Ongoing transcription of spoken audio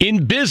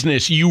In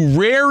business, you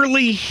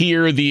rarely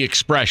hear the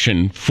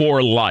expression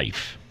for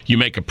life. You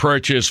make a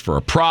purchase for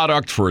a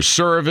product, for a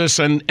service,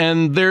 and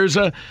there's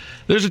a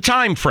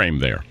time frame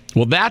there.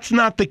 Well, that's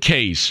not the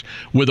case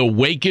with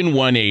Awaken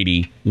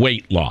 180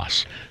 weight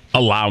loss.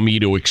 Allow me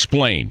to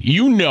explain.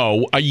 You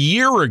know, a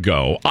year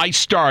ago, I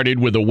started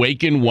with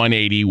Awaken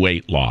 180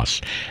 weight loss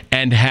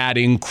and had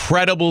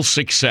incredible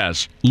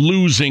success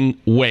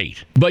losing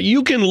weight. But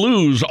you can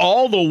lose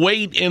all the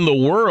weight in the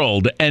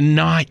world and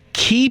not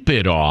keep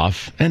it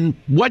off. And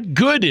what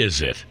good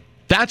is it?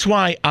 That's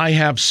why I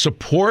have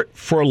support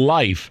for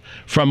life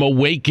from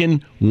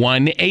Awaken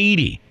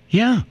 180.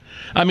 Yeah.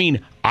 I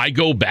mean, I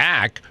go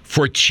back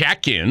for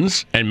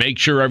check-ins and make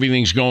sure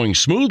everything's going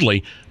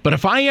smoothly. But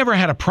if I ever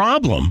had a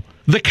problem,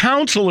 the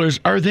counselors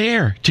are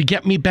there to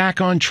get me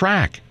back on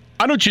track.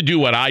 Why don't you do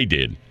what I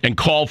did and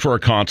call for a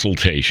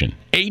consultation?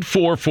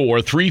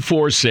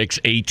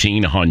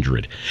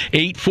 844-346-1800.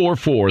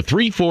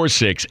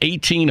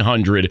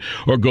 844-346-1800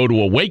 or go to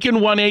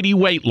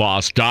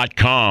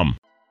awaken180weightloss.com.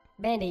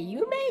 Benny,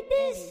 you made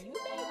this?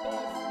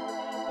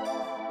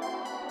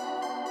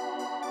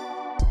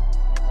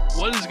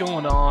 What is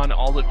going on,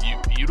 all of you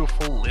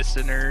beautiful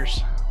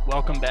listeners?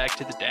 Welcome back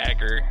to the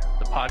Dagger,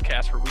 the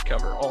podcast where we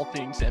cover all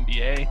things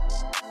NBA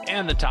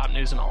and the top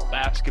news in all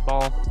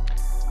basketball.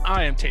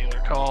 I am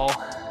Taylor Call.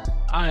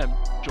 I am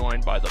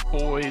joined by the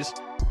boys,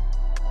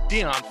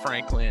 Dion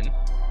Franklin,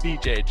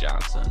 BJ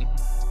Johnson.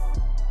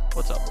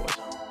 What's up, boys?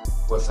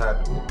 What's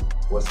happening?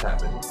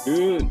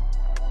 Good.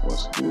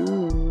 What's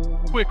good?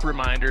 Quick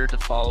reminder to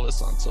follow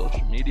us on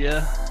social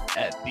media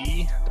at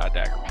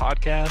the.dagger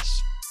podcast.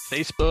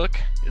 Facebook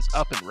is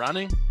up and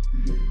running.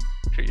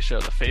 Make sure you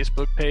show the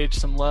Facebook page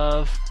some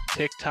love.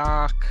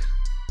 TikTok,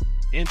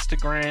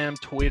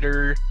 Instagram,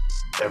 Twitter.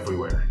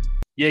 Everywhere.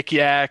 Yik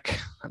Yak.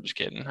 I'm just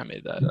kidding. I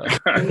made that up.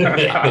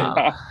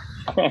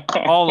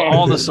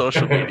 All the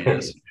social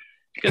medias.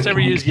 You guys ever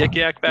use Yik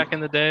Yak back in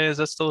the day? Is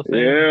that still a thing?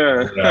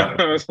 Yeah.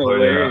 That was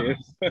hilarious.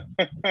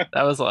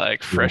 That was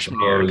like freshman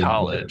year of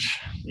college.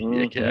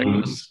 Yik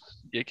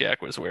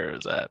Yak was where it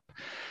was at.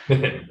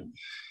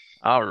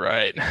 All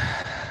right.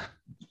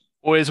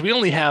 Boys, we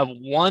only have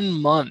 1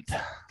 month,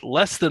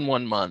 less than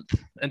 1 month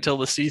until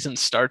the season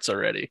starts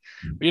already.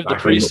 We have the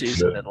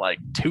preseason in like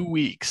 2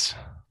 weeks.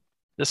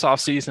 This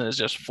offseason has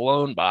just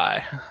flown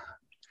by.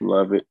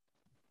 Love it.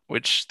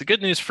 Which the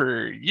good news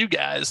for you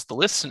guys, the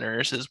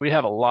listeners, is we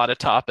have a lot of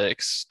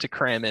topics to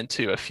cram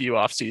into a few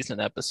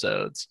offseason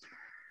episodes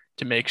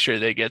to make sure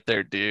they get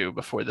their due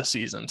before the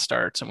season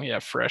starts and we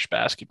have fresh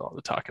basketball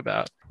to talk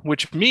about.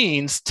 Which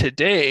means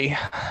today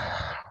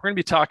we're going to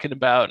be talking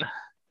about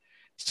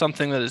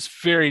something that is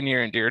very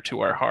near and dear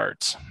to our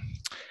hearts.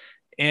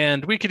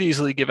 And we could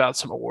easily give out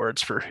some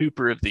awards for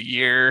Hooper of the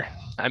Year.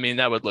 I mean,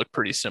 that would look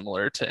pretty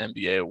similar to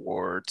NBA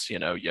awards, you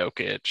know,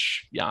 Jokic,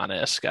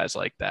 Giannis, guys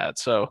like that.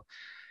 So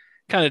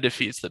kind of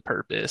defeats the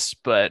purpose.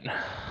 But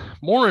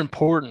more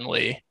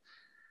importantly,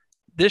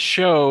 this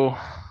show,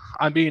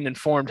 I'm being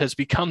informed, has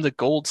become the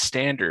gold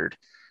standard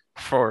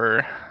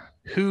for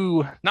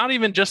who, not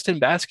even just in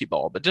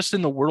basketball, but just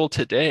in the world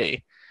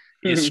today,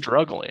 is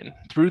struggling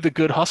through the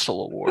Good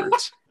Hustle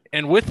Awards.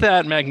 And with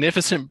that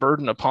magnificent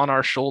burden upon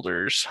our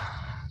shoulders,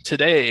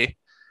 today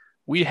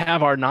we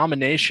have our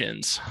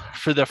nominations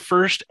for the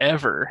first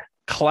ever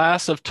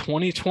class of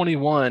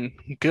 2021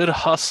 Good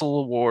Hustle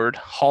Award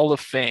Hall of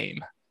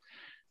Fame.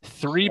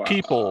 Three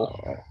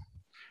people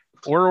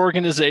or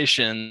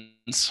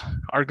organizations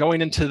are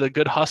going into the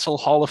Good Hustle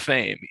Hall of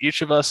Fame.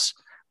 Each of us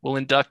will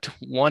induct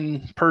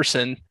one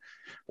person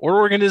or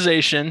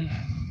organization,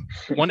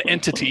 one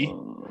entity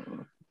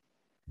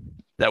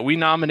that we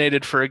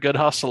nominated for a Good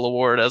Hustle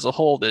Award as a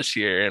whole this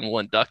year, and we'll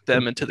induct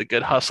them into the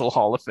Good Hustle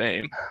Hall of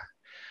Fame.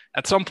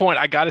 At some point,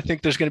 I got to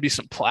think there's going to be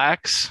some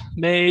plaques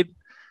made,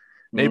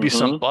 maybe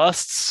some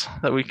busts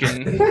that we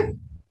can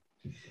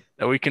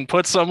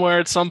put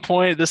somewhere at some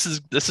point. This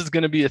is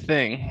going to be a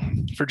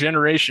thing for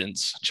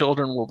generations.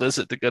 Children will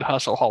visit the Good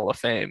Hustle Hall of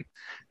Fame,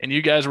 and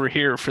you guys were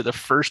here for the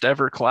first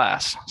ever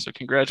class, so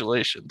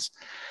congratulations.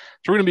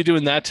 So we're going to be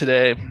doing that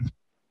today.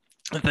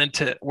 And then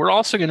we're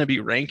also going to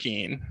be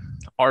ranking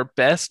our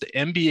best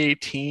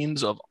NBA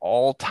teams of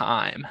all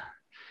time.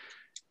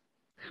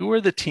 Who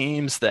are the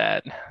teams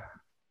that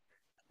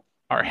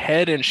are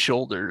head and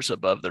shoulders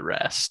above the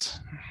rest?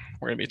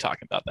 We're going to be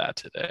talking about that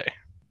today.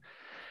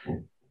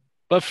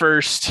 But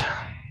first,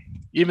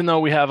 even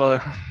though we have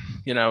a,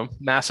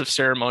 massive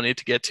ceremony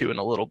to get to in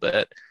a little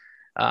bit,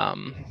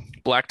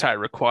 black tie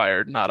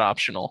required, not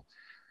optional.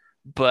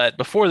 But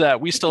before that,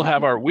 we still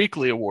have our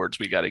weekly awards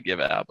we got to give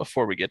out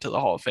before we get to the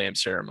Hall of Fame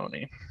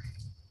ceremony.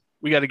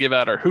 We got to give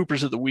out our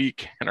Hoopers of the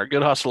Week and our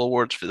Good Hustle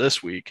Awards for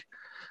this week.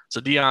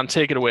 So, Dion,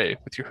 take it away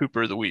with your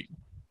Hooper of the Week.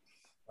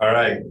 All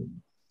right.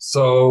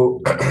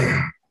 So,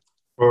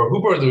 for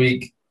Hooper of the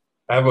Week,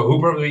 I have a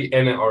Hooper of the Week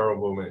and an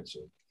honorable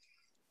mention.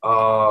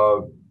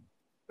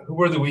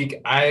 Hooper of the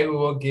Week, I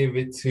will give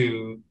it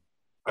to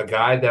a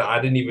guy that I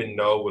didn't even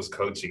know was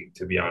coaching,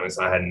 to be honest.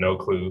 I had no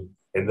clue.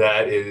 And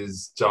that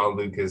is John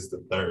Lucas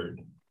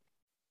III.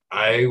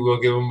 I will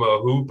give him a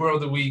Hooper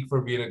of the Week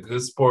for being a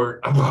good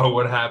sport about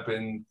what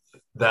happened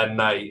that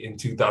night in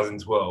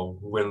 2012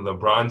 when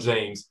LeBron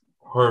James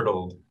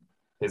hurdled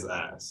his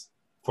ass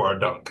for a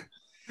dunk.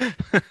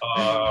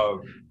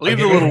 Leave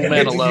the little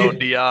man alone,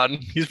 Dion.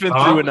 He's been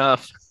through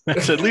enough. I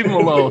said, leave him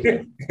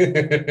alone.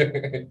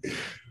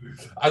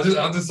 I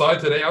just saw it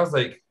today. I was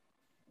like,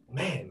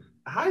 man,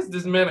 how is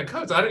this man a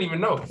coach? I didn't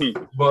even know.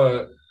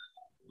 But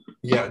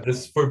yeah,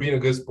 just for being a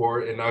good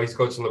sport, and now he's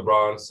coaching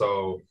LeBron.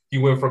 So he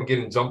went from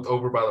getting jumped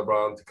over by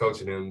LeBron to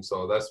coaching him.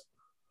 So that's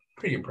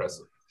pretty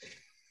impressive.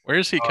 Where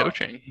is he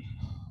coaching?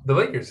 The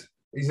Lakers.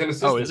 He's an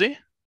assistant. Oh, is he?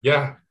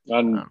 Yeah.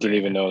 I didn't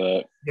even know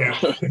that. Yeah.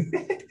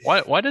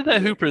 Why did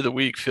that Hooper of the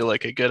Week feel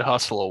like a good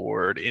hustle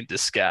award in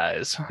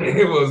disguise?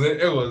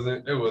 It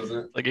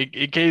wasn't. Like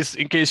in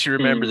case you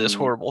remember this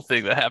horrible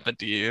thing that happened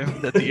to you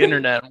that the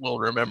internet will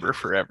remember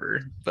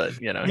forever. But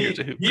here's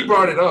a Hooper. He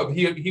brought it up.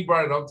 He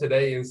brought it up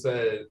today and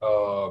said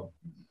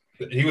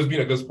he was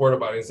being a good sport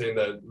about it, saying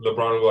that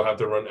LeBron will have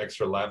to run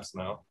extra laps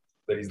now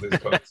that he's this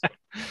coach.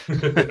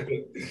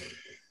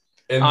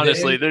 And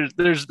honestly,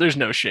 there's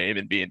no shame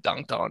in being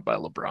dunked on by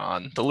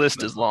LeBron. The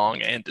list is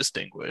long and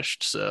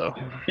distinguished, so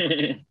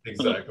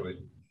exactly.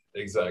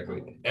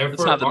 And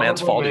it's not the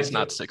man's fault he's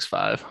not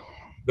 6'5".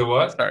 The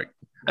what? Sorry,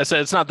 I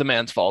said it's not the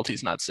man's fault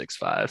he's not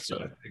 6'5". So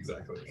yeah,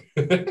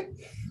 exactly.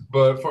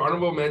 But for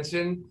honorable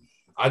mention,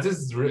 I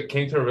just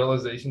came to a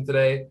realization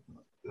today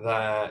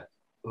that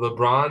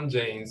LeBron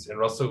James and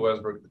Russell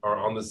Westbrook are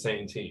on the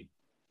same team,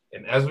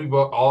 and as we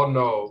all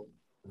know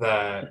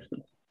that.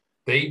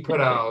 They put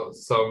out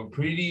some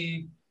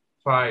pretty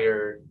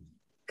fire,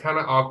 kind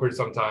of awkward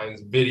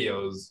sometimes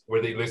videos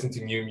where they listen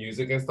to new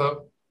music and stuff.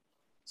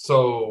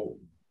 So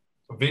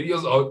a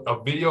video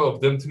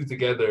of them two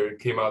together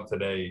came out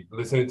today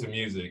listening to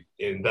music,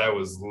 and that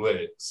was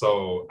lit.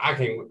 So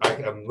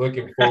I'm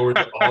looking forward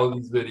to all of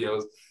these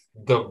videos.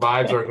 The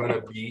vibes are going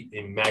to be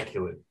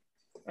immaculate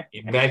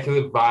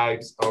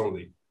vibes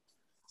only.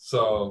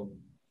 So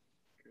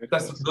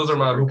those are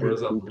my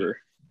hoopers up there.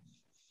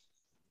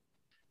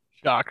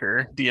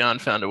 Shocker. Dion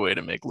found a way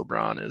to make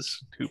LeBron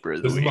his Hooper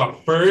of the Week.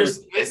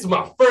 This is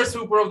my first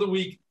Hooper of the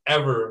Week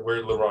ever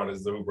where LeBron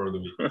is the Hooper of the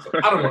Week. So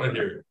I don't want to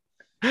hear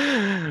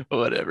it.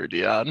 Whatever,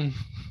 Dion.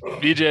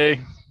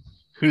 BJ,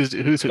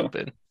 who's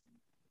hooping?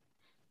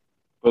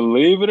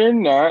 Believe it or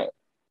not,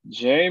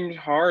 James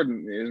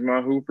Harden is my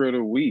Hooper of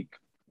the Week.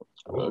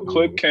 A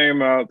clip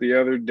came out the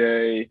other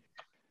day.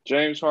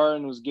 James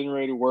Harden was getting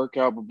ready to work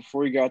out, but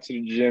before he got to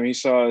the gym, he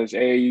saw his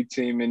AAU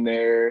team in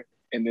there.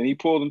 And then he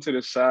pulled them to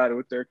the side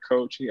with their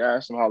coach. He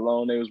asked them how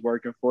long they was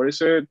working for. They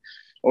said,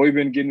 we've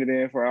been getting it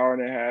in for an hour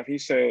and a half. He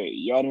said,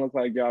 y'all don't look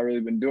like y'all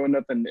really been doing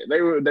nothing. They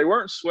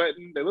weren't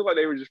sweating. They looked like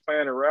they were just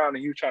playing around.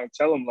 And he was trying to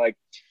tell them, like,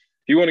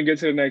 if you want to get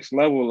to the next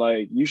level,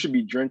 like, you should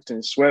be drenched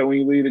in sweat when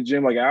you leave the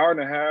gym. Like, an hour and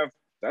a half,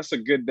 that's a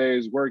good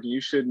day's work, and you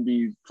shouldn't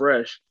be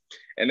fresh.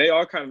 And they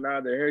all kind of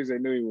nodded their heads. They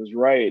knew he was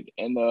right.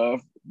 And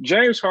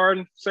James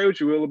Harden, say what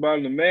you will about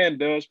him, the man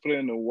does put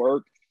in the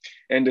work.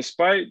 And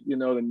despite, the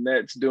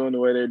Nets doing the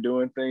way they're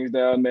doing things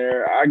down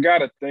there, I got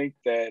to think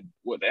that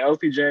with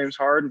healthy James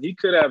Harden, he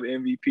could have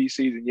an MVP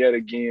season yet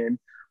again,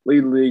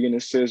 lead the league in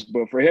assists.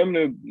 But for him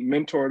to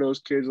mentor those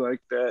kids like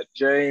that,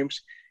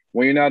 James,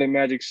 when you're not in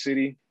Magic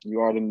City, you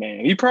are the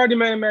man. He probably the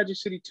man in Magic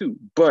City too,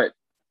 but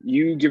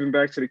you giving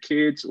back to the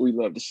kids, we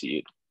love to see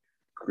it.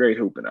 Great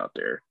hooping out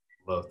there.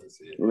 Love to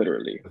see it.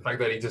 Literally. The fact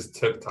that he just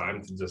took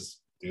time to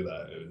just do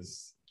that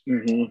is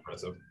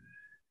impressive.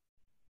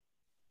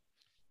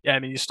 Yeah, I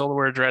mean, you stole the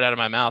words right out of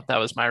my mouth. That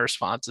was my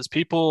response. Is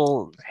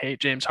people hate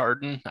James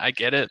Harden. I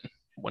get it.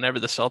 Whenever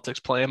the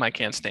Celtics play him, I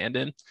can't stand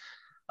him.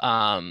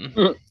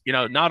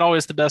 Not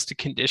always the best at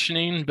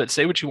conditioning, but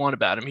say what you want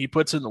about him. He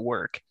puts in the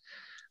work.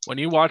 When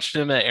you watched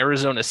him at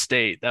Arizona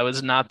State, that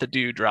was not the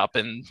dude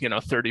dropping,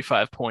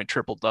 35-point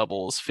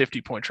triple-doubles,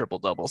 50-point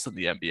triple-doubles in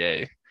the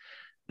NBA.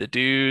 The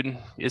dude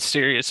is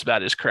serious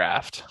about his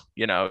craft.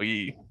 You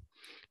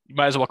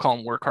might as well call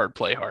him work hard,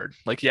 play hard.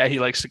 Like, yeah, he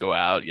likes to go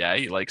out. Yeah,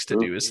 he likes to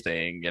do his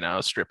thing,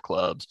 strip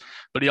clubs.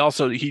 But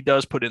he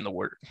does put in the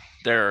work.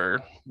 There are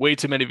way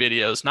too many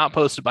videos not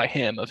posted by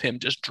him of him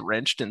just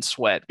drenched in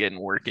sweat getting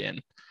work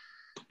in.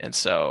 And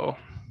so,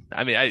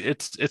 I mean,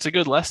 it's a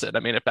good lesson. I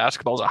mean, if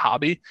basketball's a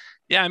hobby,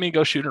 yeah, I mean,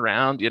 go shoot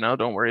around,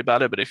 don't worry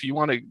about it. But if you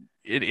want to,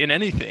 in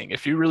anything,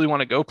 if you really want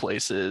to go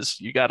places,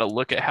 you got to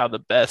look at how the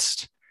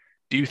best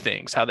do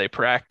things, how they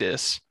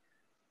practice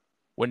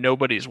when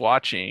nobody's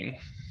watching.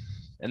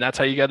 And that's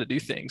how you got to do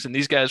things. And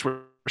these guys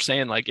were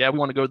saying, like, yeah, we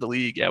want to go to the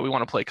league. Yeah, we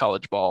want to play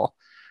college ball.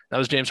 That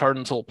was James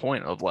Harden's whole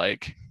point of,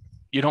 like,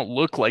 you don't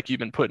look like you've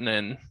been putting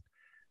in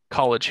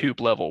college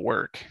hoop level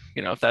work.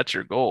 If that's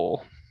your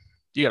goal,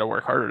 you got to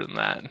work harder than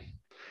that.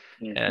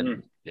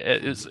 And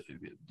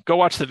go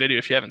watch the video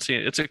if you haven't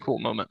seen it. It's a cool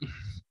moment.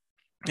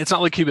 It's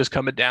not like he was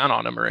coming down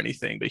on him or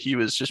anything, but he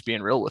was just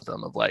being real with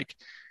them of, like,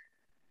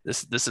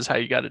 this is how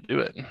you got to do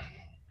it.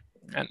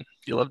 And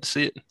you love to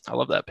see it. I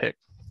love that pick.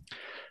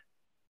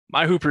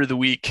 My Hooper of the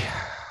Week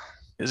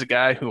is a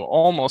guy who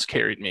almost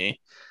carried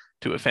me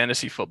to a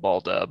fantasy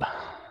football dub.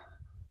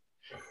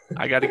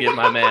 I got to give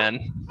my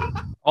man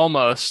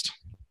almost.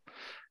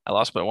 I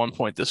lost by 1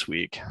 point this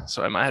week,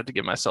 so I might have to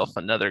give myself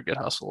another Good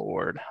Hustle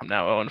award. I'm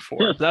now 0-4.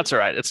 But that's all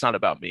right. It's not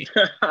about me.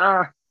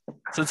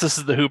 Since this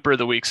is the Hooper of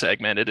the Week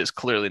segment, it is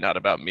clearly not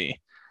about me.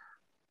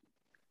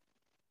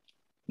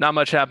 Not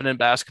much happened in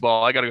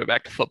basketball. I got to go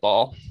back to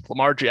football.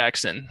 Lamar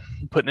Jackson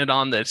putting it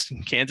on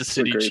the Kansas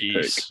City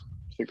Chiefs.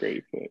 It's a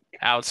great pick.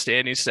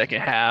 Outstanding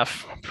second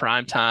half,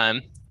 prime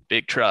time,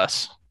 big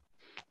trust.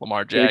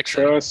 Lamar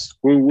Jackson. Big trust.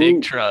 Woo-woo.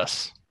 Big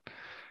trust.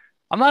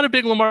 I'm not a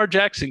big Lamar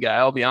Jackson guy,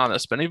 I'll be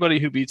honest, but anybody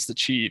who beats the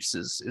Chiefs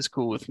is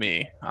cool with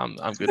me. I'm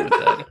good with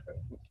that.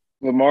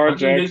 Lamar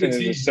Jackson is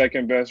the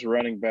second best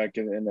running back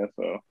in the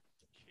NFL.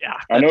 Yeah.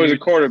 I know he's a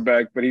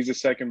quarterback, but he's the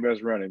second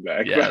best running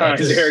back behind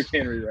Derrick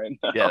Henry right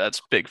now. Yeah,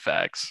 that's big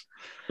facts.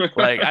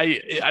 Like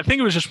I think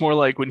it was just more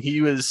like when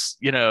he was,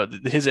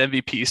 his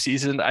MVP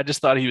season, I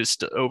just thought he was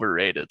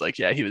overrated. Like,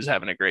 yeah, he was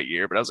having a great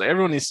year, but I was like,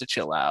 everyone needs to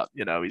chill out.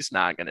 He's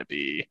not going to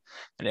be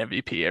an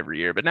MVP every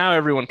year. But now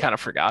everyone kind of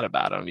forgot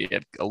about him. He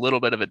had a little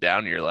bit of a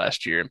down year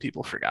last year, and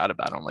people forgot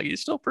about him. Like,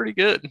 he's still pretty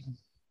good.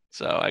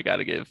 So I got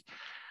to give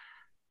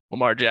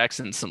Lamar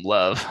Jackson some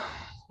love.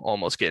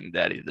 Almost getting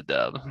daddy the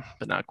dub,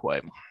 but not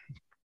quite.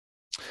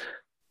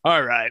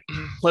 All right,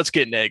 let's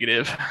get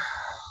negative.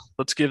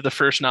 Let's give the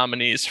first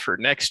nominees for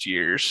next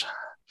year's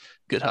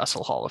Good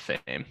Hustle Hall of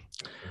Fame.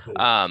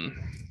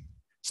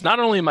 It's not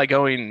only am I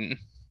going,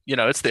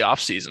 it's the off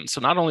season. So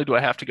not only do I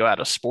have to go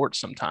out of sports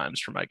sometimes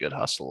for my Good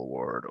Hustle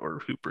Award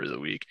or Hooper of the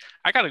Week,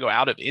 I got to go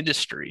out of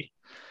industry.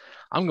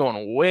 I'm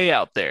going way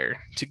out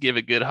there to give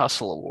a Good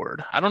Hustle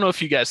Award. I don't know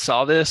if you guys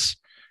saw this,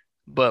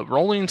 but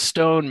Rolling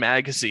Stone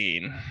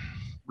magazine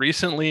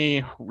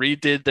recently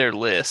redid their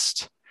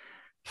list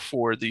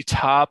for the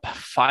top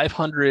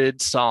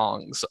 500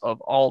 songs of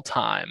all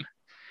time,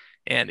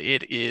 and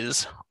it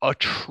is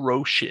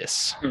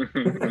atrocious.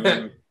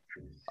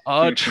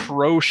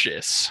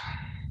 Atrocious.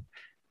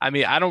 I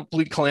mean, I don't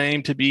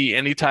claim to be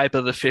any type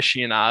of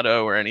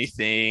aficionado or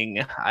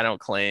anything. I don't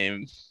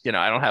claim,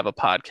 I don't have a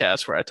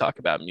podcast where I talk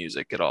about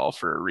music at all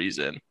for a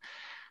reason,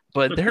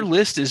 but their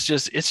list is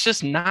it's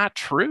just not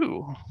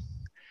true.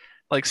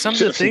 Like some of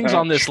the things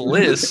on this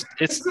list,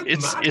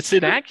 it's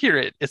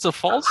inaccurate. It's a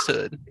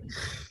falsehood.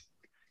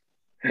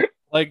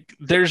 Like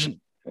I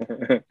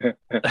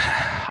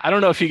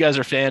don't know if you guys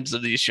are fans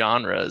of these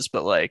genres,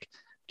 but like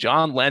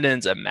John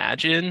Lennon's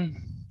Imagine,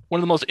 one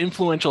of the most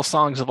influential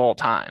songs of all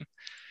time,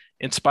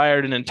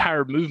 inspired an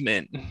entire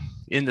movement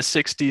in the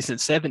 60s and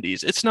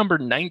 70s. It's number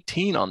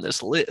 19 on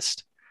this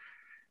list.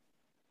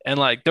 And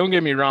like, don't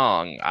get me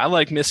wrong, I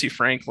like Missy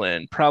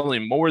Franklin probably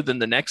more than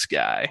the next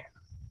guy.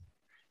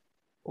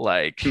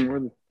 Like,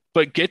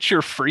 but Get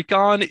Your Freak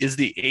On is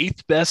the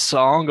 8th best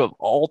song of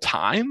all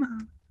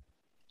time.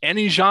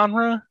 Any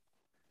genre?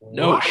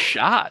 No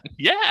shot.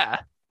 Yeah.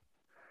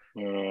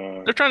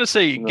 They're trying to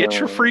say Get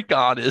Your Freak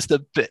On is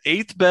the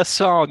 8th best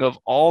song of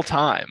all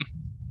time.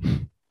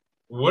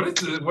 What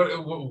is it?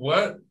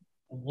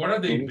 What are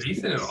they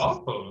basing it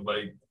off of?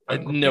 Like,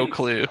 no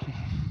clue.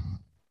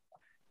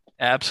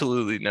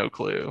 Absolutely no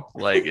clue.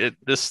 Like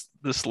this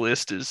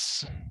list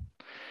is,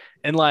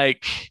 and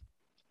like,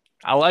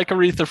 I like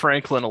Aretha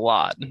Franklin a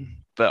lot,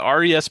 but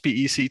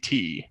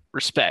RESPECT,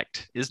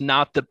 Respect, is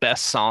not the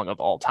best song of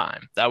all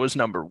time. That was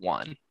number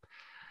 1.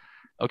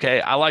 Okay,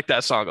 I like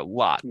that song a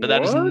lot, but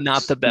that is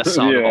not the best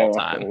song of all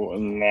time.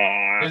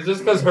 Nah. It's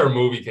just because her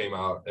movie came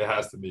out. It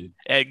has to be.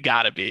 It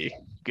gotta be.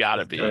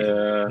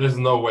 There's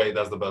no way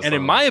that's the best And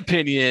song. in my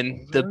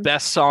opinion, the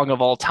best song of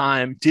all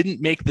time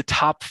didn't make the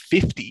top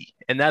 50,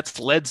 and that's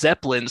Led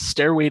Zeppelin's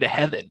Stairway to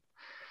Heaven.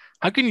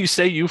 How can you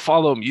say you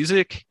follow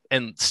music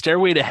and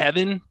Stairway to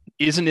Heaven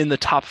isn't in the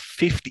top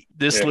 50?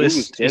 This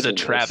list is a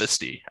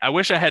travesty. I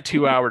wish I had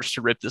 2 hours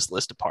to rip this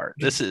list apart.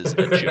 This is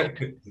a joke.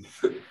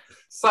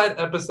 Side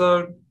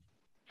episode.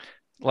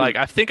 Like,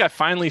 I think I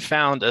finally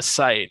found a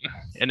site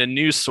and a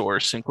news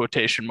source in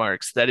quotation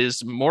marks that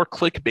is more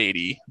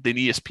clickbaity than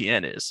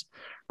ESPN is.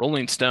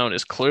 Rolling Stone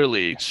is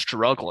clearly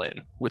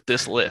struggling with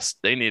this list.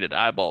 They needed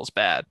eyeballs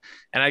bad.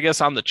 And I guess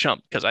I'm the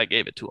chump because I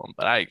gave it to them,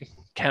 but I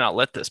cannot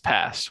let this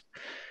pass.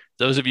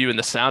 Those of you in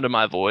the sound of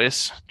my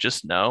voice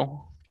just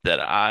know that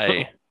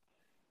I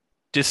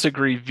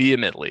disagree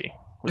vehemently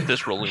with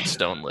this Rolling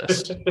Stone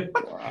list.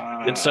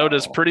 And so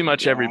does pretty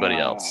much everybody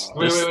else.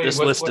 This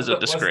list is a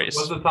disgrace.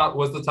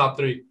 What's the top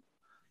 3?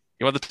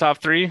 You want the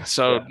top 3?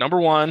 So number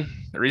 1,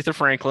 Aretha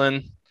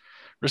Franklin,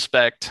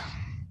 Respect.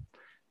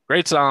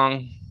 Great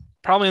song.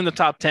 Probably in the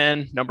top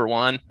 10. Number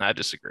 1, I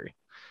disagree.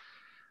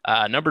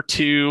 Number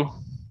 2,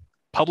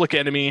 Public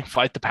Enemy,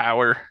 Fight the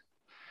Power.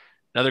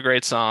 Another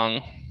great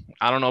song.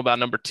 I don't know about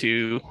number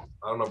 2.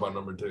 I don't know about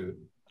number 2.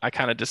 I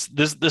kind of just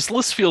this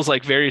list feels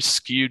like very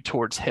skewed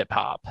towards hip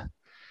hop.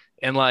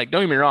 And like,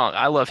 don't get me wrong,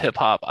 I love hip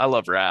hop, I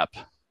love rap,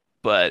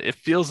 but it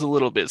feels a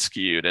little bit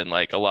skewed, and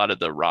like a lot of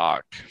the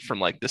rock from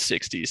like the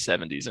 60s,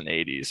 70s, and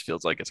 80s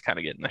feels like it's kind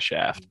of getting the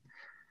shaft.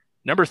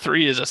 Number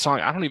 3 is a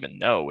song I don't even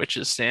know, which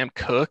is Sam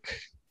Cooke,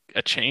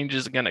 A Change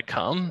Is Gonna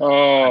Come.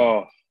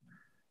 Oh,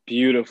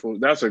 beautiful.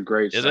 That's a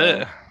great song. Is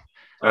it?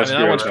 I mean,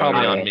 that one's good.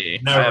 probably I've on me.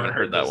 never I haven't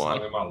heard that this one.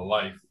 song in my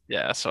life.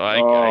 Yeah, so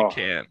Oh.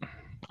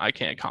 I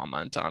can't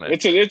comment on it.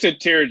 It's a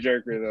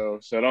tearjerker though,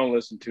 so don't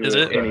listen to Is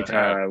it it?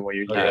 anytime when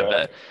you're Yeah, I drunk.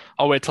 bet.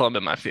 I'll wait till I'm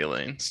in my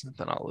feelings,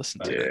 then I'll listen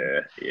to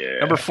it. Yeah.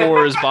 Number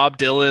 4 is Bob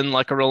Dylan,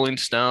 Like a Rolling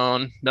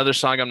Stone. Another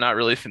song I'm not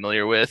really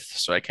familiar with,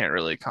 so I can't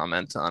really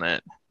comment on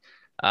it.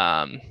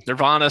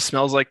 Nirvana,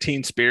 Smells Like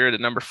Teen Spirit at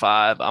number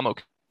 5. I'm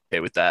okay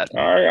with that. All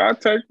right, I'll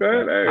take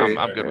that. Hey,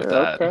 I'm good with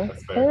that. Okay.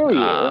 That's fair. Hell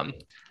yeah.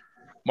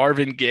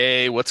 Marvin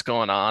Gaye, What's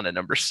Going On at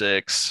number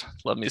 6.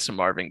 Love me some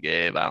Marvin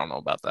Gaye, but I don't know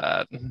about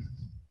that.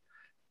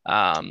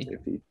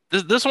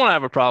 This one I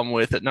have a problem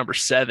with at number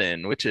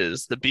 7, which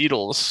is the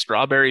Beatles,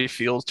 Strawberry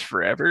Fields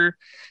Forever.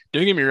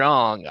 Don't get me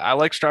wrong, I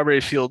like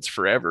Strawberry Fields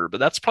Forever, but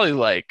that's probably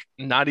like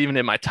not even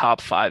in my top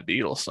 5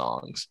 Beatles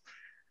songs.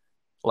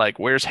 Like,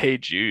 where's Hey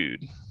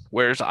Jude?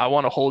 Where's I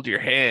Want to Hold Your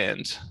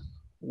Hand?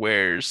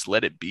 Where's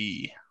Let It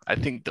Be? I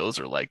think those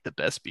are like the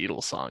best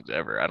Beatles songs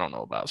ever. I don't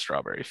know about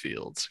Strawberry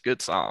Fields.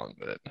 Good song,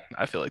 but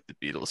I feel like the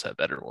Beatles have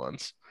better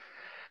ones.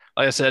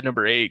 Like I said,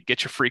 number 8,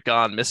 Get Your Freak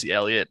On, Missy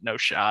Elliott, No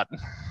Shot.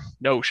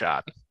 No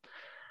Shot.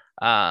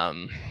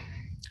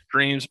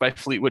 Dreams by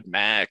Fleetwood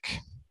Mac.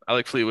 I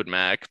like Fleetwood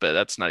Mac, but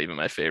that's not even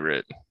my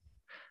favorite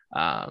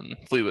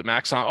Fleetwood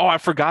Mac song. Oh, I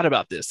forgot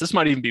about this. This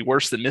might even be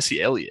worse than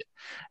Missy Elliott.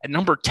 At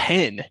number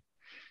 10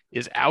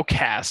 is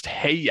Outkast,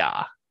 Hey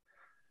Ya.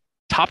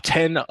 Top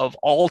 10 of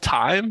all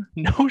time?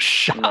 No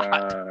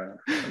shot.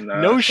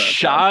 No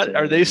shot.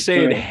 Are they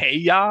saying Hey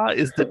Ya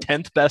is the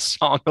 10th best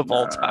song of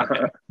all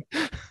time?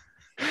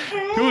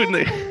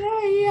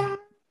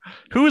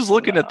 Who is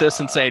looking at this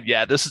and saying,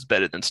 yeah, this is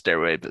better than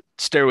Stairway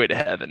to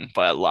Heaven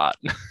by a lot?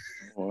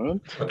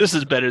 What? This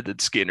is better than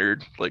Skinner.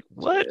 Like,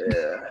 what?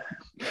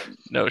 Yeah.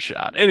 No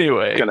shot.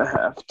 Anyway, Gonna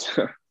have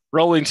to.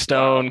 Rolling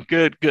Stone,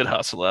 good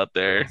hustle out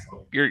there.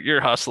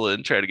 You're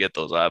hustling, trying to get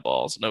those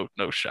eyeballs.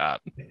 No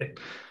shot.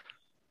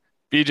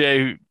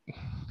 BJ,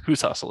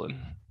 who's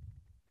hustling?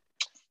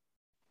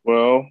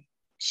 Well,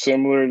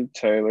 similar to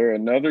Taylor,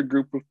 another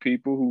group of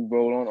people who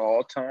vote on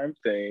all-time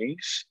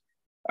things.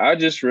 I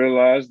just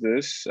realized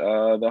this.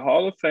 The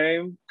Hall of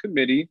Fame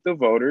committee, the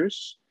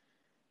voters,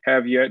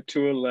 have yet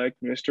to elect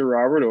Mr.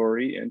 Robert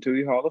Horry into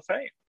the Hall of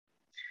Fame.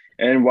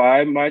 And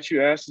why might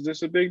you ask, is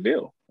this a big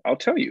deal? I'll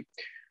tell you.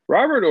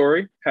 Robert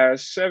Horry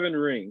has 7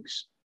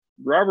 rings.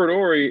 Robert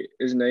Horry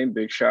is named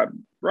Big Shot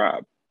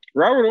Rob.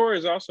 Robert Horry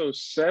is also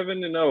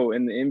 7-0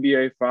 in the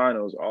NBA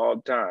Finals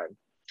all time.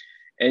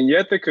 And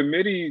yet the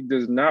committee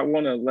does not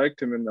want to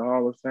elect him in the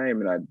Hall of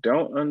Fame, and I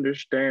don't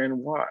understand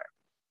why.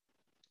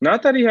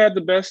 Not that he had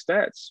the best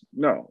stats,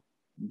 no.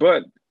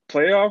 But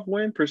playoff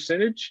win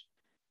percentage,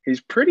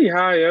 he's pretty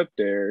high up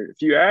there.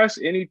 If you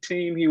ask any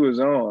team he was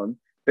on,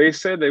 they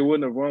said they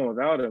wouldn't have won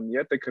without him,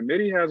 yet the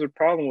committee has a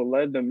problem with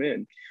letting him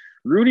in.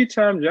 Rudy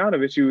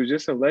Tomjanovich, who was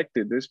just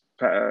elected this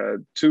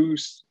two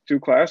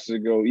classes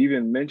ago,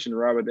 even mentioned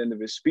Rob at the end of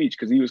his speech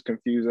because he was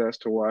confused as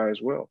to why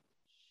as well.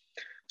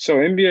 So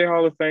NBA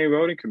Hall of Fame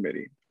voting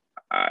committee,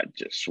 I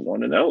just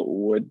want to know,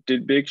 what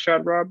did Big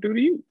Shot Rob do to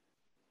you?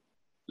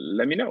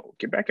 Let me know.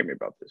 Get back at me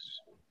about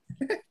this.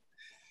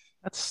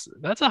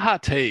 That's a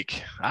hot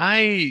take.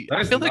 I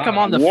feel like not. I'm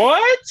on the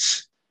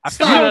What? I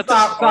feel like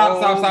Stop.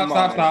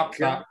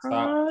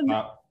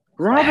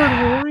 Robert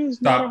Horry is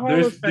not a Hall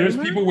of There's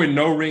Famer? people with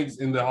no rings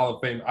in the Hall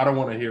of Fame. I don't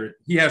want to hear it.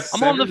 He has.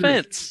 I'm on the 7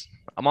 rings. fence.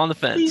 I'm on the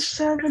fence. He's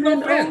 7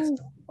 no fence.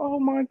 Oh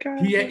my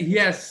god. He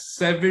has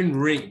 7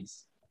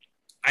 rings.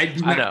 I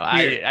do not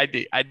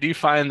care. I do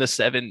find the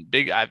 7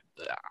 big. I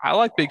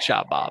like Big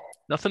Shot Bob.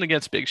 Nothing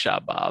against Big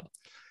Shot Bob,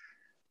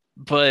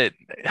 but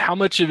how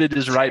much of it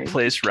is right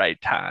place, right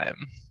time,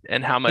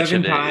 and how much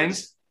 7 of it times.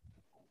 is?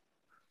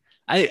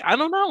 I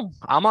don't know.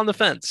 I'm on the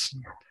fence.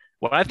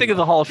 When I think of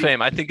the Hall of Fame,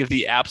 I think of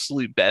the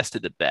absolute best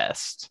of the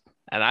best,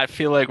 and I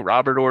feel like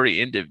Robert Horry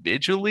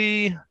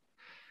individually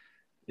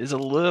is a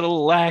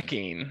little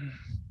lacking,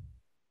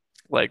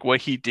 like what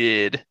he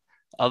did,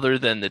 other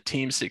than the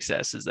team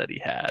successes that he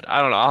had.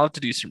 I don't know. I'll have to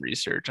do some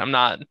research. I'm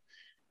not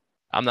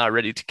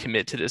ready to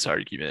commit to this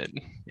argument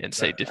and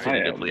say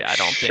definitively I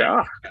don't think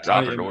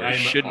Robert Horry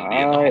shouldn't be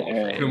in the Hall of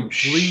Fame.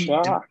 Complete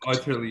and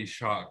utterly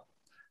shocked.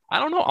 I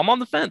don't know. I'm on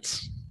the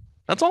fence.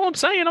 That's all I'm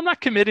saying. I'm not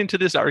committing to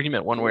this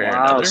argument one way or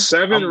Wow, another.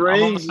 7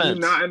 rings, I'm you're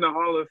not in the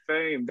Hall of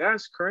Fame.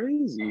 That's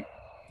crazy.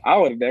 I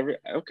would have never.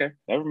 Okay,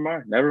 never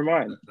mind. Never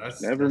mind.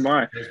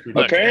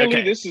 Look,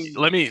 Apparently, this is.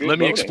 Let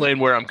me explain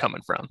where I'm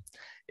coming from.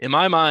 In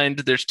my mind,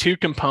 there's 2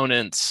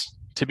 components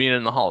to being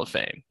in the Hall of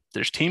Fame.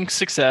 There's team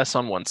success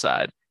on one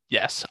side.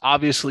 Yes,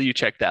 obviously you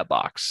check that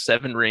box.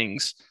 7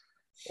 rings.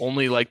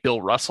 Only like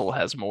Bill Russell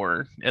has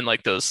more, and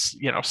like those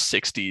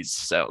 60s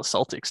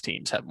Celtics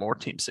teams have more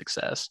team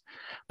success.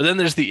 But then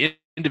there's the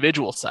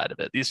individual side of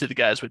it. These are the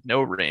guys with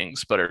no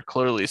rings, but are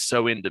clearly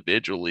so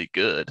individually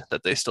good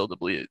that they still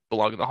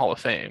belong in the Hall of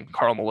Fame.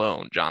 Karl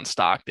Malone, John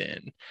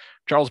Stockton,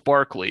 Charles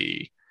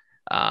Barkley,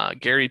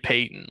 Gary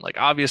Payton. Like,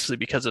 obviously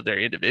because of their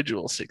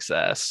individual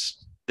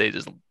success, they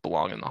just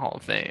belong in the Hall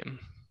of Fame.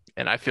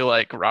 And I feel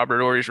like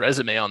Robert Horry's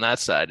resume on that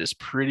side is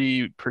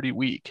pretty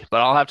weak. But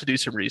I'll have to do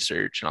some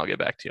research, and I'll get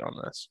back to you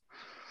on this.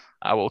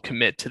 I will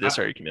commit to this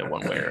argument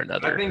one way or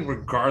another. I think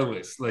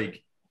regardless,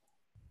 like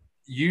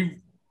he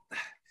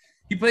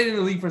played in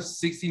the league for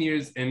 16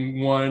 years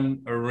and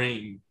won a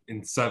ring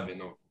in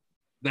 7.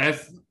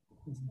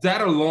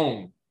 That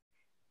alone.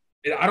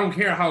 I don't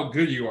care how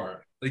good you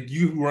are. Like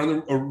you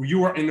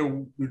are in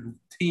a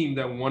team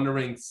that won the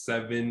ring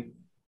 7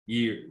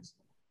 years.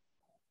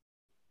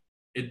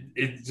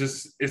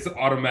 It's an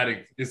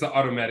automatic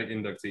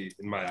inductee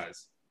in my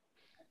eyes.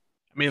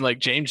 I mean, like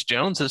James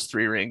Jones has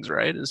 3 rings,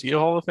 right? Is he a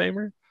Hall of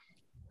Famer?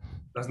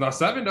 That's not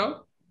 7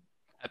 though.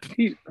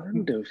 He's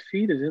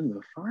undefeated in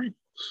the finals.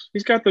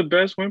 He's got the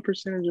best win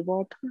percentage of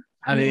all time.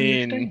 I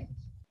mean,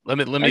 let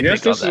me. I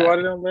guess think on this is that. why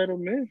they don't let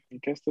him in.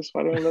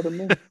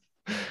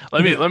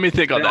 Let me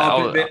think on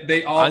that.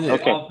 They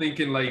all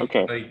thinking like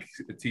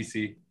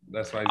TC.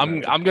 That's why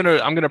I'm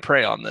gonna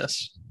pray on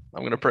this.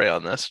 I'm gonna pray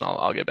on this, and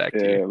I'll get back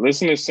to you.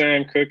 Listen to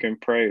Sam Cook and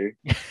pray.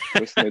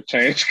 Listen to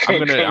Change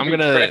Cook. I'm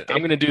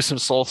gonna do some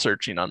soul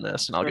searching on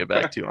this, and I'll get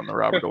back to you on the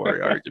Robert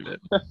Horry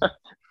argument.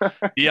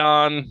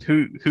 Dion,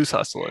 who's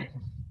hustling?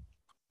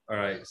 All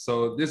right.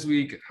 So this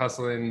week,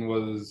 hustling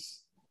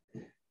was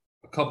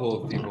a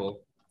couple of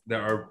people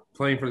that are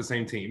playing for the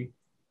same team.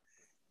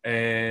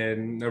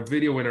 And a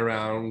video went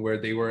around where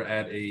they were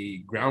at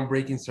a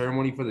groundbreaking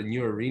ceremony for the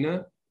new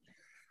arena.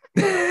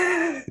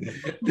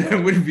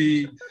 That would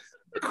be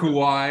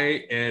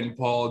Kawhi and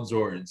Paul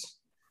George.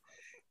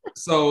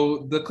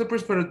 So the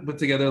Clippers put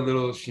together a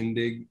little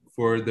shindig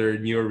for their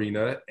new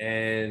arena,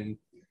 and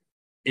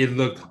it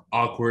looked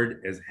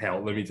awkward as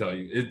hell. Let me tell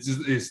you,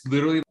 it's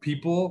literally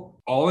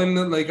people all in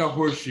like a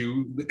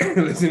horseshoe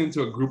listening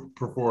to a group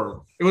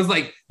perform. It was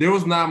like there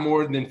was not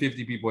more than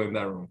 50 people in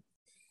that room,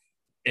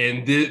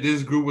 and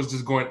this group was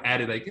just going at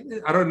it. Like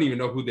I don't even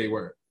know who they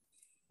were,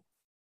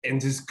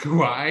 and just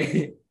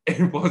Kawhi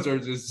and Paul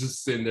George is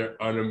just sitting there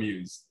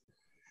unamused.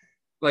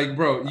 Like,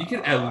 bro, you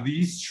can at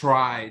least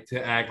try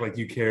to act like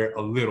you care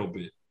a little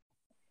bit.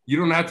 You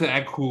don't have to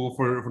act cool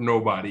for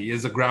nobody.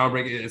 It's a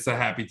groundbreaking. It's a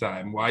happy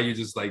time. Why you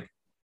just like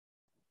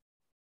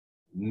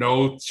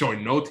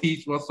showing no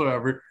teeth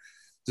whatsoever?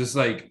 Just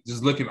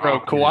looking. Bro,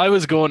 awkward. Kawhi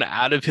was going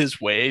out of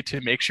his way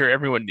to make sure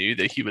everyone knew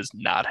that he was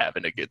not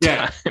having a good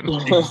time.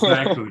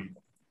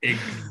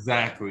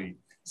 Exactly.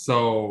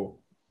 So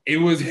it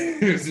was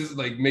just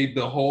like made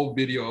the whole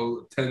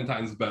video 10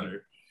 times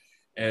better.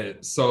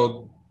 And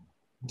so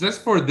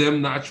just for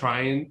them not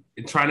trying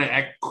to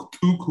act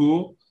too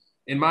cool,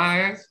 in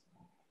my eyes,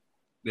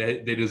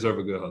 they deserve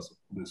a good hustle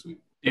this week.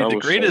 Dude, the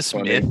greatest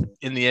myth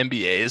in the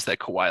NBA is that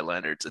Kawhi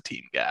Leonard's a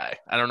team guy.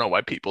 I don't know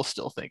why people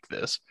still think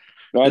this.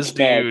 This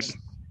dude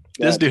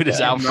is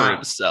out for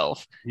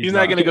himself. He's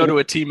not going to go to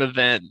a team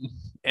event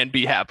and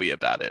be happy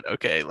about it.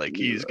 Okay, like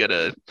he's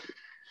gonna.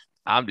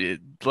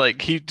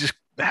 He just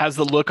has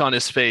the look on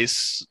his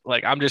face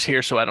like I'm just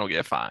here so I don't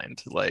get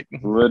fined. Like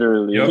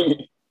literally. Yep.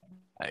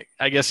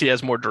 I guess he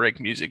has more Drake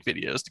music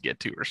videos to get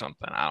to or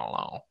something. I don't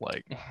know.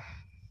 Like.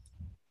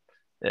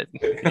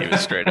 He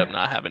was straight up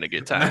not having a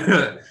good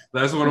time.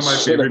 That's one of my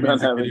favorite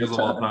music videos of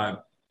all time.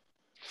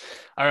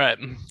 All right,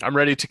 I'm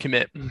ready to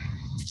commit.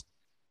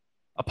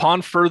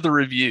 Upon further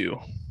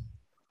review,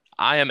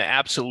 I am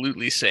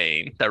absolutely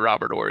saying that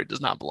Robert Horry does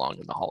not belong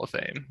in the Hall of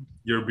Fame.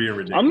 You're being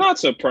ridiculous. I'm not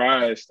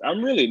surprised.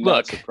 I'm really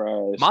not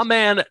surprised. My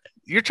man,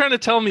 you're trying to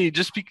tell me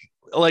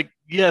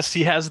yes,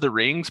 he has the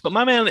rings, but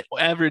my man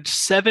averaged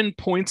 7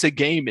 points a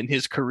game in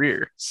his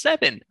career.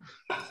 7.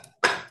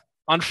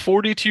 On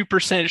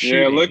 42% shooting.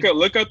 Yeah, look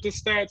up the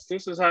stats.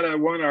 This is how that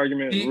one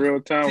argument in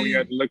real time. We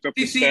had to look up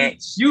the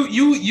stats.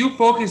 You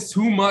focus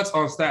too much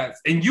on stats,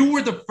 and you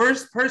were the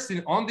first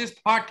person on this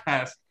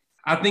podcast.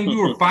 I think you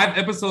were 5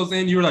 episodes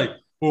in. You were like,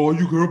 "Oh, all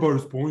you care about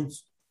his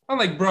points." I'm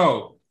like,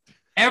 bro,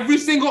 every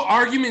single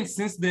argument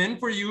since then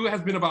for you has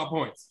been about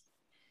points.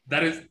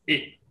 That is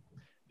it,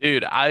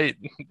 dude.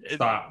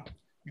 Stop.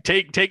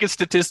 Take a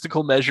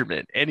statistical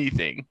measurement.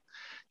 Anything.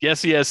 Yes,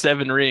 he has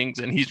 7 rings,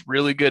 and he's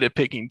really good at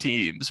picking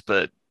teams,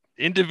 but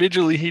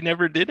individually, he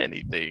never did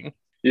anything.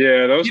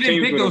 Yeah, those he teams.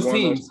 He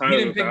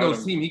didn't pick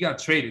those teams. He got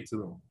traded to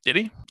them. Did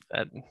he?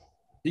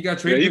 He got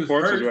traded. Yeah, he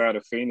forced his way out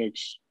of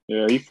Phoenix.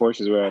 Yeah, he forced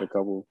his way out a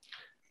couple.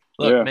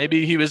 Look,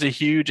 maybe he was a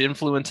huge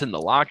influence in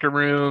the locker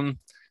room.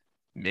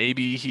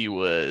 Maybe he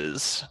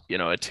was,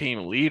 a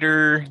team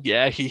leader.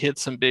 Yeah, he hit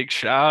some big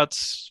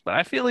shots, but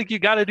I feel like you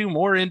got to do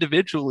more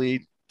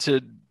individually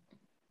to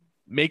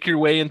make your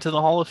way into the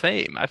Hall of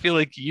Fame. I feel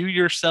like you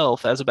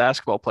yourself as a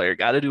basketball player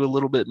got to do a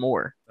little bit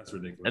more. That's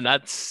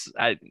ridiculous.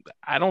 And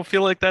I don't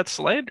feel like that's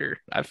slander.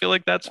 I feel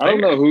like that's fair. I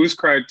don't know whose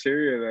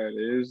criteria that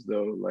is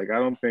though. Like, I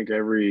don't think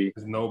every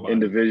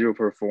individual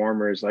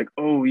performer is like,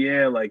 oh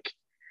yeah, like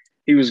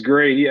he was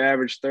great. He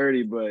averaged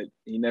 30, but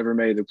he never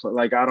made the play.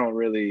 Like, I don't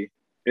really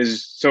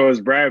is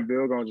Brad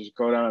Beal going to just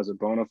go down as a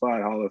bona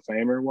fide Hall of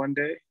Famer one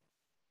day?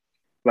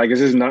 Like,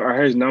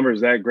 are his numbers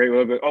that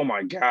great? Oh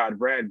my God,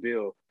 Brad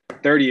Beal.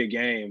 30 a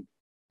game,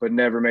 but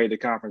never made the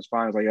conference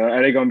finals. Like,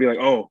 are they going to be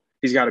like, oh,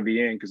 he's got to be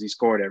in because he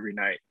scored every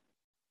night?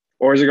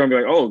 Or is it going to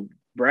be like, oh,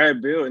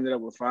 Brad Beal ended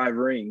up with 5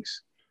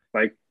 rings.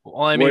 Like,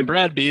 well, I mean,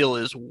 Brad Beal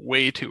is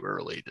way too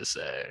early to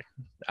say.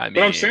 I mean,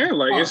 but I'm saying,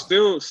 like, it's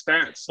still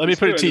stats. Let me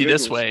put it to you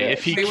this way: stats.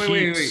 if he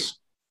keeps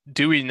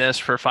doing this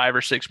for 5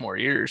 or 6 more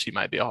years, he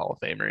might be a Hall of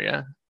Famer.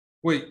 Yeah.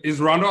 Wait, is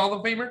Rondo Hall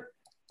of Famer?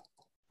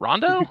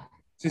 Rondo?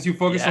 Since you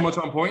focus so much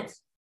on points,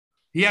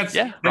 he has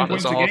 10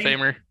 Rondo's points a a Hall of game.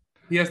 Famer.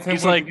 He has 10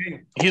 points a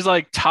game. He's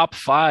like top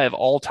 5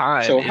 all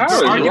time. So how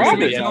is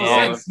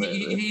Rondo?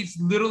 He's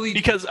literally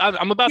because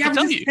I'm about to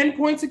tell you 10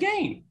 points a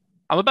game.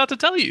 I'm about to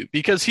tell you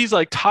because he's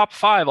like top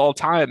 5 all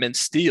time in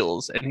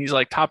steals and he's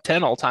like top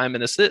 10 all time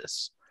in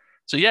assists.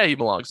 So yeah, he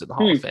belongs in the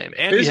Hall of Fame.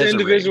 And his he has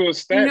individual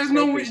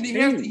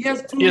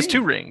stats. He has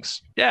 2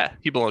 rings. Yeah,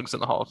 he belongs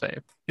in the Hall of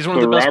Fame. He's one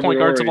of the best point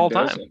guards of all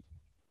time.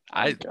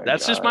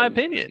 That's just my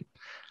opinion.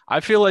 I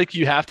feel like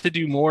you have to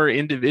do more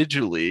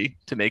individually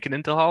to make it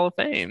into Hall of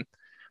Fame.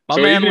 My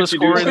man was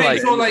scoring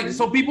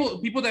so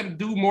people that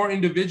do more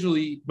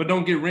individually but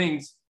don't get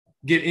rings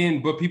get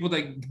in, but people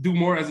that do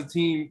more as a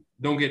team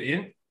don't get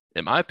in.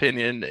 In my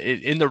opinion,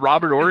 in the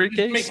Robert Horry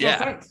case,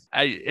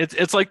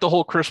 it's like the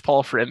whole Chris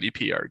Paul for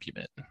MVP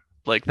argument,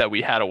 like that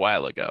we had a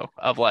while ago.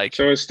 Of like,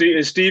 so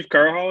is Steve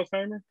Kerr Hall of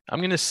Famer? I'm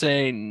gonna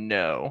say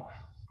no,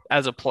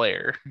 as a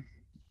player.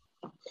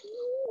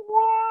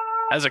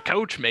 As a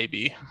coach,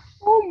 maybe.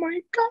 Oh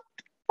my God!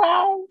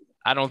 Wow.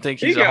 I don't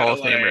think he's a Hall of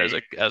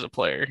Famer as a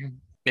player.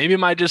 Maybe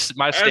my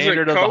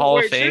standard of the Hall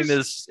of Fame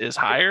is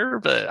higher,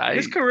 but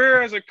his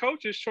career as a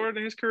coach is shorter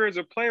than his career as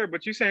a player.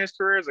 But you saying his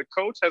career as a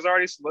coach has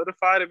already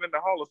solidified him in the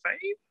Hall of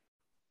Fame?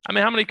 I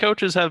mean, how many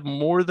coaches have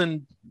more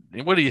than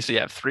what do you see?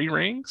 Have 3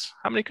 rings?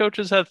 How many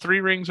coaches have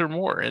 3 rings or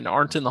more and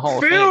aren't in the Hall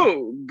of Fame?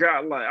 Phil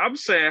got I'm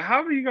saying,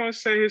 how are you gonna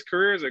say his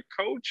career as a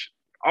coach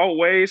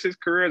outweighs his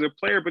career as a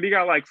player, but he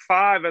got like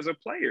 5 as a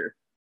player?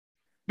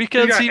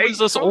 Because he was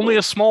just only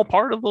a small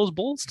part of those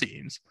Bulls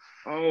teams.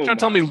 Trying to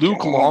tell me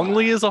Luke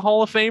Longley is a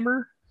Hall of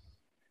Famer?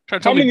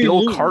 Trying to tell me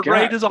Bill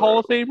Cartwright is a Hall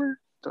of Famer?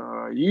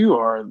 You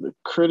are the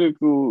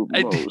critical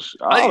most.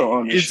 I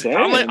don't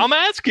understand. I'm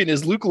asking,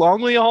 is Luke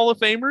Longley a Hall of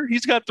Famer?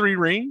 He's got 3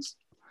 rings.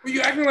 Well,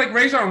 you acting like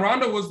Rajon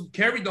Rondo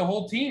carried the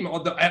whole team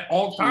at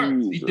all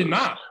times. He did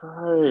not.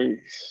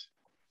 Christ.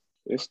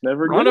 It's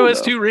never good. Rondo has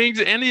 2 rings,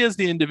 and he has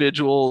the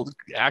individual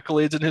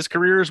accolades in his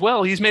career as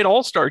well. He's made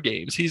All-Star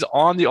games. He's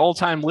on the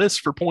all-time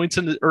list for points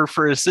or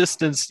for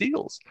assists and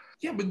steals.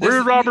 Yeah, but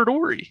where's Robert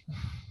Horry?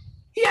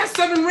 He has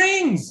 7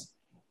 rings.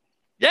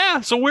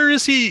 Yeah, so where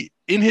is he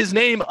in his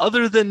name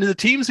other than the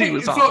teams he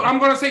was on? So I'm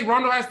going to say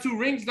Rondo has 2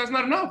 rings. That's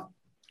not enough.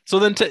 So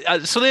then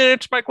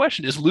answer my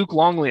question: is Luke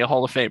Longley a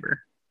Hall of Famer?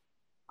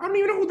 I don't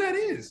even know who that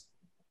is.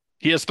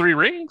 He has 3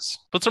 rings.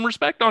 Put some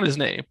respect on his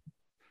name.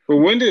 But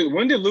when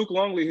did Luke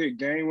Longley hit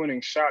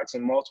game-winning shots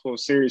in multiple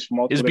series for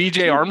multiple? Is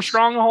B.J.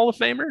 Armstrong a Hall of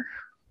Famer?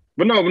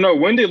 But no.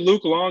 When did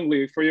Luke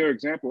Longley, for your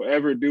example,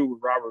 ever do what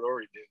Robert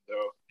Horry did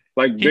though?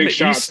 Like big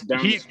shots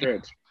down the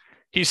stretch.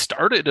 He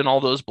started in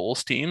all those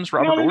Bulls teams.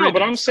 No,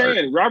 but I'm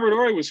saying Robert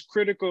Horry was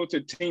critical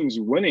to teams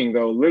winning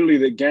though. Literally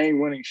the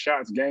game-winning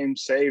shots,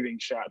 game-saving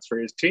shots for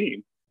his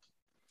team.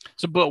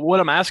 So, but what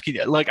I'm asking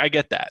you, like, I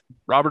get that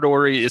Robert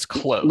Horry is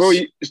close. Bro,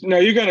 you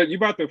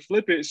about to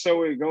flip it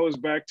so it goes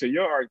back to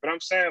your arc. But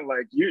I'm saying,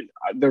 like,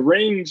 the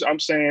rings. I'm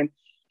saying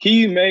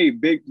he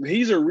made big.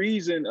 He's a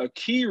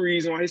key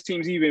reason why his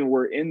teams even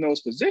were in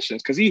those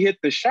positions because he hit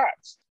the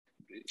shots.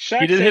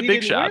 He did hit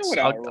big shots.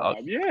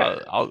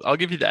 I'll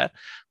give you that.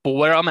 But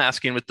what I'm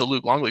asking with the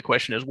Luke Longley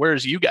question is,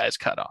 where's you guys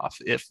cut off?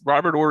 If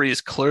Robert Horry is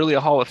clearly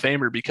a Hall of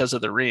Famer because of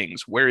the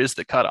rings, where is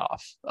the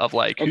cutoff of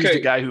like who's the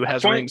guy who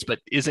has rings but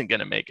isn't going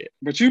to make it?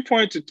 But you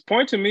point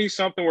to me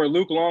something where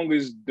Luke Longley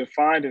is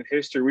defined in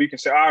history. We can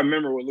say, I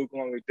remember when Luke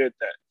Longley did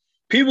that.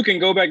 People can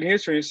go back in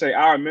history and say,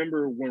 I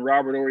remember when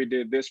Robert Horry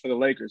did this for the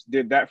Lakers,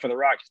 did that for the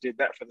Rockets, did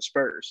that for the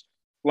Spurs.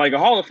 Like a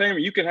Hall of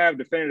Famer, you can have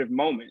definitive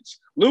moments.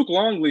 Luke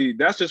Longley,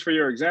 that's just for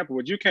your example,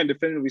 but you can't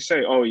definitively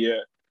say, oh yeah,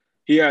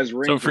 he has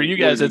rings. So for you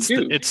guys, it's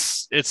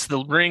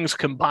the rings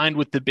combined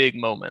with the big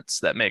moments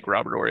that make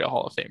Robert Horry a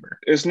Hall of Famer.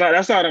 It's not.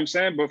 That's not what I'm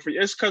saying. But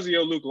it's because of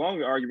your Luke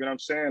Longley argument. I'm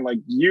saying like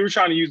you were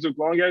trying to use Luke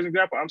Longley as an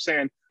example. I'm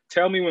saying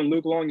tell me when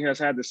Luke Longley has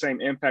had the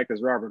same impact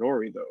as Robert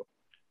Horry though.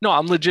 No,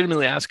 I'm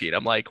legitimately asking.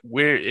 I'm like,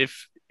 where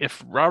if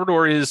Robert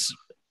Horry is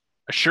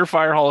a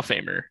surefire Hall of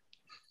Famer,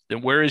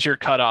 then where is your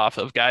cutoff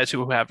of guys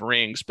who have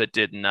rings but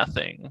did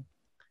nothing?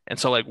 And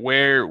so, like,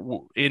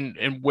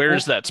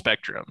 where's that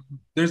spectrum?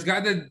 There's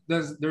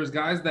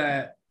guys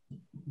that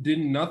did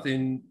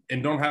nothing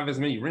and don't have as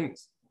many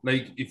rings.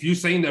 Like, if you're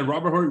saying that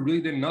Robert Horry really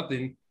did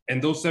nothing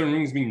and those 7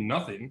 rings mean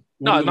nothing.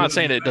 No, I'm not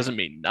saying it doesn't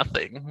mean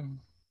nothing.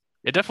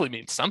 It definitely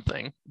means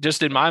something.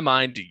 Just in my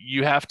mind,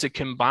 you have to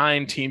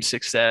combine team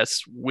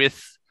success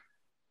with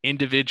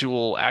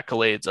individual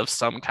accolades of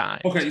some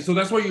kind. Okay, so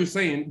that's what you're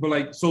saying. But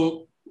like,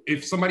 so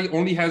if somebody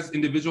only has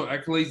individual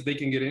accolades, they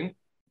can get in?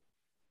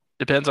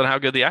 Depends on how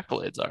good the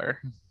accolades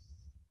are.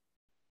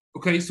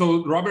 Okay,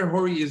 so Robert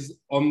Horry is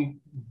on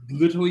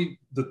literally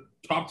the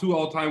top 2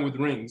 all time with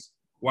rings.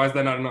 Why is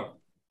that not enough?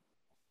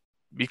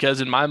 Because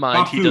in my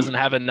mind, he doesn't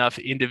have enough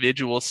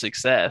individual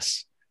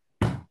success.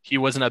 He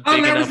wasn't a big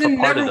enough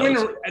part of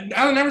those.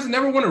 Allen Iverson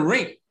never won a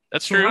ring.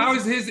 That's true. How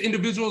is his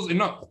individuals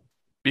enough?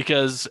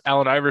 because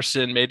Allen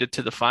Iverson made it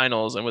to the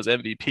finals and was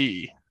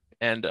MVP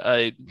and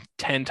a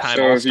 10-time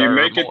So if All-Star you or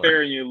make it more.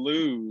 there and you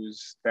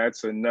lose,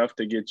 that's enough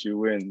to get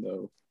you in,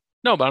 though.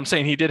 No, but I'm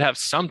saying he did have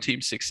some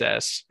team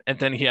success, and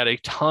then he had a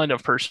ton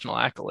of personal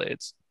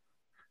accolades.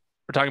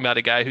 We're talking about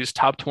a guy who's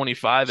top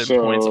 25 in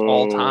points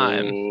all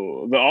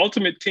time. The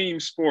ultimate team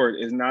sport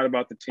is not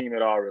about the team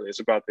at all, really. It's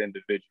about the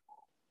individual.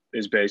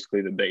 Is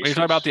basically the basis. When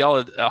you're talking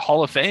about the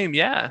Hall of Fame,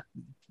 yeah.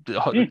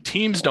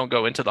 Teams don't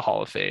go into the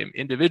Hall of Fame.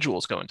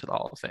 Individuals go into the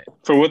Hall of Fame.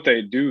 For what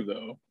they do,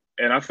 though.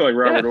 And I feel like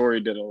Robert Horry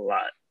did a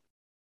lot.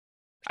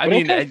 I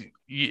mean,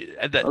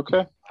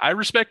 okay. I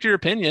respect your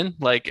opinion.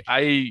 Like,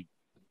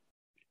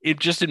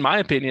 just in my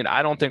opinion,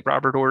 I don't think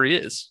Robert Horry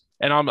is.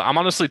 And I'm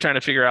honestly trying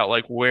to figure out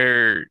like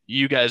where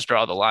you guys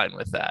draw the line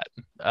with that.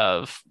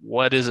 Of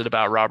what is it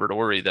about Robert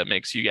Horry that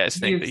makes you guys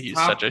think that he's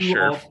such a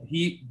sure?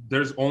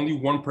 There's only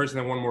one person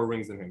that won more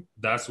rings than him.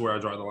 That's where I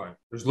draw the line.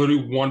 There's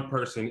literally one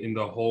person in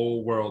the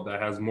whole world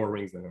that has more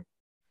rings than him.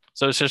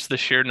 So it's just the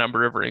sheer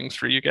number of rings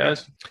for you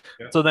guys.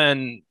 Yeah. So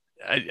then,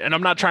 and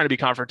I'm not trying to be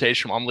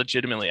confrontational. I'm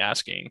legitimately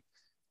asking.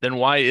 Then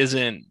why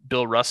isn't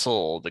Bill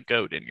Russell the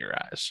GOAT in your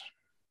eyes?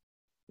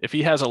 If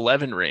he has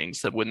 11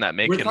 rings, then wouldn't that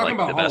make him like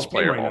the best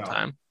player of all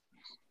time?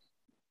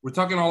 We're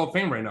talking Hall of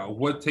Fame right now.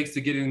 What it takes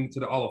to get into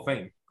the Hall of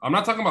Fame? I'm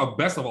not talking about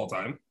best of all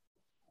time.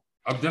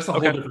 That's a whole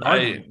different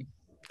argument.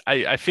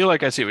 I feel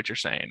like I see what you're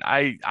saying.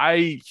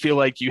 I feel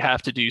like you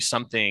have to do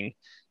something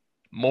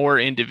more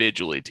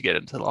individually to get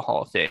into the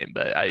Hall of Fame,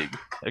 but I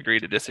agree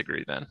to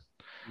disagree then.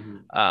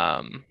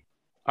 Mm-hmm.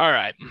 All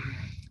right.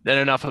 Then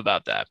enough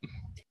about that.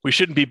 We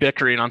shouldn't be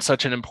bickering on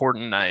such an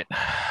important night.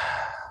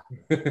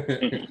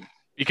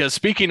 Because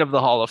speaking of the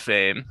Hall of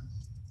Fame,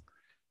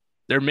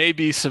 there may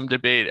be some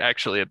debate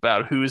actually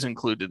about who is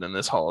included in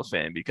this Hall of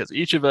Fame, because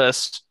each of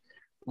us,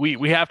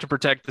 we have to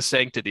protect the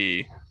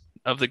sanctity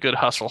of the Good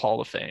Hustle Hall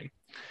of Fame.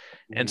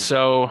 And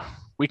so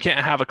we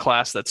can't have a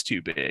class that's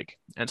too big.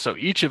 And so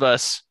each of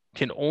us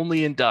can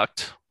only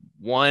induct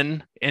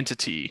one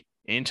entity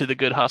into the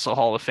Good Hustle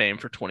Hall of Fame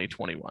for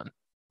 2021.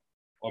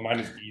 Well, mine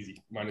is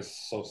easy. Mine is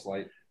so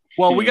slight.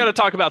 Well, we got to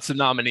talk about some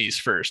nominees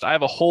first. I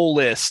have a whole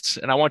list,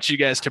 and I want you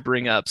guys to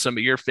bring up some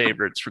of your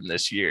favorites from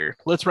this year.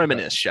 Let's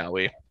reminisce, shall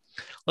we?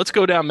 Let's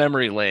go down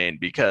memory lane,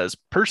 because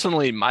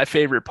personally, my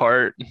favorite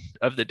part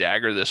of the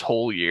Dagger this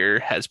whole year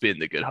has been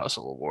the Good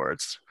Hustle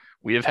Awards.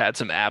 We have had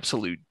some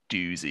absolute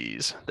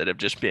doozies that have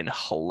just been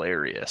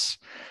hilarious.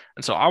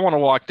 And so I want to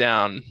walk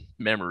down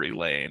memory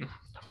lane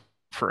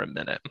for a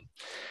minute.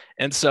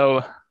 And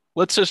so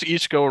let's just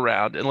each go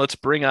around and let's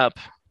bring up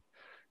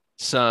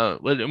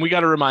and we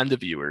got to remind the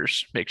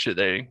viewers, make sure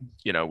they,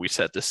 we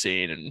set the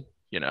scene and,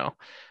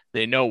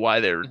 they know why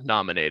they're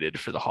nominated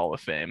for the Hall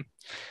of Fame.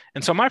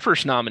 And so my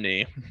first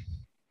nominee,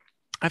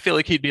 I feel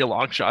like he'd be a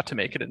long shot to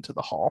make it into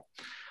the Hall.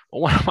 But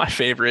one of my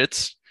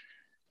favorites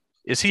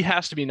is he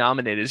has to be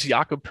nominated is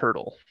Jakob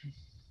Poeltl.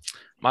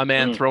 My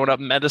man throwing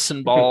up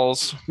medicine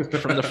balls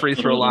from the free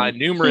throw line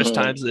numerous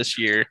times this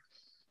year.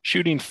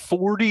 Shooting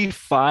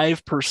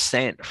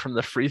 45% from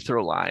the free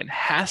throw line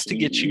has to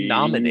get you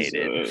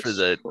nominated for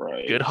the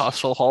Good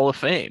Hustle Hall of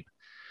Fame.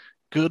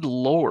 Good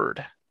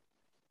Lord.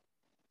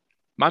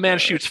 My man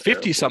shoots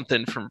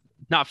 50-something from,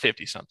 not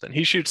 50-something.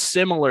 He shoots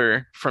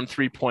similar from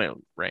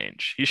three-point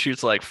range. He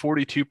shoots like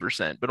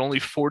 42%, but only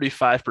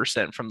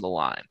 45% from the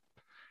line.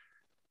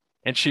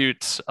 And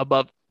shoots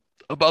above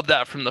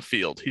that from the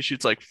field. He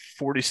shoots like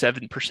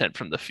 47%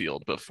 from the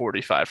field, but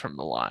 45% from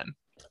the line.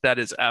 That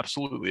is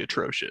absolutely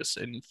atrocious,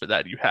 and for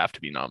that you have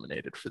to be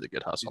nominated for the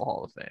Good Hustle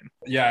Hall of Fame.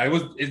 Yeah,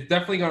 it's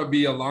definitely going to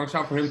be a long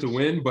shot for him to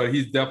win, but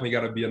he's definitely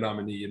got to be a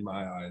nominee in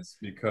my eyes,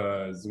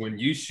 because when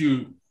you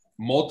shoot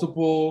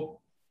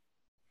multiple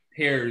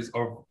pairs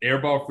of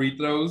airball free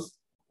throws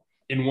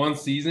in one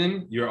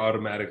season, you're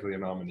automatically a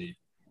nominee.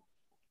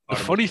 The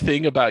funny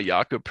thing about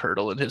Jakob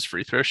Poeltl and his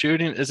free throw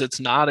shooting is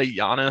it's not a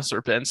Giannis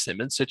or Ben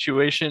Simmons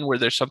situation where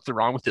there's something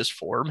wrong with his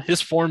form.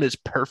 His form is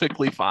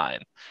perfectly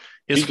fine.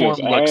 His form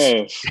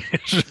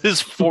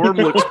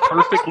looks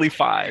perfectly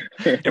fine.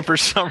 And for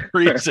some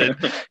reason,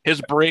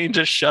 his brain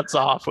just shuts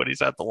off when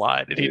he's at the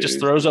line. And he just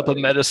throws up a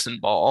medicine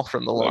ball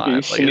from the line.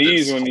 He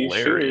sneezes when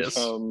hilarious.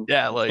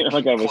 Yeah, like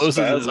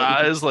closes his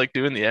eyes like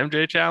doing the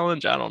MJ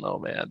challenge. I don't know,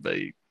 man. But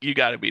you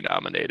got to be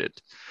nominated.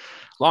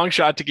 Long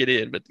shot to get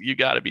in, but you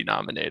got to be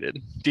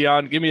nominated.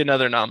 Dion, give me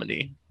another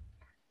nominee.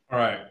 All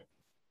right.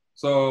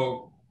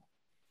 So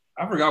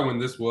I forgot when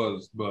this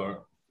was,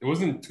 but it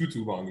wasn't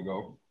too long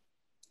ago.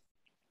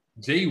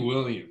 Jay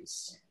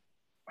Williams.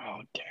 Oh,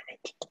 damn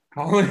it.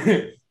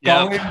 Colin,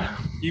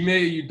 Ime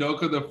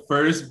Udoka, the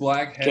first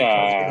black head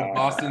coach of the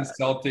Boston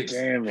Celtics.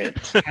 Damn it.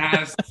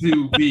 Has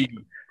to be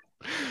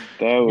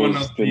one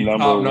of the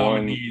top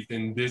nominees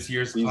in this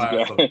year's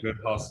class of Good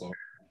Hustle.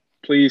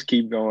 Please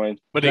keep going.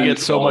 But it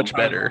gets so much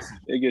better.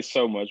 It gets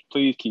so much.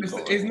 Please keep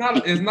going.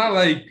 It's not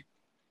like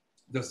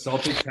the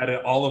Celtics had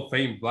an All of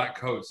Fame black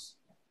coach,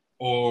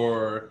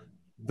 or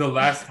the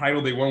last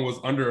title they won was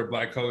under a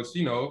black coach,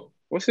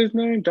 What's his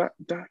name? Doc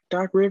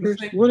Rivers?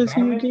 What is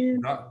he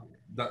again?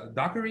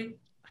 Dockery?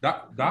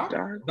 Doc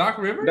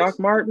Rivers? Doc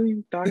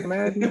Martin, Doc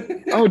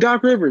Madden. Oh,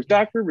 Doc Rivers.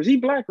 Doc Rivers. He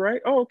black,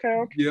 right? Oh, okay.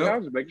 I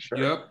was just making sure.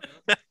 Yep.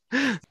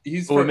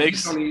 He's Well,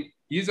 he's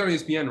on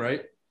ESPN,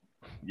 right?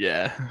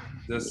 Yeah.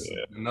 Just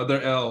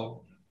another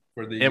L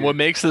for the And what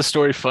makes this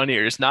story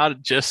funnier is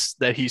not just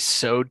that he's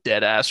so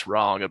dead ass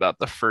wrong about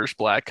the first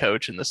black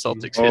coach in the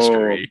Celtics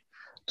history,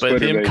 but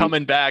Twitter, him baby.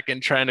 coming back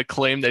and trying to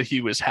claim that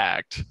he was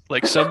hacked.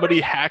 Like somebody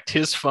hacked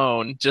his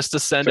phone just to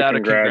send out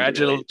a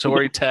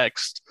congratulatory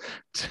text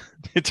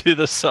to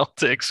the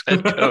Celtics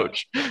head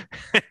coach.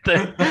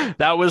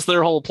 That was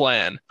their whole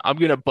plan. I'm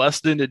going to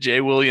bust into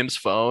Jay Williams'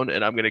 phone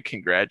and I'm going to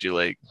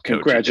congratulate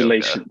Coach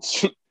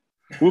Congratulations.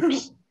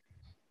 Whoops.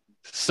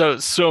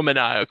 So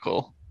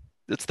maniacal.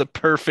 It's the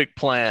perfect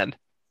plan.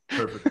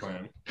 Perfect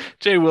plan.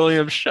 Jay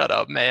Williams, shut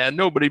up, man.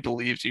 Nobody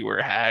believes you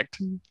were hacked.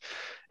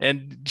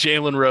 And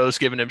Jalen Rose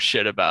giving him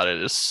shit about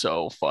it is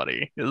so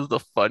funny. It is the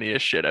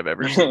funniest shit I've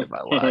ever seen in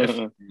my life.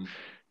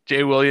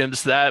 Jay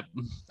Williams, that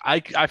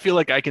I feel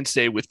like I can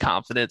say with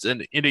confidence,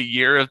 and in a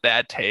year of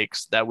bad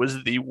takes, that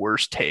was the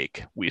worst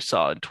take we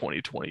saw in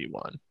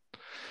 2021.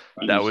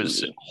 That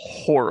was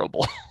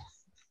horrible.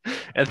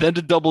 And then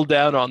to double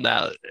down on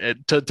that,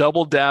 and to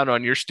double down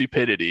on your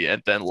stupidity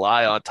and then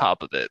lie on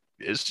top of it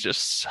is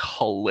just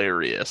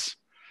hilarious.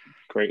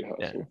 Great hustle.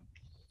 Yeah.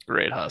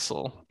 Great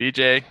hustle.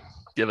 BJ,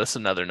 give us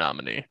another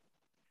nominee.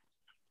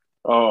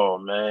 Oh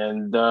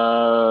man.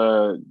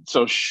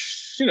 So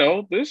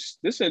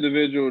this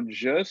individual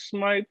just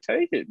might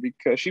take it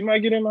because she might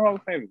get in the Hall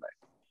of Fame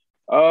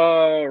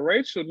tonight.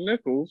 Rachel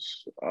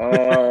Nichols,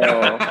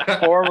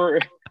 former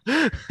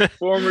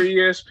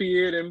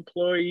ESPN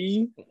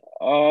employee,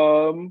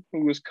 who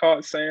was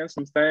caught saying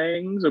some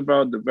things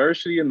about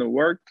diversity in the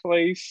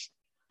workplace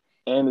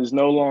and is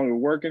no longer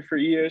working for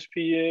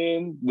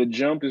ESPN. The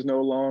jump is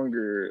no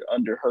longer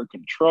under her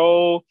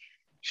control.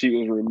 She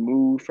was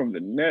removed from the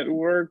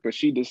network, but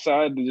she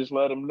decided to just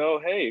let them know,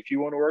 hey, if you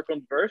want to work on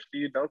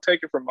diversity, don't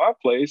take it from my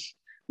place.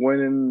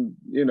 When,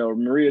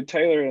 Maria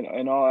Taylor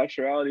in all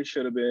actuality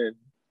should have been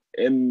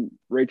in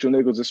Rachel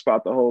Nichols'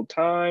 spot the whole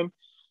time.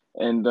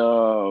 And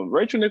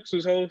Rachel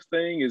Nichols' whole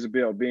thing is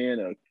about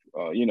being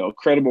a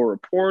credible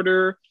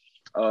reporter.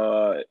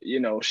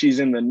 She's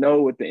in the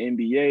know with the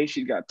NBA.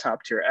 She's got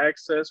top tier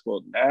access.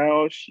 Well,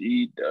 now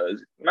she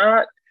does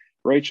not.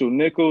 Rachel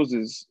Nichols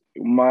is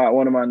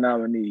one of my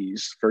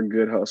nominees for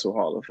Good Hustle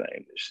Hall of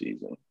Fame this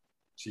season.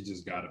 She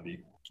just gotta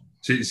be.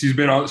 She's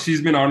been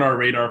on our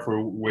radar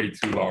for way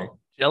too long.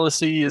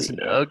 Jealousy is an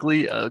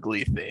ugly,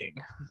 ugly thing,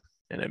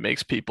 and it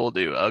makes people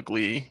do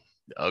ugly,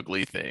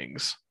 ugly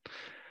things.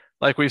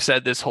 Like we've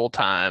said this whole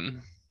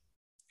time,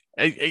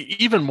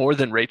 even more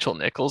than Rachel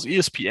Nichols,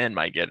 ESPN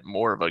might get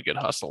more of a Good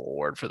Hustle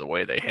award for the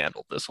way they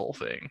handled this whole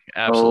thing.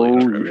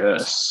 Absolutely.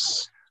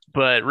 Yes.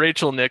 But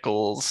Rachel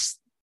Nichols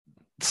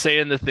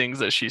saying the things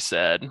that she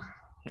said,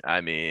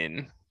 I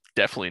mean,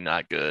 definitely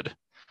not good.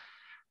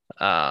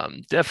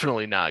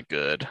 Definitely not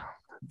good.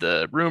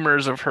 The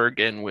rumors of her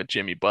getting with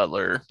Jimmy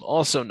Butler,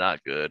 also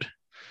not good.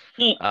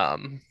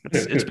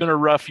 It's been a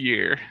rough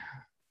year.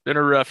 Been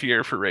a rough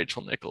year for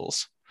Rachel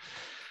Nichols.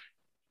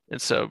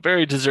 And so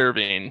very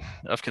deserving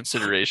of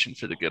consideration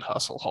for the Good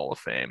Hustle Hall of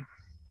Fame.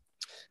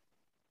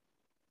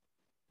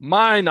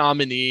 My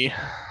nominee,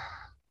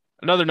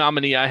 another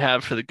nominee I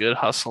have for the Good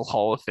Hustle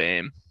Hall of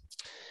Fame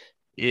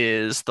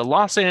is the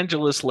Los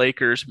Angeles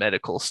Lakers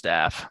medical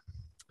staff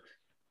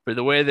for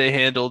the way they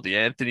handled the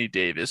Anthony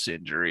Davis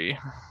injury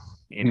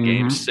in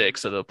Game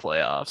 6 of the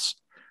playoffs.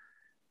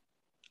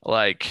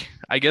 Like,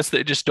 I guess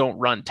they just don't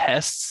run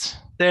tests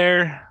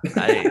there.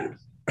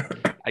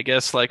 I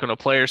guess like when a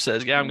player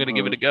says, yeah, I'm going to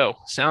give it a go.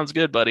 Sounds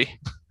good, buddy.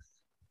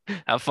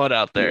 Have fun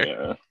out there.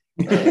 Yeah.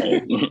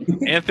 Right.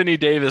 Anthony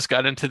Davis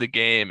got into the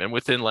game and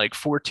within like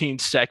 14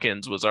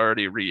 seconds was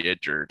already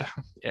re-injured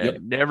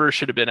and never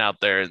should have been out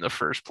there in the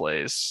first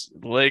place.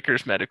 The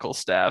Lakers medical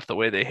staff, the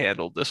way they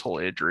handled this whole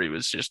injury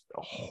was just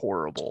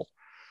horrible.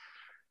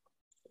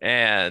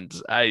 And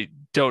I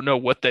don't know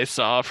what they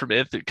saw from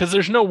Anthony, because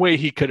there's no way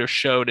he could have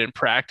showed in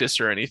practice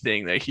or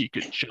anything that he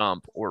could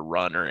jump or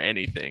run or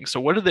anything. So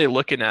what are they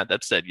looking at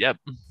that said, yep,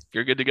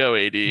 you're good to go,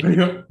 AD?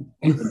 Do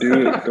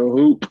it. Go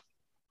hoop.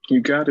 You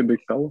got it,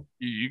 big fella.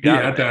 You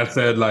got it. That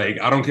said, like,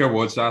 I don't care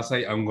what I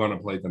say, I'm going to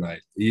play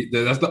tonight.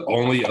 That's the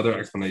only other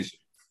explanation.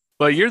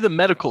 But you're the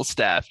medical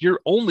staff.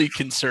 Your only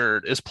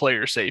concern is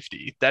player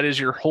safety. That is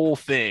your whole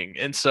thing.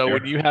 And so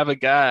when you have a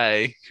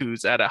guy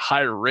who's at a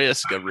higher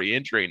risk of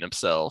re-injuring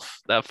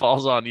himself, that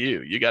falls on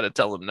you. You got to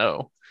tell him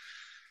no.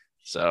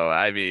 So,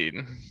 I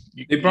mean,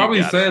 they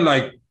probably said,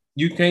 like,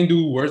 you can't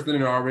do worse than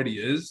it already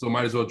is, so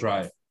might as well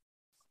try it.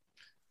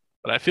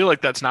 But I feel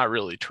like that's not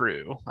really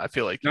true. I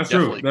feel like that's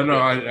true. No,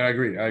 I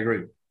agree.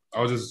 I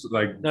was just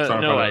like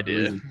no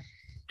idea.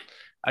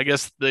 I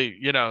guess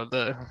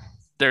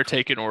they're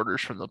taking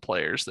orders from the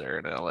players there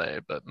in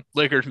LA, but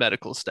Lakers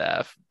medical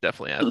staff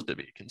definitely has to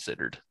be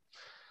considered.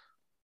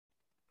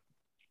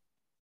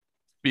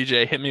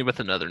 BJ, hit me with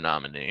another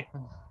nominee.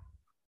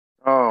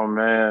 Oh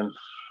man,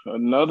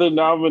 another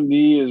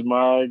nominee is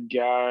my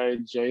guy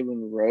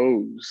Jalen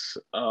Rose.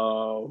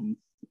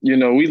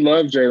 we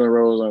love Jalen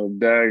Rose on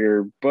the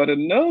Dagger, but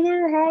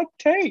another hot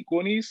take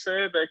when he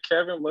said that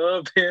Kevin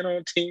Love being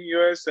on Team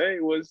USA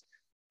was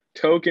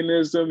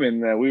tokenism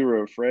and that we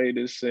were afraid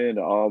to send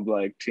an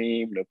all-black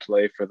team to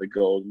play for the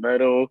gold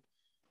medal.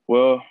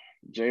 Well,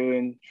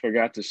 Jalen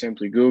forgot to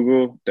simply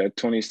Google that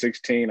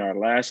 2016, our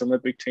last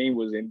Olympic team,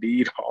 was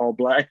indeed all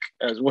black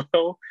as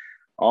well.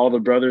 All the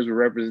brothers were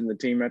representing the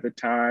team at the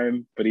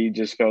time, but he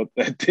just felt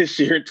that this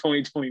year,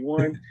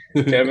 2021,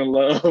 Kevin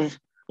Love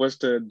was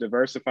to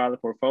diversify the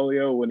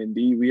portfolio when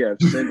indeed we have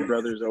sent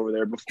brothers over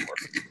there before.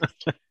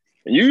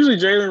 And usually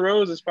Jalen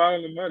Rose is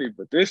following the money,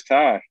 but this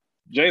time,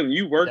 Jalen,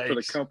 you worked for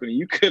the company.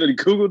 You could have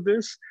Googled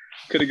this,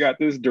 could have got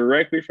this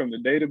directly from the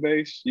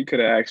database. You could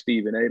have asked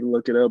Stephen A to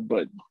look it up,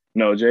 but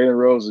no, Jalen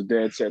Rose is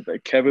dead set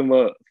that Kevin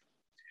Love,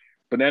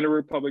 Banana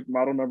Republic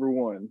model number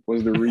 1,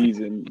 was the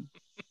reason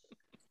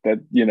that,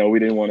 we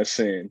didn't want to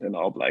send an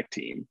all-black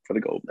team for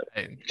the gold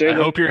medal. I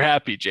hope you're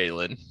happy,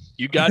 Jalen.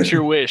 You got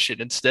your wish,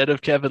 and instead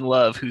of Kevin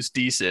Love, who's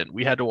decent,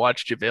 we had to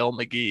watch JaVale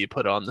McGee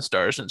put on the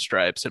Stars and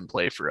Stripes and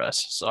play for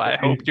us. So I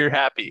hope you're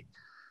happy.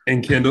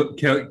 And Keldon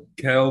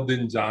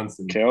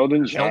Johnson.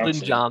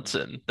 Keldon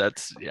Johnson.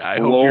 I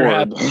hope you're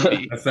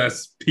happy.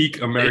 That's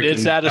peak American. They did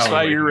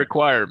satisfy your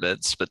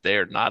requirements, but they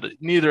are not.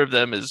 Neither of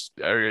them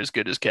are as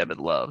good as Kevin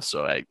Love.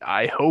 So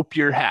I hope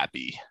you're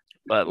happy.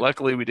 But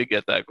luckily, we did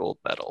get that gold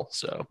medal.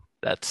 So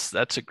that's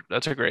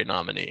a great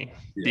nominee.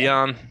 Yeah.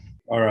 Dion.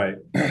 All right.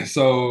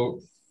 So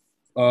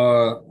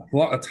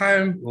a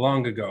time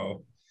long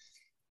ago,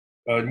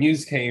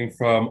 news came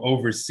from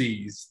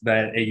overseas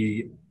that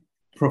a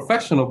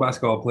professional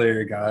basketball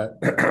player got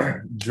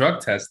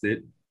drug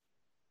tested,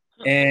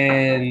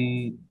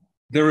 and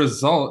the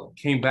result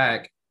came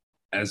back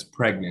as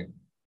pregnant.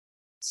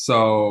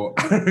 So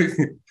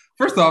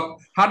first off,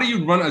 how do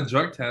you run a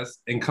drug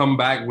test and come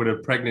back with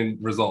a pregnant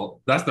result?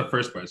 That's the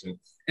first question.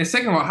 And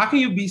second of all, how can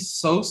you be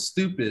so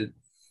stupid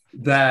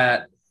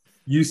that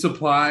you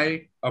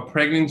supply a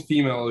pregnant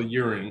female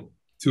urine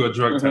to a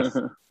drug test?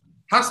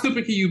 How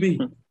stupid can you be?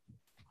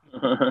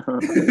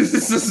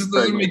 This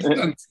doesn't make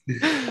sense.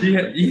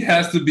 He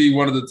has to be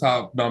one of the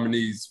top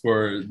nominees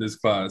for this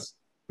class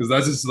because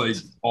that's just like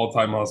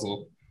all-time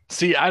hustle.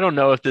 See, I don't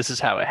know if this is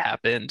how it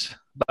happened,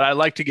 but I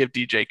like to give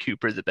DJ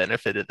Cooper the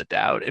benefit of the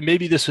doubt. And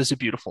maybe this was a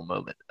beautiful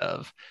moment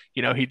of,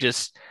 he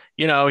just,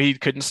 he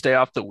couldn't stay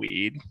off the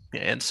weed.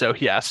 And so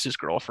he asked his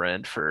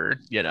girlfriend for,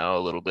 a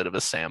little bit of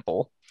a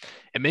sample.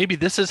 And maybe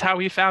this is how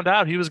he found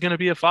out he was going to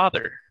be a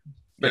father.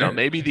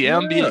 Maybe the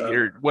NBA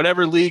or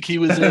whatever league he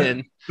was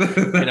in,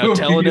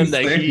 telling him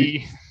that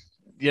he,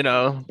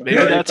 maybe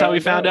that's how he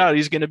found out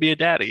he's going to be a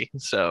daddy.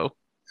 So,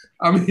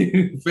 I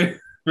mean,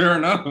 fair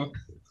enough.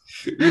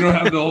 You don't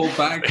have the whole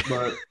fact,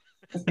 but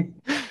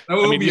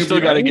you still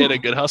got to get a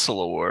Good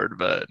Hustle award.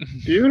 But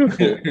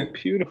beautiful.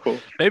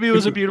 Maybe it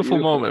was a beautiful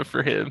moment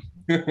for him.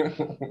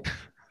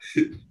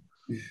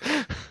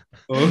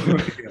 Oh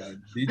my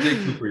God,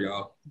 DJ Cooper,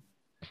 y'all.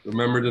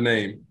 Remember the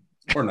name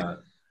or not?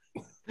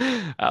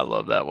 I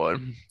love that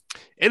one.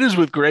 It is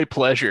with great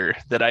pleasure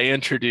that I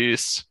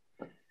introduce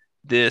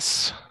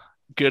this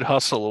Good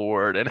Hustle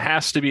Award, and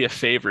has to be a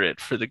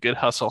favorite for the Good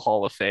Hustle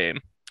Hall of Fame.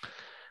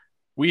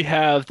 We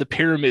have the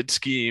pyramid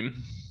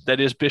scheme that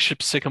is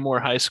Bishop Sycamore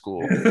High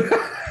School.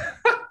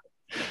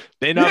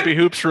 May not be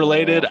hoops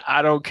related.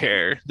 I don't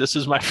care. This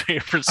is my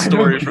favorite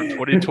story from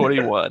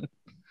 2021.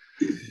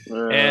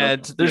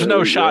 And there's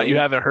no shot you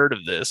haven't heard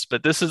of this,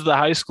 but this is the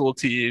high school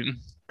team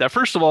that,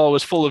 first of all,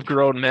 was full of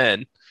grown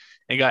men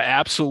and got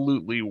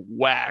absolutely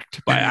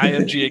whacked by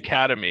IMG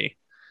Academy.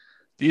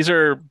 These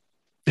are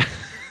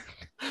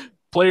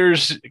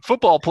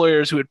football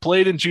players who had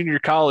played in junior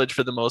college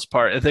for the most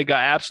part, and they got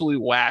absolutely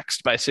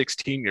waxed by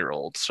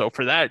 16-year-olds. So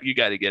for that, you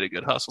got to get a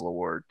Good Hustle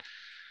award.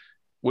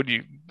 What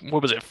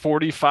was it,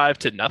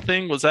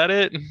 45-0? Was that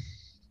it?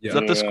 Is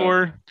that the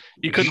score?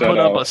 You couldn't put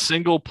up a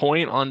single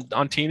point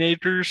on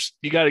teenagers.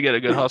 You got to get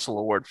a Good Hustle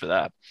award for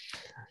that.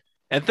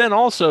 And then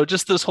also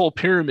just this whole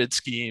pyramid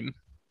scheme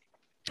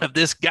of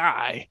this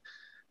guy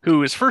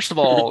who is, first of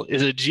all,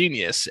 is a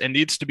genius and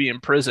needs to be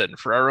in prison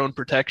for our own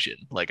protection.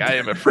 Like, I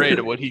am afraid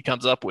of what he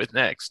comes up with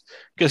next,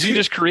 because he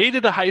just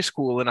created a high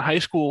school and a high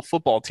school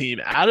football team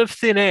out of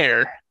thin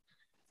air,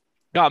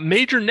 got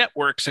major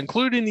networks,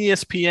 including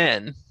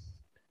ESPN,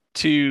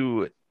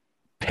 to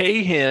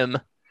pay him,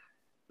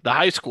 the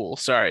high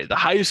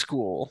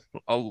school,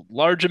 a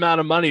large amount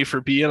of money for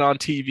being on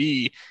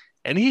TV.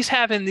 And he's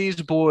having these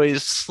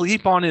boys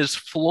sleep on his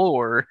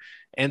floor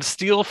and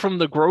steal from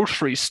the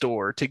grocery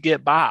store to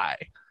get by.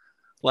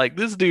 Like,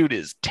 this dude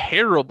is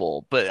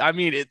terrible, but I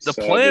mean, the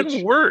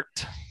plan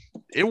worked.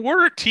 It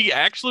worked. He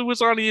actually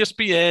was on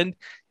ESPN.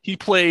 He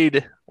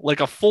played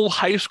like a full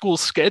high school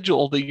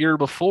schedule the year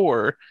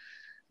before.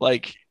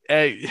 Like,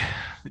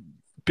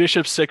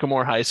 Bishop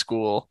Sycamore High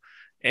School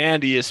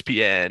and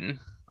ESPN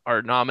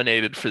are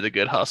nominated for the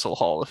Good Hustle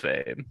Hall of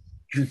Fame.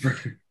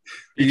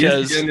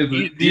 Because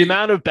the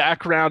amount of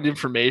background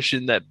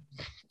information that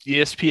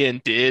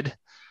ESPN did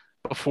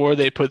before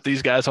they put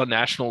these guys on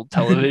national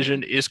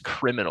television is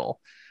criminal.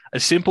 A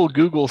simple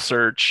Google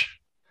search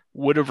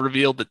would have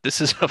revealed that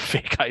this is a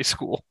fake high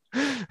school.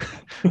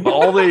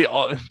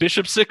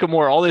 Bishop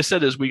Sycamore, all they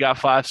said is we got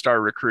 5-star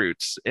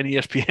recruits, and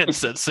ESPN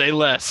said, say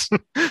less.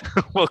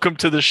 Welcome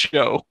to the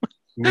show.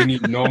 We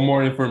need no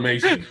more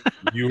information.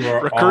 You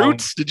are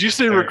recruits. Did you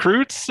say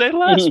recruits? Say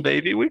less,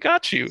 baby. We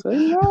got you.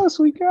 Say less.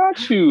 We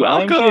got you.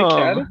 Welcome.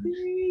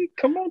 Academy.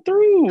 Come on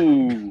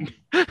through.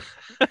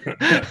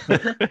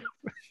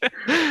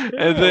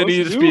 And then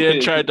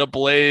ESPN tried to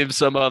blame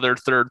some other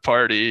third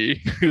party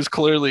who's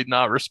clearly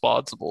not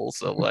responsible.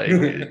 So,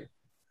 like,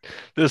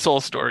 this whole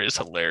story is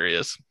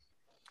hilarious.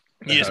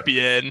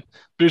 ESPN,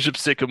 Bishop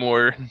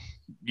Sycamore,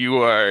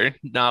 you are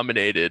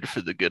nominated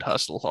for the Good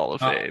Hustle Hall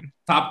of Fame.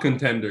 Top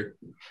contender.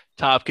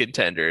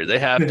 They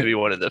have to be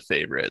one of the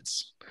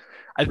favorites.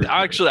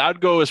 I'd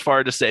go as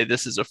far to say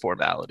this is a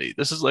formality.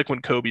 This is like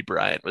when Kobe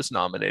Bryant was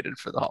nominated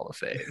for the Hall of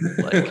Fame.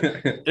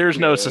 Like, there's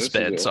no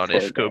suspense on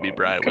if Kobe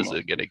Bryant was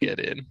going to get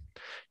in.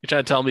 You're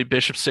trying to tell me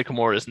Bishop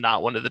Sycamore is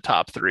not one of the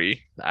top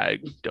 3? I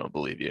don't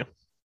believe you.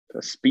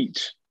 A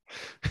speech.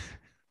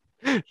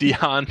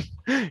 Dion,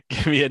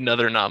 give me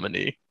another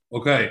nominee.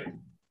 Okay.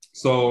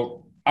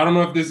 So I don't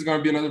know if this is going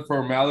to be another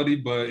formality,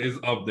 but it's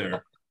up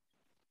there.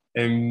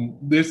 And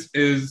this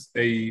is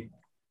a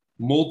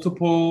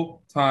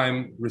multiple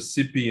time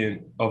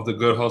recipient of the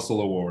Good Hustle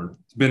Award.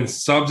 It's been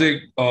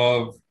subject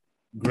of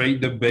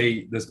great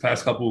debate this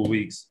past couple of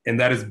weeks, and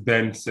that is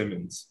Ben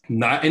Simmons.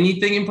 Not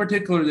anything in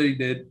particular that he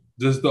did,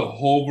 just the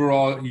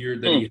overall year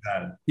that he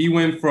had. He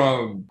went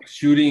from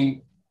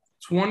shooting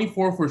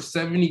 24 for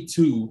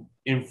 72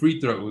 in free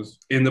throws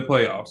in the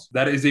playoffs.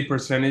 That is a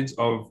percentage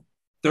of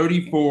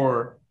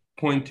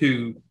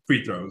 34.2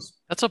 free throws.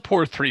 That's a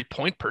poor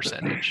 3-point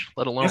percentage,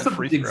 let alone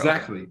free throws.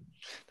 Exactly.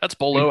 That's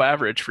below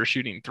average for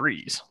shooting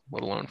threes,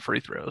 let alone free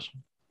throws.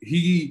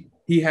 He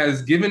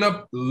has given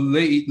up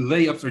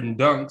layups and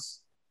dunks.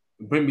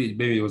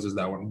 Maybe it was just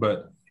that one,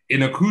 but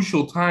in a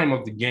crucial time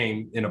of the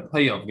game, in a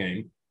playoff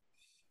game,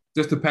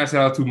 just to pass it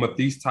out to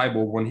Matisse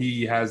Thybulle when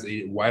he has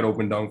a wide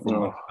open dunk from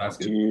the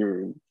basket.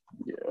 Dude.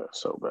 Yeah,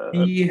 so bad.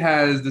 He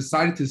has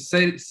decided to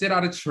sit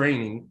out of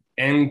training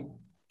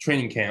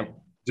camp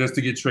just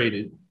to get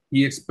traded.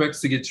 He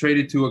expects to get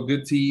traded to a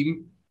good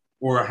team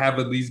or have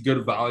at least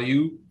good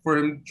value for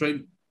him to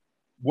trade.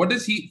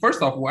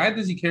 First off, why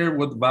does he care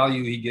what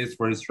value he gets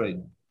for his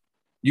trade?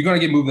 You're going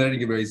to get moved there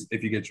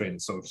if you get traded,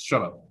 so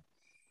shut up.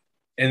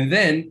 And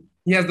then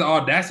he has the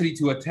audacity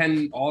to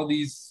attend all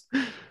these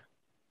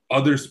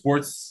other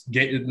sports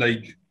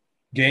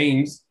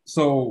games.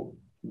 So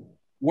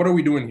what are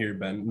we doing here,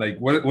 Ben? Like,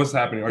 what's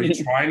happening? Are you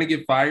trying to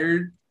get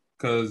fired?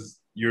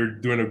 Because you're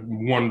doing a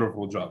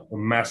wonderful job, a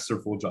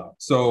masterful job.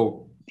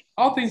 So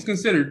all things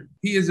considered,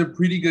 he is a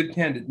pretty good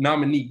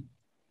nominee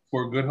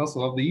for Good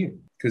Hustle of the Year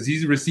because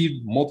he's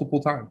received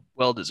multiple times.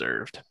 Well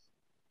deserved.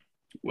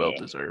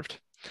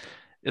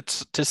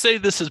 It's to say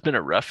this has been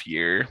a rough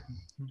year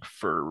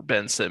for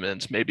Ben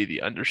Simmons, maybe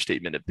the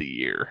understatement of the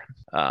year.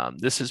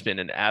 This has been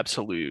an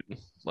absolute,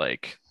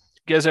 like,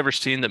 you guys ever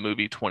seen the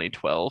movie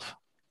 2012?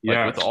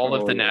 Yeah, with all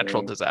of the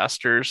natural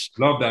disasters.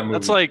 Love that movie.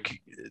 That's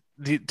like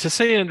to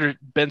say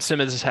Ben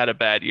Simmons has had a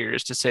bad year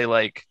is to say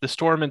like the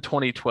storm in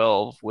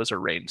 2012 was a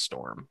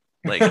rainstorm.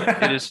 Like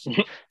it is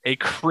a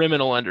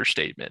criminal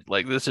understatement.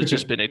 Like this has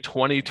just been a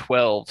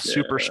 2012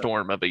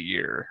 superstorm of a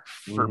year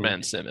for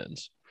Ben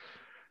Simmons.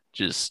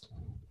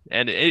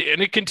 And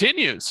it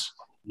continues.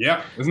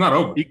 Yeah, it's not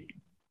over.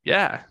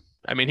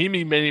 I mean, he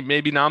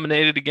may be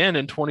nominated again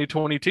in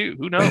 2022.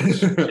 Who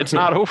knows? It's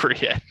not over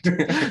yet.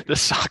 The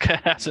saga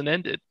hasn't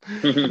ended.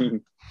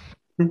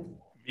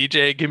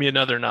 VJ, give me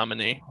another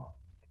nominee.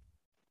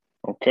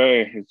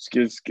 Okay, it's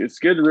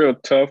getting real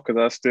tough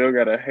because I still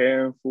got a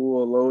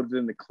handful loaded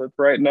in the clip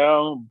right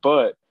now,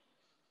 but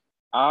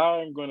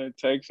I'm going to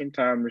take some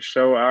time to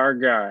show our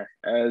guy,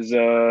 as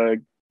Taylor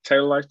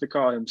likes to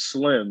call him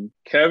Slim,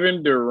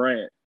 Kevin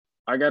Durant.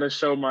 I got to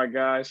show my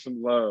guy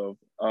some love.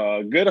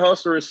 Good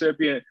Hustle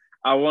recipient,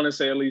 I want to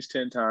say at least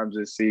 10 times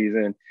this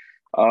season.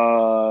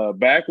 Way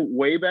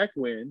back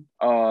when,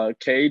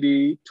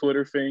 KD,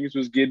 Twitter Fingers,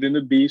 was getting in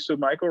the beast with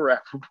Michael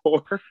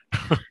Rappaport.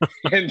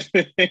 And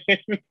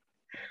then,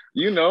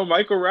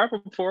 Michael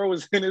Rappaport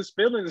was in his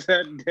feelings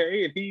that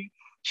day, and he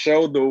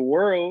showed the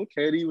world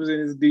KD was in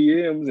his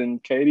DMs,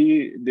 and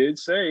KD did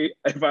say,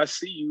 if I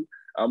see you,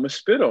 I'm going to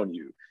spit on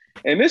you.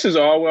 And this is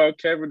all while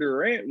Kevin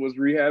Durant was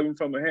rehabbing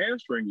from a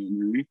hamstring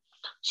injury.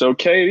 So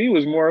KD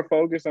was more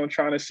focused on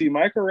trying to see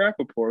Michael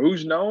Rappaport,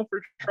 who's known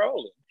for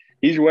trolling.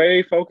 He's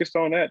way focused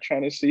on that,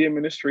 trying to see him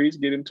in the streets,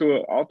 get into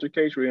an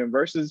altercation with him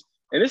versus,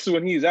 and this is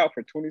when he's out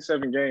for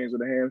 27 games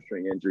with a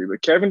hamstring injury.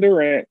 But Kevin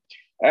Durant,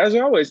 as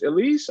always, at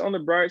least on the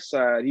bright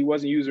side, he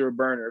wasn't using a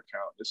burner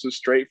account. This was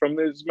straight from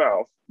his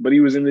mouth, but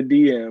he was in the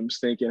DMs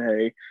thinking,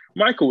 hey,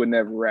 Michael would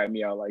never rat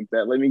me out like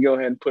that. Let me go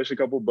ahead and push a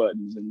couple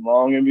buttons. And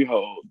long and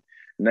behold,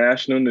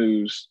 national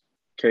news,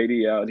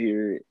 KD out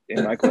here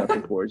in Michael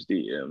Rappaport's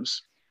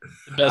DMs.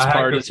 The best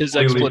part is his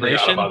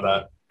explanation.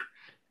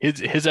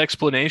 His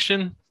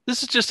explanation.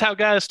 This is just how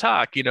guys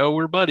talk.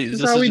 We're buddies.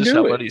 This is just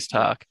how buddies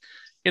talk.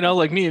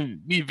 Like me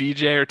and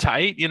VJ are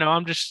tight.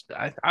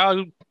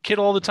 kid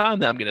all the time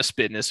that I'm going to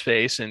spit in his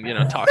face and,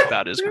 talk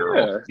about his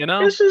girl,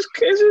 It's just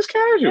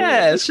casual.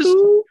 Yeah, it's just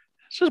cool.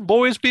 It's just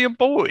boys being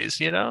boys,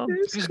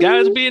 It's These cool.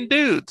 guys being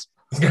dudes.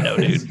 No,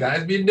 dude.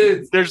 Guys being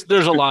dudes. There's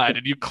a line,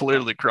 and you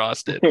clearly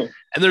crossed it. And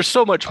there's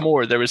so much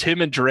more. There was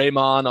him and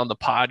Draymond on the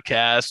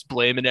podcast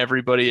blaming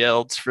everybody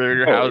else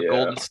for how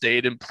Golden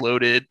State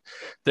imploded.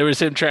 There was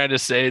him trying to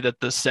say that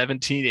the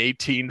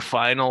 17-18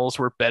 finals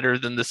were better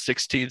than the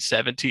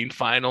 16-17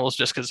 finals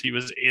just because he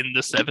was in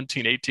the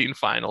 17-18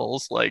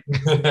 finals. Like,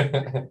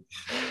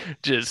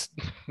 just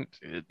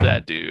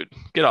that dude.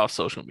 Get off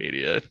social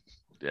media.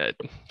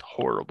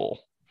 Horrible.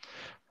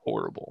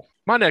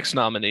 My next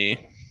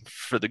nominee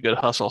for the Good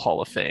Hustle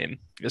Hall of Fame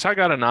is I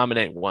got to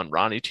nominate one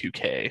Ronnie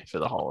 2K for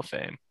the Hall of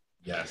Fame.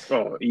 Yes.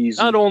 Oh,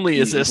 easy. Not only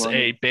is Easy this one.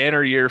 a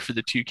banner year for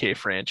the 2K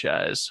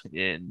franchise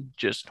in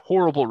just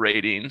horrible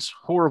ratings,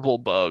 horrible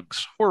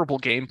bugs, horrible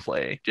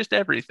gameplay, just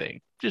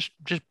everything, just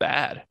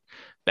bad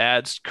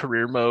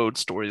career mode,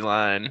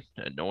 storyline,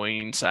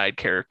 annoying side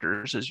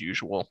characters as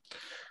usual.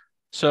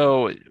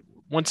 So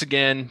once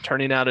again,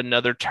 turning out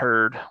another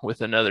turd with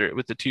the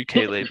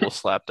 2K label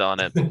slapped on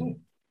it.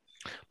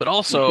 But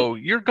also,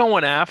 you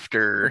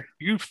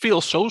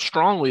feel so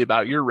strongly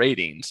about your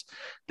ratings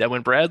that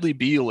when Bradley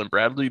Beal and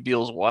Bradley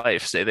Beal's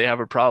wife say they have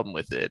a problem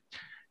with it,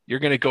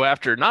 you're going to go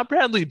after not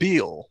Bradley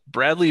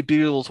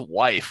Beal's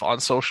wife on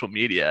social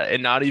media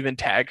and not even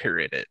tag her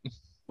in it.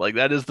 Like,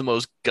 that is the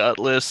most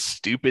gutless,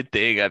 stupid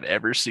thing I've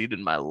ever seen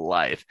in my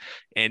life.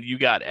 And you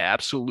got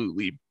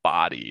absolutely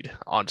bodied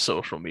on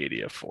social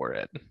media for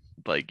it.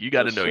 Like, you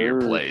got to know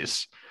your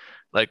place.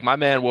 Like, my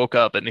man woke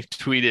up and he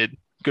tweeted,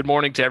 "Good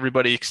morning to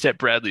everybody except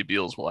Bradley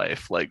Beal's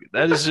wife." Like,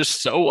 that is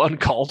just so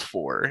uncalled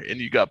for, and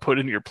you got put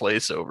in your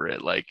place over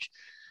it. Like,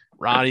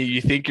 Ronnie,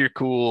 you think you're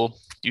cool.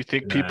 You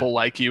think people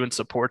like you and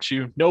support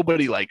you.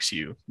 Nobody likes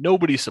you.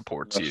 Nobody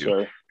supports you.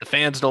 Sir. The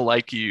fans don't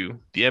like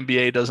you. The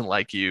NBA doesn't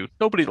like you.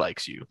 Nobody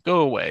likes you.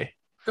 Go away.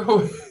 Go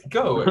away.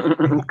 Go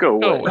Go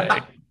away.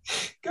 away.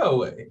 Go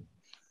away.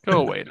 Go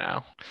away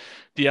now.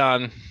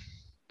 Dion,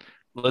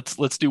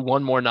 let's do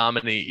one more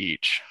nominee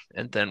each,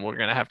 and then we're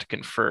gonna have to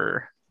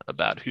confer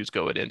about who's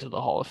going into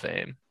the Hall of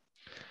Fame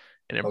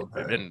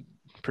and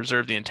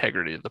preserve the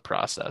integrity of the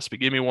process. But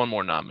give me one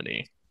more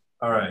nominee.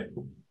 All right.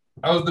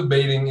 I was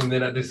debating, and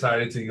then I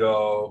decided to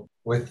go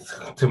with,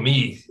 to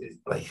me,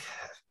 like,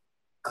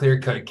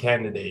 clear-cut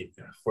candidate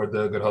for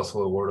the Good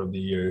Hustle Award of the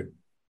Year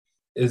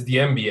is the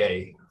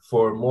NBA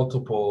for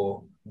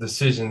multiple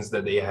decisions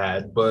that they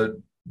had. But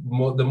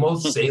the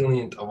most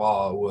salient of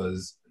all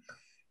was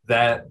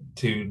that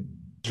to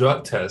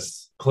drug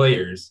test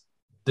players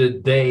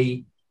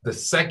the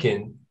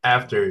second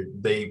after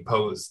they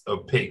post a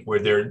pic where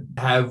they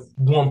have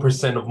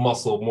 1% of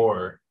muscle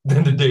more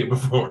than the day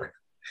before.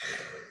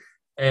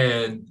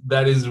 And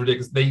that is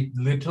ridiculous. They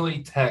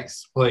literally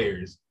text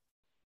players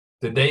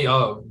the day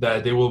of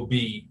that they will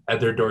be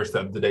at their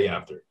doorstep the day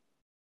after.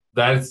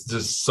 That's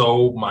just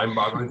so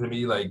mind-boggling to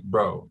me. Like,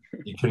 bro,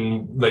 you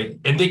can, like,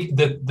 and they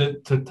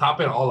to top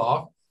it all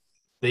off,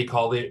 they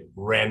call it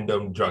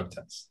random drug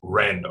tests.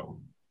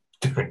 Random.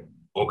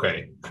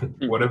 Okay.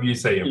 Whatever you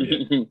say,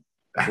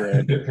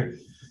 NBA.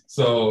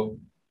 So,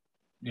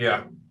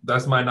 yeah,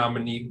 that's my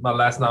nominee, my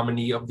last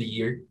nominee of the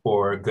year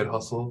for Good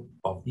Hustle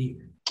of the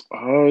Year.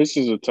 Oh, this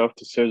is a tough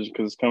decision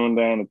because it's coming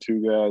down to two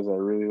guys I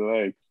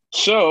really like.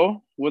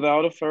 So,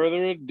 without a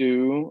further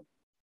ado,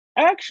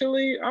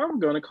 actually, I'm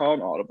going to call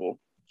an audible.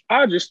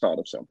 I just thought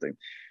of something.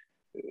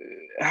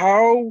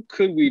 How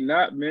could we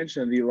not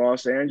mention the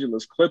Los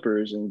Angeles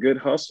Clippers and Good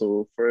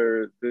Hustle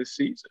for this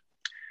season?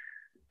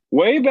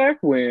 Way back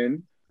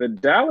when, the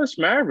Dallas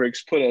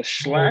Mavericks put a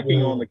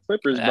slacking on the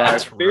Clippers by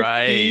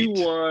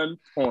 51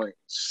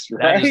 points.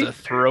 Right? That is a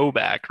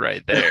throwback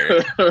right there.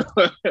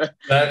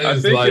 I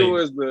think like, it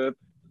was the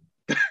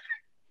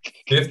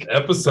 5th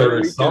episode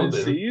or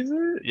something.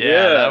 Season?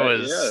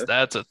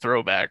 That's a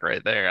throwback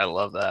right there. I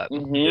love that.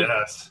 Mm-hmm.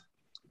 Yes.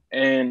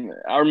 And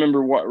I remember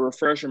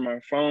refreshing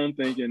my phone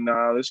thinking,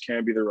 nah, this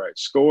can't be the right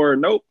score.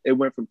 Nope. It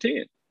went from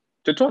 10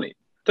 to 20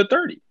 to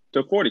 30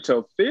 to 40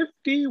 to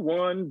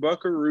 51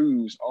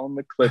 Buckaroos on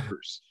the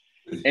Clippers.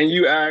 And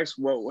you ask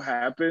what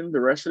happened the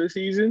rest of the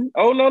season?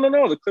 Oh, no.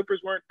 The Clippers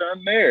weren't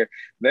done there.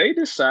 They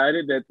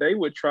decided that they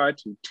would try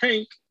to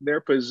tank their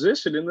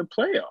position in the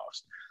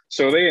playoffs.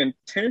 So they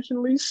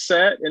intentionally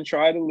sat and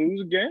tried to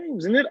lose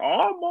games. And it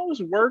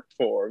almost worked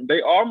for them.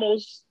 They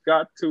almost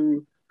got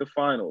to the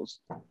finals,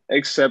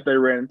 except they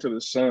ran into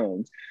the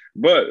Suns.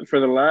 But for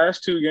the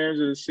last 2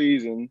 games of the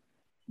season,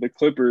 the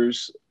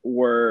Clippers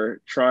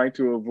were trying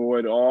to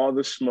avoid all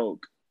the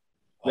smoke.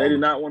 They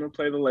did not want to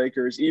play the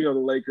Lakers, even though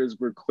the Lakers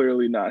were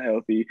clearly not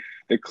healthy.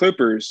 The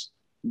Clippers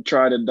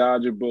tried to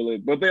dodge a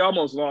bullet, but they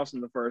almost lost in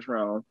the first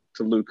round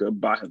to Luka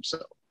by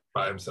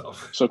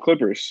himself. So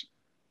Clippers,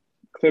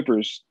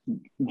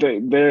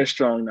 they're a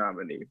strong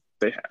nominee.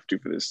 They have to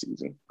for this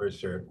season. For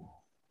sure.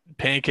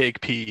 Pancake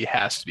P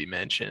has to be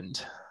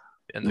mentioned.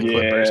 And the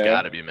Clippers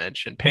got to be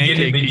mentioned.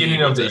 Pancake Beginning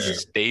P of was the a year.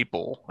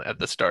 staple at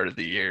the start of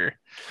the year.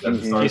 At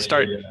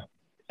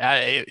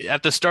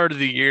At the start of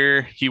the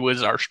year, he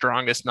was our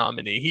strongest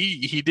nominee.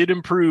 He did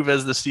improve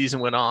as the season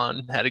went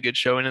on, had a good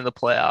showing in the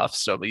playoffs.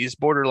 So he's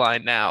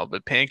borderline now,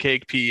 but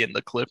Pancake P and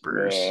the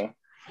Clippers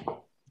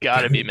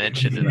got to be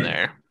mentioned in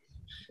there.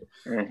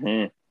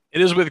 Mm-hmm.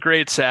 It is with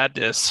great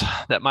sadness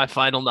that my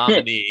final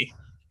nominee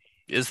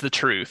is the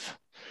truth,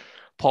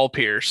 Paul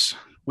Pierce.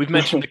 We've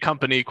mentioned the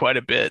company quite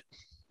a bit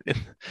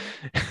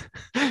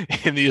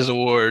in these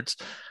awards.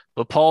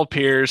 But Paul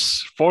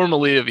Pierce,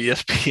 formerly of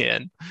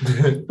ESPN,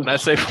 and I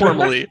say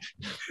formerly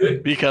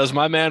because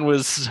my man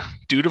was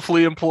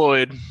dutifully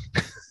employed,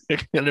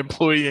 an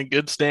employee in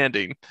good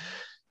standing,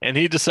 and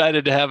he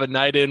decided to have a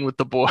night in with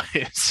the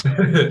boys,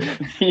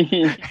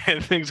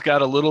 and things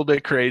got a little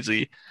bit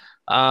crazy.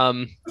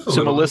 Some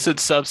illicit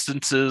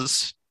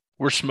substances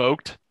were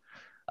smoked,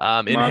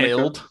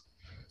 inhaled.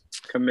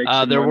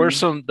 There were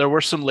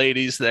some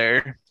ladies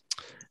there.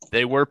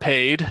 They were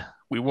paid.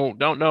 We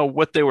don't know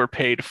what they were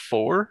paid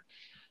for.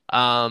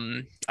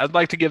 I'd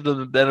like to give them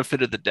the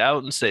benefit of the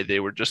doubt and say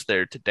they were just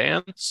there to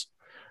dance.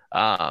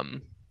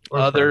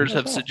 Others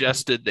have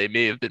suggested they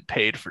may have been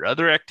paid for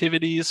other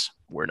activities.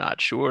 We're not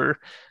sure.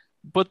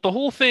 But the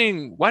whole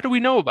thing, why do we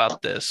know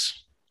about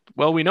this?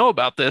 Well, we know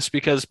about this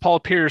because Paul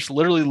Pierce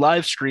literally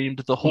live streamed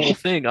the whole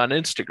thing on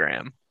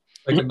Instagram.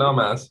 Like a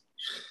dumbass.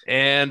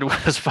 And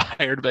was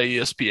fired by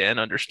ESPN,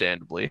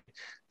 understandably.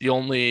 The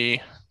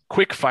only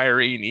quick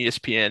firing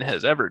ESPN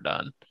has ever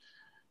done.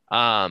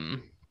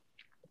 And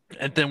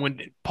then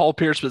when Paul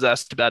Pierce was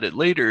asked about it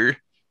later,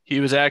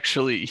 he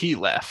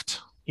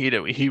left.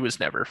 He was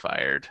never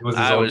fired.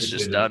 I was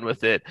just done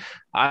with it.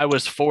 I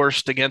was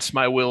forced against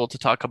my will to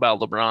talk about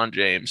LeBron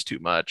James too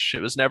much.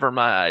 It was never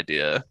my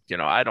idea.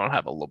 I don't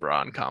have a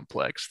LeBron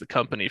complex. The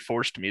company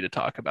forced me to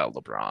talk about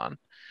LeBron.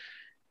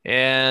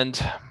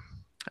 And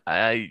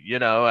I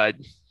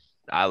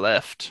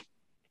left.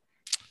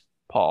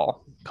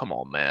 Paul, come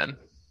on, man.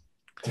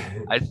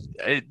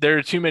 There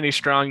are too many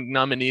strong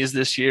nominees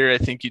this year. I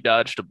think you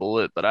dodged a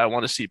bullet, but I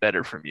want to see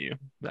better from you.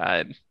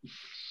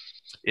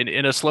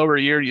 In a slower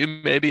year, you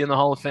may be in the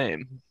Hall of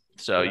Fame.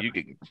 So you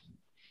can,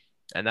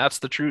 and that's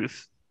the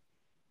truth.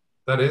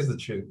 That is the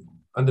truth.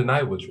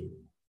 Undeniable truth.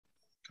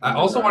 I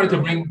also wanted to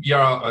bring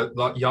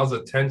y'all's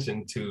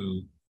attention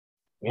to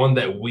one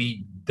that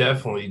we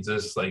definitely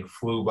just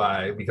flew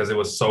by because it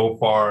was so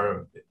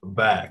far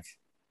back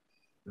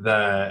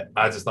that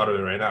I just thought of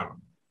it right now.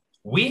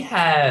 We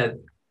had,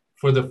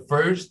 for the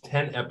first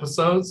 10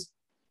 episodes,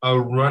 a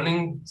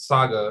running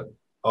saga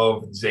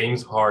of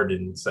James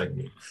Harden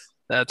segments.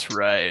 That's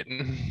right.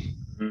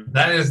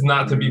 That is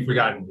not to be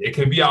forgotten. It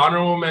could be an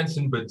honorable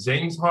mention, but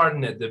James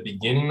Harden at the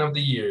beginning of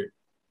the year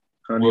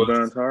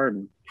was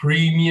Harden.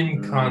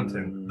 Premium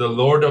content, the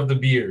Lord of the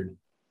Beard.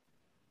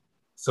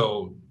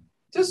 So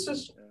just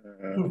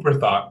food for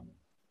thought.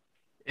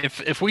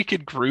 If we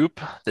could group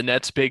the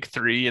Nets' big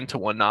three into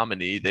one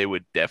nominee, they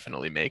would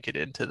definitely make it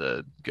into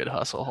the Good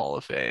Hustle Hall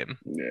of Fame.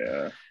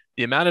 Yeah.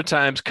 The amount of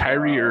times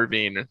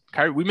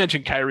we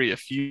mentioned Kyrie a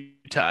few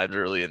times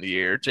early in the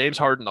year, James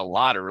Harden a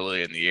lot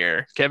early in the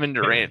year, Kevin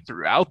Durant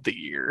throughout the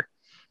year.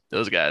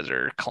 Those guys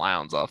are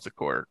clowns off the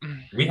court.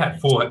 We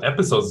had full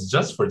episodes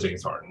just for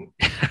James Harden.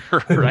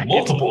 Right.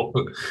 Multiple.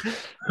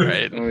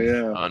 Right. Oh,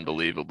 yeah.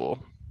 Unbelievable.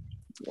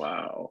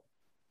 Wow.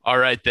 All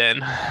right,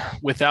 then.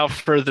 Without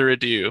further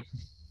ado,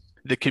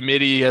 the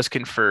committee has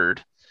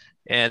conferred,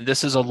 and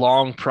this is a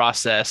long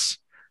process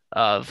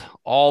of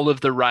all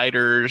of the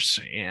writers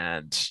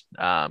and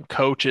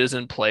coaches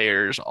and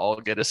players all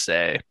get a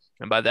say.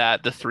 And by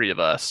that, the three of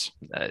us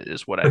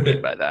is what I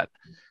mean by that.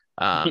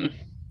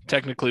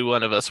 Technically,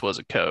 one of us was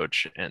a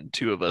coach and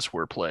two of us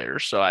were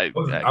players. So I'm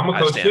a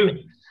coach too.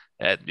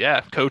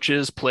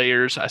 Coaches,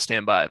 players, I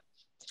stand by it.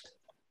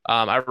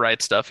 I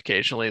write stuff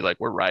occasionally, like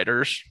we're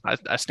writers.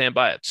 I stand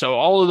by it. So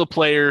all of the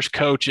players,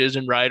 coaches,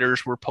 and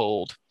writers were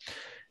polled.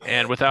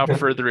 And without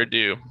further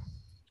ado,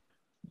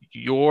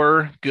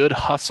 your Good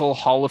Hustle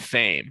Hall of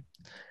Fame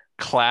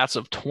class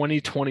of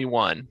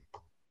 2021,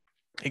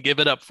 and give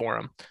it up for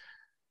them.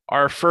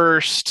 Our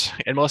first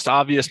and most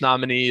obvious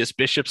nominee is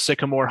Bishop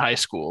Sycamore High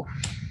School.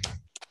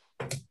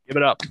 Give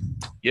it up.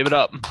 Give it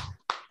up.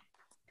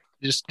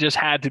 Just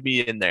had to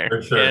be in there.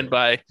 For sure. And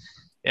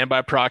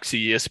by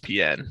proxy,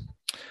 ESPN.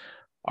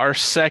 Our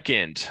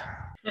second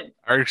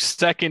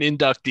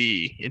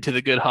inductee into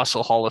the Good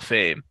Hustle Hall of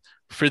Fame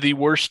for the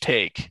worst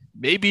take,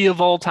 maybe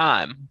of all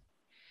time,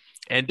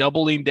 and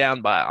doubling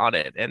down on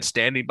it and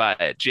standing by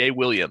it, Jay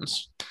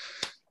Williams.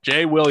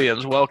 Jay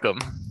Williams, welcome.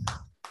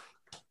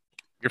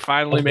 You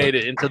finally made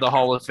it into the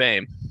Hall of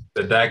Fame.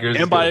 The Daggers.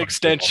 And by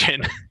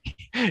extension,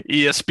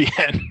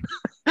 ESPN.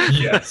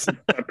 Yes.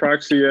 By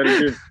proxy yet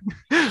again.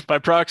 By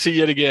proxy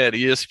yet again,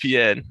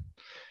 ESPN.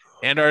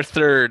 And our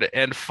third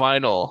and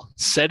final,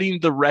 setting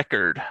the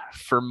record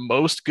for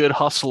most Good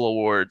Hustle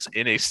awards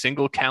in a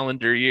single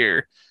calendar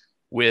year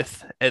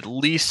with at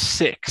least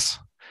 6.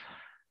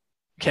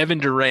 Kevin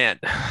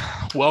Durant,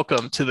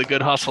 welcome to the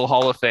Good Hustle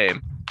Hall of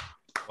Fame.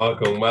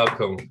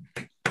 Welcome.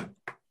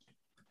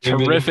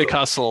 Terrific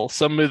hustle.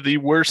 Some of the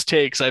worst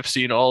takes I've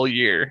seen all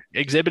year.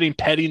 Exhibiting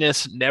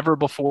pettiness never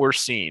before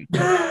seen.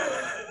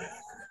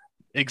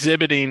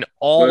 Exhibiting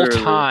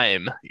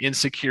all-time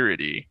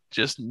insecurity,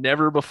 just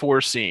never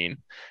before seen.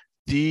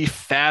 The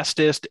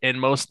fastest and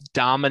most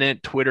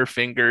dominant Twitter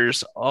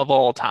fingers of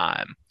all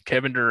time.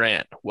 Kevin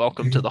Durant,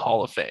 welcome to the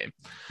Hall of Fame.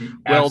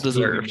 Well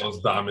deserved.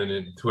 Most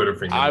dominant Twitter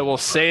finger. I will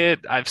say it.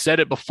 I've said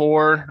it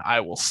before. I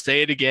will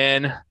say it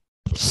again.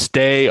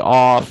 Stay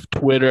off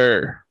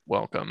Twitter.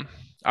 Welcome.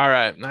 All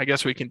right. I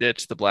guess we can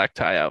ditch the black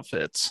tie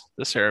outfits.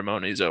 The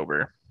ceremony's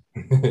over.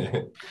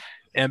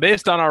 And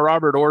based on our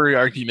Robert Ory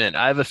argument,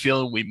 I have a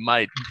feeling we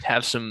might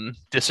have some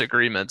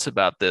disagreements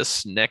about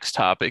this next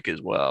topic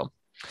as well,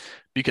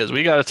 because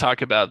we got to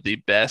talk about the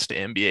best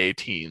NBA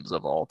teams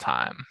of all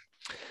time.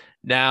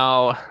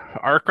 Now,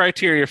 our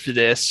criteria for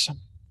this,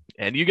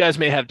 and you guys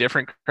may have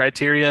different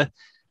criteria,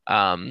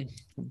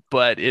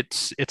 but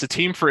it's a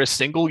team for a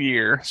single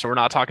year. So we're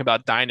not talking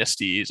about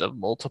dynasties of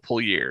multiple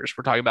years.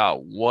 We're talking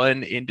about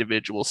one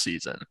individual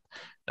season.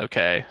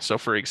 Okay. So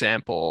for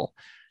example,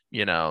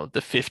 the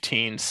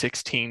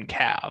 15-16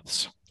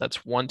 Cavs.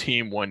 That's one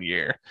team, 1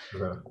 year.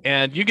 Okay.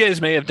 And you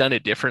guys may have done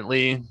it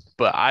differently,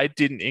 but I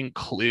didn't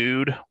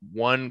include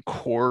one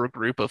core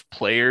group of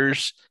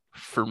players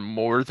for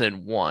more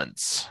than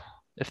once,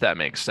 if that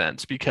makes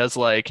sense. Because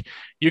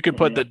you could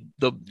put the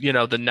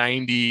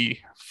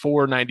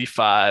 94,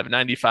 95,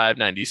 95,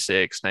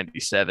 96,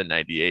 97,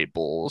 98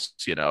 Bulls,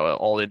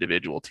 all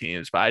individual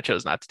teams, but I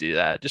chose not to do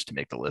that just to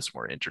make the list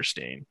more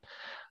interesting.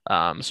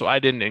 So I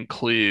didn't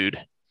include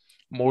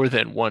more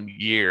than 1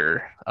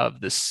 year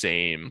of the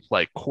same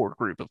core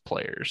group of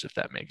players, if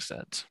that makes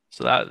sense.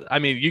 So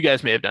you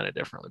guys may have done it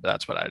differently, but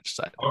that's what I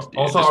decided to do.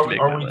 Also,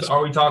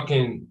 are we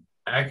talking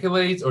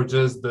accolades or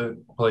just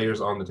the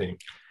players on the team?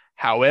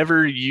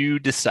 However you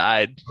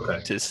decide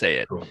to say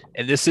it. Cool.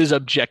 And this is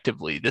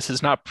objectively. This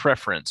is not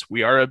preference.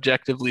 We are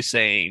objectively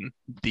saying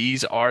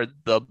these are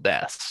the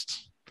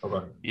best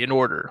in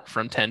order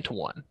from 10 to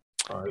 1.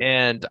 Right.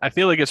 And I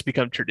feel like it's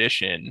become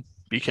tradition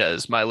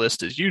because my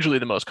list is usually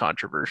the most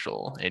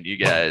controversial, and you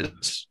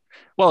guys,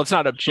 well, it's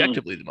not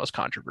objectively the most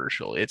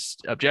controversial. It's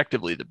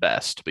objectively the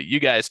best, but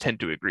you guys tend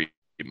to agree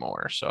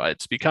more. So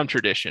it's become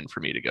tradition for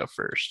me to go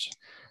first.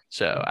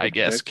 So I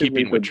guess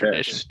keeping with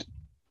tradition. Best.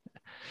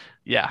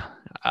 Yeah.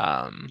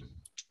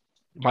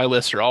 My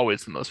lists are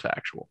always the most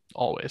factual,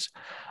 always.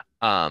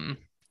 So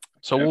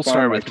we'll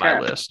start with my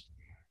list.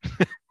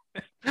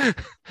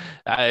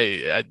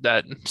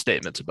 That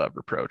statement's above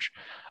reproach.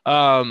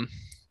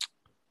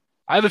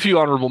 I have a few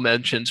honorable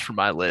mentions for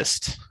my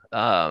list.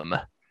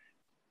 I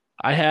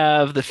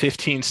have the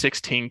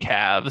 15-16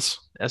 Cavs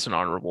as an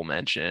honorable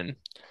mention,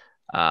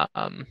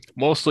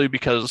 mostly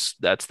because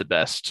that's the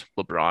best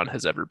LeBron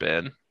has ever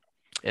been.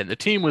 And the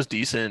team was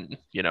decent,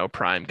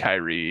 prime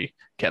Kyrie.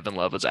 Kevin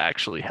Love was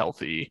actually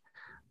healthy.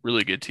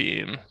 Really good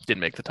team.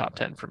 Didn't make the top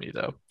 10 for me,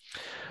 though.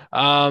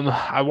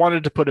 I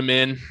wanted to put him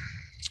in,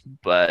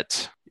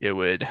 but it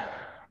would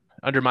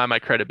undermine my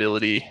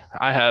credibility.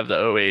 I have the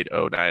 08-09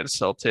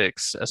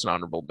 Celtics as an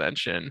honorable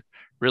mention.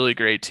 Really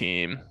great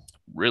team.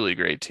 Really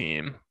great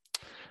team.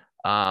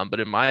 But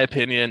in my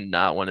opinion,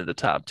 not one of the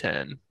top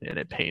 10, and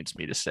it pains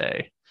me to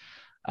say.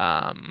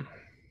 My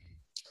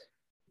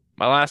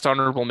last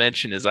honorable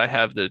mention is I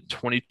have the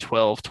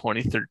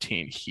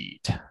 2012-2013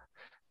 Heat.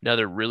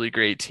 Another really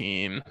great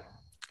team.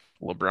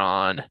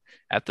 LeBron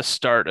at the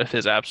start of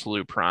his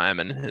absolute prime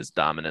and his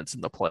dominance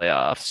in the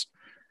playoffs.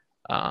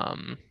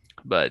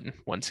 But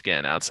once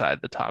again, outside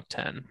the top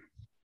 10.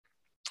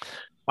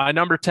 My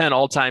number 10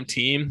 all-time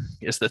team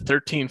is the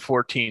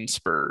 13-14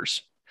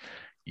 Spurs.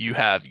 You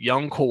have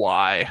young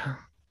Kawhi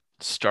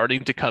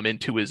starting to come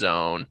into his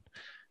own,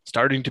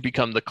 starting to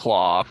become the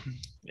Claw,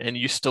 and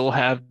you still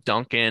have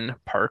Duncan,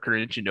 Parker,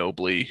 and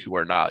Ginobili, who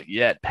are not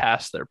yet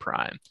past their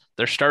prime.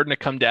 They're starting to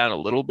come down a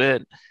little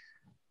bit,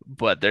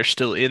 but they're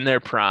still in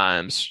their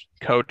primes.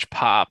 Coach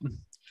Pop,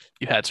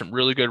 you had some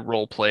really good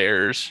role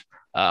players.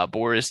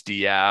 Boris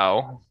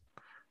Diaw.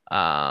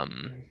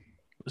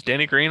 Was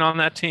Danny Green on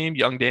that team?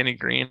 Young Danny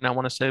Green, I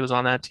want to say, was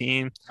on that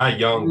team.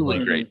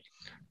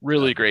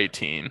 Really great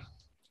team.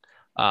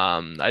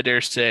 I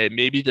dare say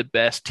maybe the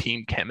best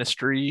team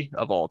chemistry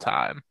of all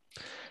time.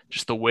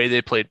 Just the way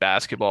they played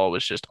basketball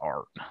was just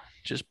art.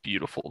 Just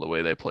beautiful the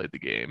way they played the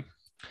game.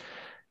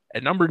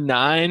 At number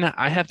 9,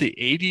 I have the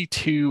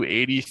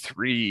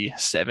 82-83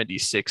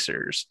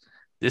 76ers.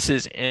 This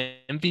is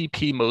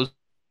MVP Moses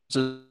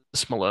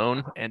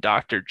Malone and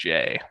Dr.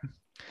 J.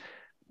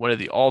 One of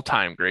the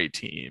all-time great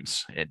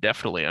teams and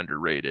definitely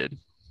underrated.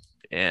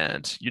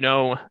 And,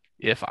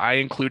 if I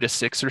include a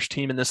Sixers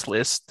team in this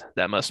list,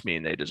 that must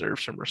mean they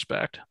deserve some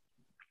respect.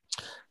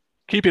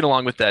 Keeping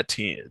along with that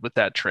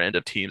trend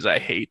of teams I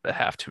hate but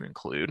have to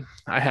include,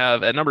 I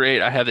have at number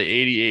 8, I have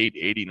the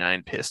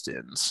 88-89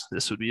 Pistons.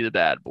 This would be the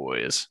bad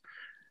boys.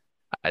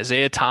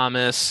 Isaiah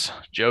Thomas,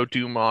 Joe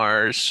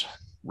Dumars,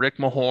 Rick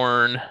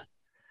Mahorn,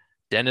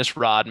 Dennis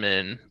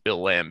Rodman,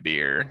 Bill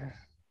Laimbeer.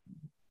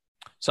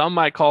 Some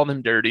might call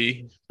them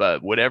dirty,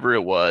 but whatever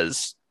it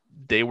was,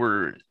 they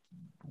were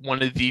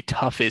one of the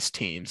toughest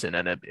teams in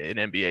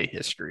NBA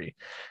history.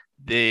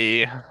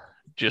 They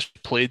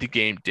just played the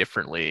game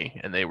differently,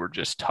 and they were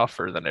just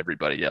tougher than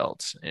everybody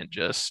else and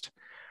just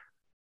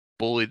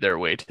bullied their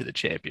way to the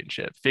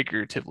championship,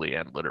 figuratively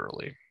and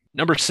literally.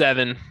 Number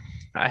 7,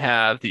 I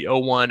have the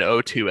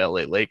 01-02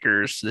 LA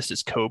Lakers. This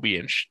is Kobe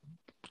and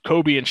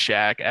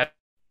Shaq at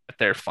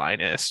their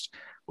finest,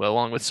 well,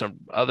 along with some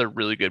other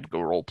really good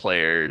role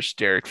players,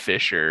 Derek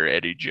Fisher,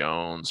 Eddie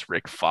Jones,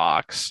 Rick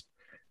Fox,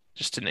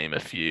 just to name a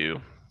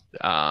few.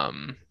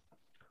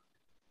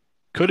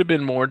 Could have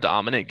been more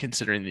dominant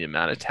considering the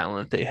amount of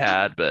talent they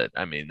had, but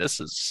I mean,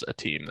 this is a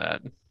team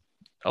that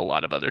a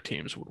lot of other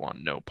teams would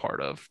want no part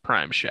of.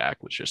 Prime Shaq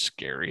was just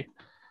scary.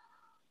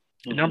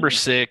 Mm-hmm. Number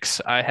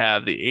 6, I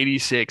have the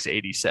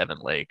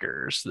 86-87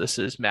 Lakers. This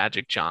is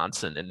Magic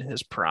Johnson in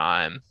his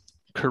prime,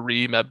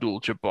 Kareem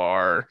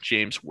Abdul-Jabbar,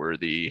 James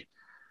Worthy,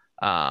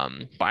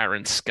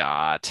 Byron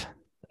Scott,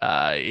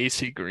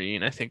 AC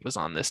Green, I think, was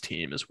on this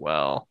team as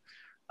well.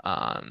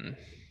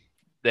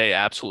 They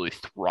absolutely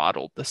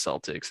throttled the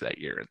Celtics that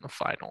year in the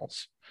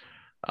finals.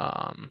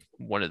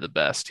 One of the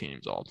best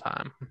teams all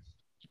time.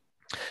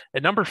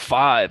 At number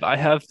 5, I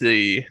have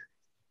the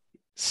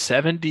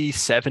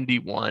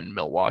 70-71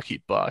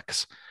 Milwaukee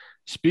Bucks.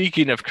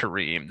 Speaking of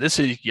Kareem, this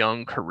is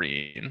young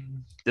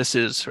Kareem. This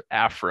is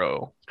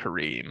Afro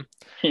Kareem.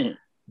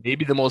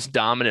 Maybe the most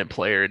dominant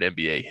player in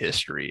NBA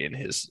history in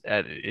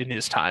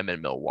his time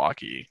in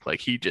Milwaukee. Like,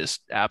 he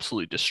just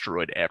absolutely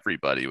destroyed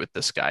everybody with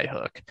the sky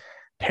hook.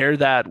 Pair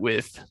that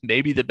with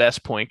maybe the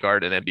best point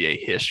guard in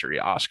NBA history,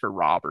 Oscar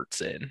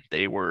Robertson.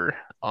 They were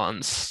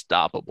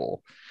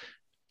unstoppable.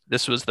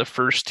 This was the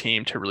first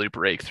team to really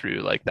break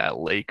through like that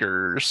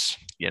Lakers,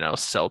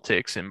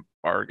 Celtics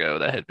embargo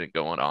that had been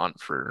going on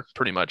for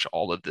pretty much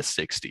all of the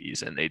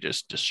 60s, and they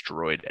just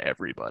destroyed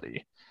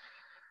everybody.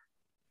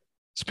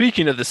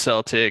 Speaking of the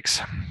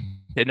Celtics,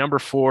 at number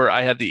 4,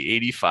 I have the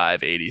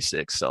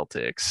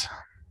 85-86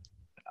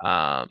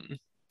 Celtics.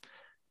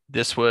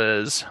 This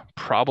was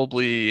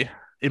probably,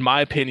 in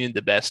my opinion,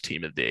 the best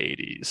team of the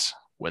 80s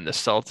when the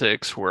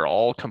Celtics were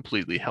all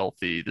completely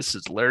healthy. This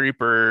is Larry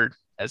Bird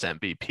as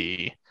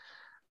MVP,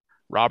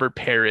 Robert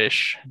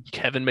Parrish,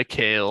 Kevin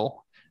McHale,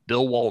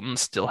 Bill Walton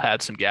still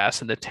had some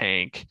gas in the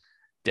tank,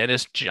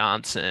 Dennis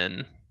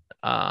Johnson.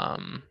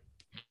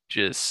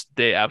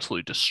 They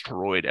absolutely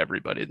destroyed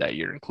everybody that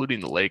year,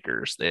 including the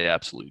Lakers. They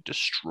absolutely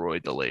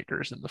destroyed the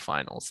Lakers in the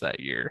finals that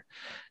year.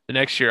 The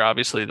next year,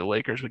 obviously, the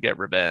Lakers would get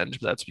revenge,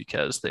 but that's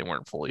because they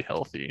weren't fully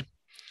healthy.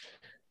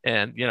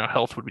 And,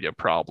 health would be a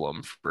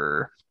problem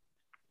for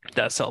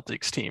that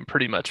Celtics team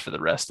pretty much for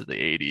the rest of the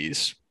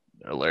 80s.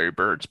 Larry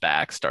Bird's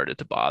back started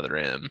to bother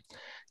him.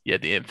 You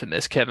had the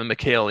infamous Kevin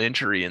McHale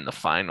injury in the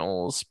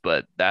finals,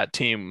 but that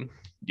team,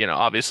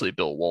 obviously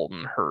Bill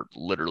Walton hurt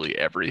literally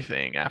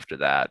everything after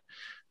that.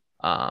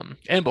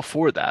 And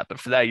before that, but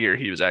for that year,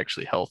 he was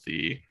actually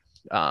healthy.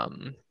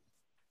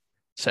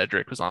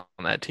 Cedric was on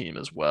that team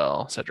as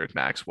well. Cedric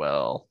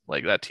Maxwell,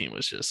 like that team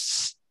was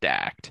just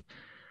stacked,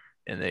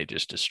 and they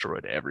just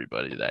destroyed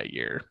everybody that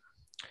year.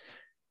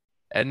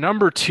 At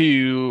number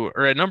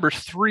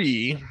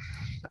 3,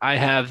 I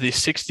have the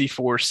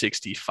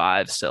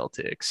 64-65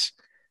 Celtics.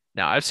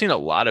 Now, I've seen a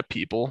lot of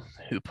people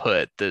who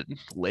put the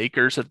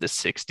Lakers of the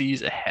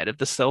 60s ahead of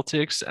the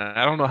Celtics, and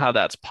I don't know how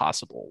that's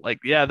possible. Like,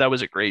 yeah, that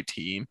was a great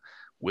team.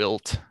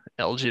 Wilt,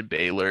 Elgin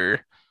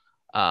Baylor,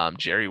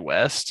 Jerry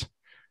West.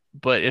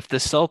 But if the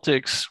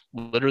Celtics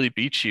literally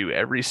beat you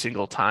every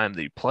single time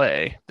they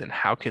play, then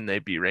how can they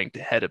be ranked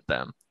ahead of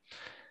them?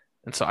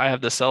 And so I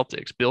have the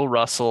Celtics, Bill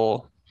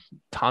Russell,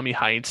 Tommy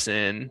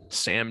Heinsohn,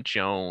 Sam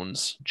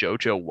Jones,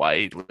 JoJo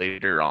White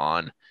later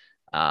on.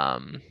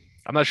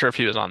 I'm not sure if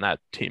he was on that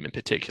team in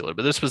particular,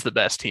 but this was the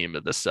best team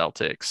of the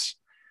Celtics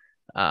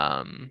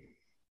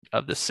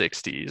of the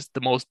 60s,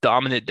 the most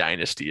dominant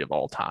dynasty of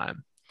all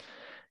time.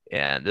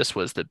 And this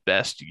was the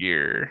best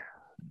year.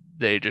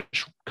 They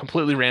just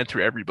completely ran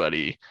through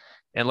everybody.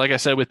 And like I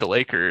said, with the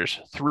Lakers,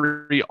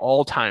 3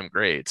 all-time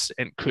greats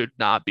and could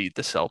not beat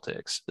the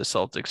Celtics. The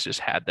Celtics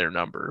just had their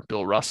number.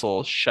 Bill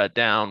Russell shut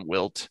down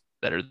Wilt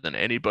better than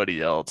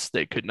anybody else.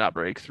 They could not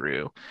break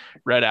through.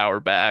 Red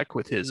Auerbach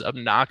with his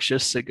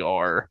obnoxious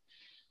cigar.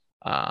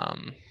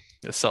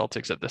 The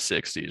Celtics of the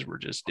 60s were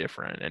just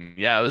different. And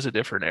yeah, it was a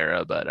different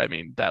era, but I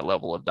mean, that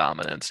level of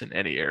dominance in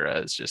any era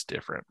is just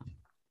different.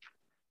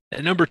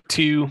 At number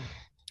 2,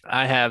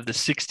 I have the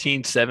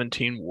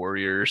 16-17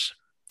 Warriors.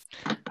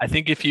 I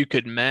think if you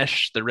could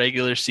mesh the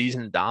regular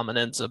season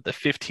dominance of the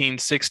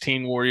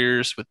 15-16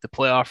 Warriors with the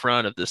playoff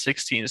run of the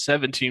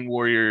 16-17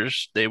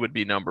 Warriors, they would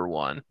be number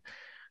 1.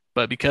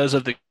 But because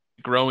of the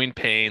growing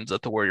pains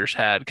that the Warriors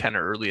had kind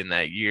of early in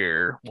that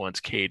year,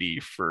 once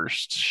KD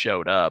first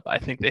showed up, I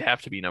think they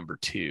have to be number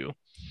 2,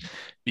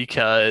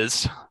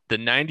 because the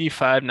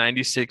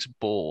 95-96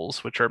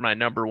 Bulls, which are my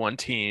number 1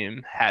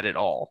 team, had it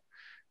all.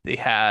 They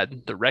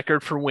had the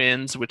record for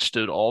wins, which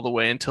stood all the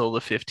way until the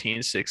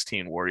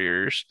 15-16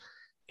 Warriors,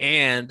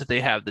 and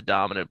they have the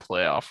dominant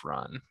playoff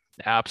run,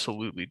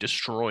 absolutely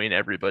destroying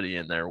everybody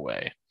in their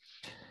way.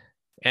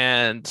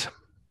 And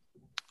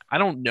I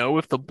don't know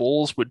if the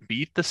Bulls would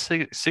beat the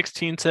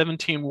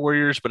 16-17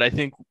 Warriors, but I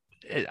think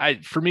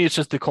for me, it's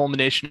just the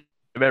culmination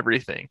of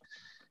everything.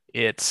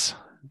 It's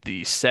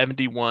the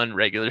 71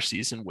 regular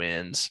season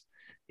wins.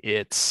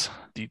 It's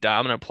the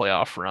dominant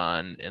playoff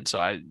run. And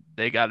so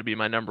they got to be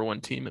my number one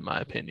team, in my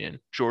opinion.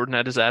 Jordan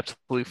at his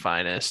absolute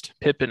finest,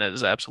 Pippen at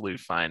his absolute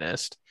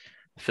finest,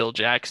 Phil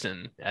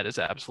Jackson at his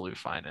absolute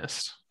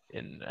finest,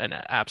 in an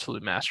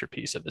absolute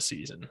masterpiece of the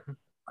season.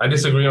 I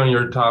disagree on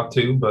your top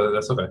two, but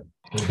that's okay.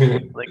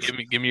 Like,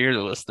 give me your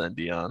list then,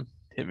 Dion.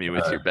 Hit me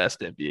with your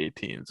best NBA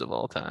teams of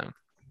all time.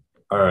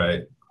 All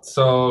right.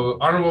 So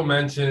honorable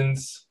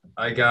mentions,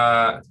 I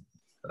got,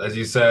 as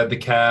you said, the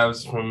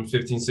Cavs from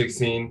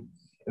 15-16.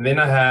 And then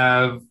I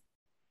have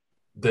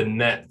the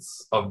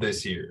Nets of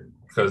this year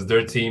because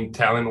their team,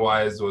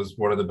 talent-wise, was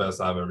one of the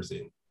best I've ever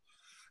seen.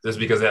 Just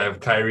because they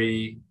have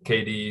Kyrie,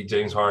 KD,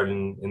 James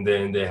Harden, and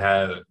then they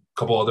had a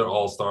couple other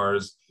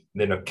all-stars,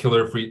 and then a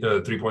killer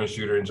three-point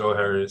shooter in Joe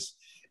Harris.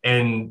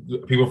 And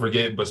people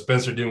forget, but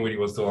Spencer Dinwiddie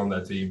was still on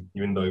that team,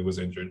 even though he was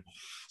injured.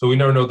 So we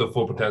never know the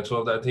full potential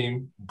of that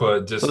team,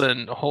 but just. So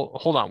then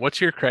hold on. What's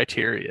your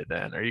criteria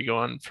then? Are you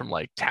going from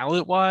like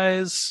talent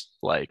wise,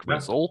 like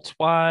results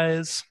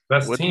wise?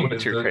 What's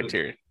your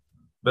criteria?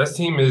 Best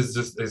team is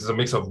a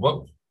mix of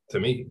both to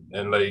me.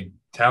 And like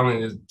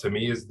talent is to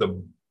me is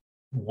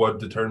what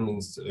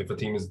determines if a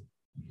team is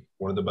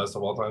one of the best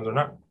of all times or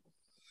not.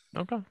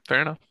 Okay,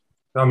 fair enough.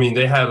 I mean,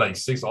 they had like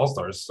 6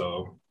 all-stars,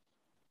 so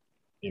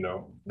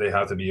they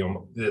have to be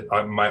on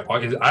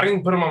I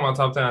didn't put them on my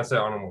top 10. I said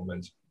honorable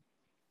mention.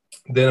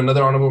 Then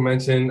another honorable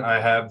mention, I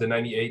have the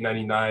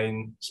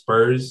 98-99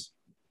 Spurs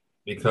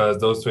because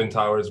those Twin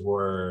Towers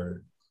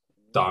were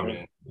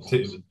dominant.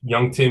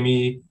 Young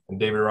Timmy and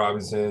David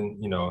Robinson,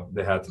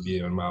 they had to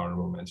be on my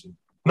honorable mention.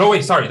 No,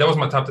 wait, sorry. That was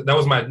my top. That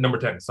was my number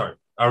 10. Sorry.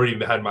 I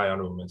already had my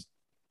honorable mention.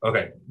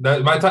 Okay.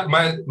 My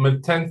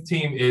 10th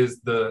team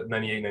is the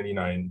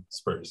 98-99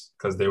 Spurs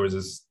because they were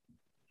just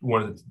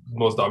one of the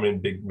most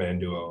dominant big man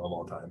duo of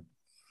all time.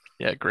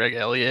 Yeah, Greg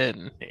Elliott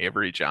and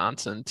Avery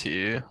Johnson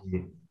too.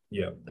 Mm-hmm.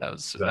 Yeah, that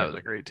was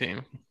a great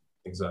team.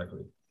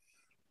 Exactly.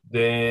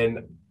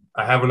 Then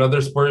I have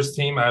another Spurs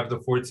team. I have the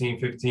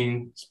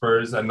 14-15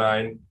 Spurs at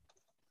 9.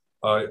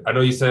 I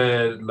know you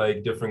said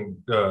like different,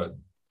 like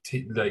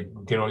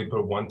you can only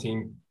put one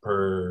team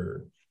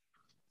per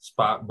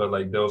spot, but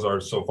like those are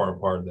so far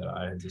apart that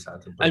I just had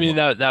to. I mean,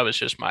 that was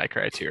just my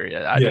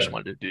criteria. I just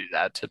wanted to do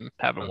that to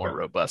have a more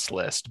robust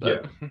list,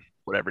 but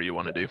whatever you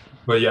want to do.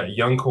 But yeah,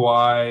 young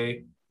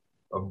Kawhi,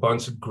 a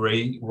bunch of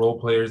great role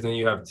players. Then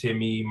you have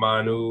Timmy,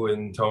 Manu,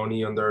 and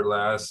Tony on their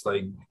last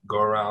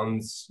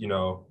go-arounds.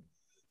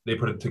 They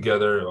put it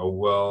together a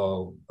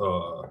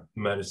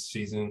well-managed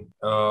season.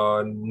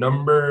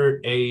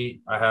 Number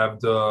 8, I have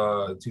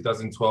the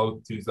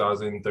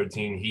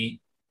 2012-2013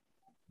 Heat,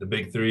 the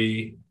Big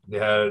Three. They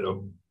had a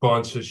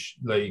bunch of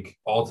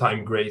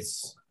all-time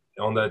greats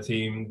on that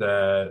team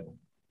that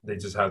they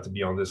just have to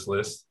be on this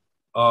list.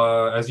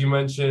 As you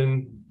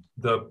mentioned,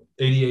 the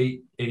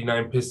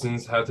 88-89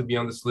 Pistons have to be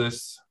on this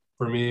list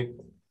for me.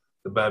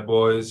 The Bad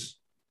Boys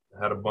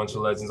had a bunch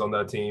of legends on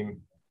that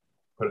team.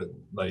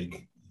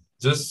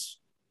 Just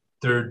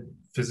their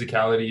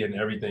physicality and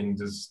everything.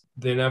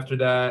 Then after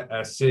that,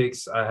 at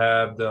 6, I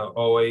have the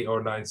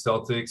 08-09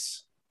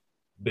 Celtics,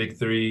 Big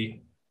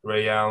Three,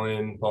 Ray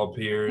Allen, Paul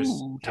Pierce.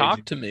 Ooh,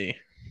 talk to me.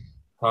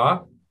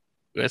 Huh?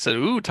 I said,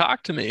 ooh,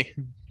 talk to me.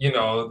 They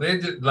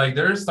just,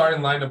 their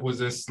starting lineup was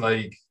just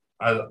I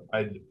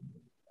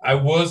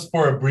was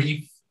for a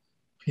brief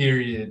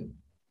period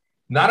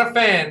not a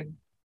fan.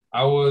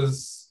 I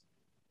was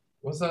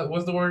what's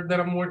the word that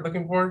I'm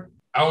looking for?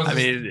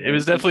 It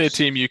was definitely a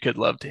team you could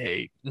love to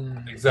hate.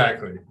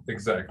 Exactly.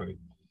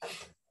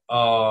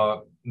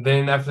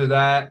 Then after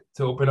that,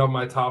 to open up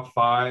my top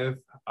 5,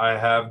 I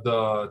have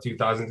the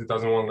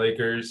 2000-2001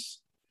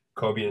 Lakers,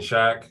 Kobe and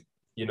Shaq.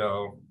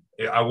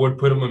 I would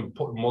put them in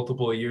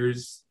multiple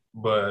years,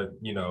 but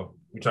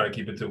we try to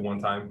keep it to one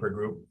time per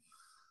group.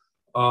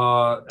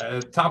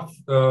 Top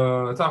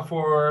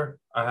 4,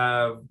 I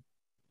have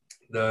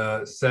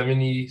the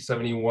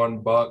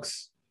 70-71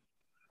 Bucks,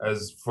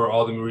 as for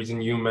all the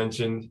reasons you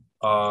mentioned.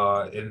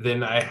 And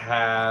then I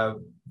have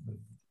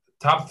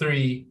top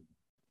 3.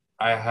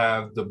 I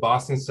have the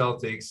Boston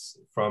Celtics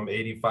from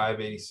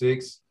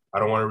 85-86. I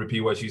don't want to repeat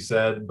what you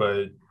said,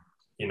 but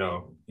you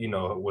know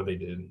what they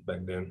did back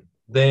then.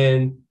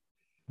 Then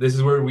this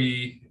is where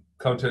we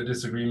come to a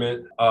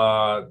disagreement.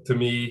 To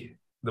me,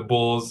 the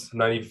Bulls,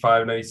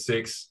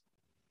 95-96,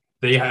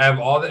 they have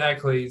all the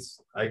accolades.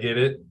 I get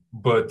it.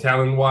 But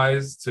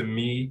talent-wise, to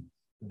me,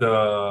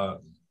 the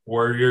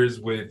Warriors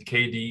with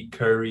KD,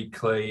 Curry,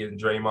 Clay, and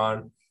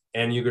Draymond,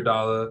 and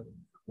Iguodala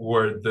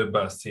were the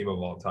best team of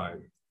all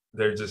time.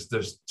 There's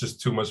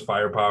just too much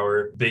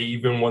firepower. They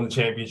even won the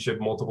championship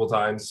multiple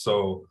times.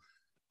 So,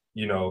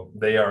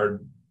 they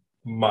are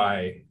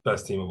my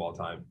best team of all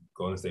time,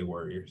 Golden State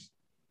Warriors.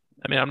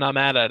 I'm not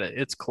mad at it.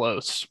 It's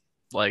close.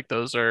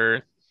 Those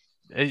are,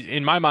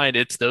 in my mind,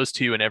 it's those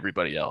two and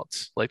everybody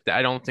else.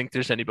 I don't think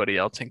there's anybody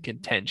else in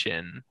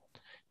contention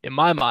in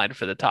my mind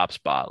for the top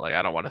spot. Like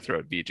I don't want to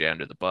throw BJ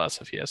under the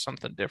bus if he has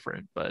something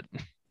different, but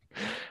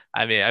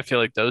I mean, I feel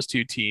like those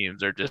two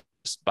teams are just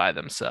by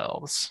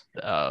themselves.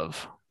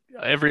 Of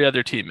every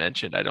other team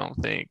mentioned, I don't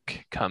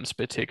think comes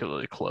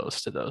particularly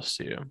close to those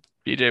two.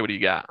 BJ, what do you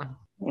got?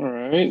 All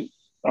right.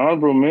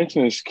 Honorable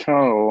mention is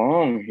kind of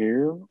long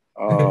here.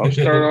 I'll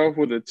start off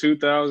with the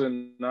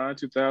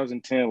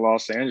 2009-2010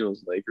 Los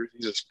Angeles Lakers.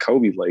 These are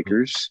Kobe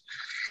Lakers.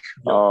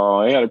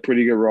 They had a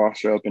pretty good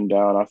roster up and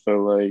down. I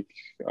feel like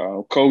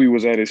Kobe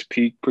was at his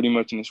peak pretty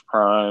much in his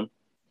prime.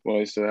 Well,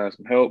 he still has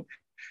some help.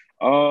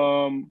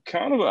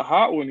 Kind of a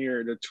hot one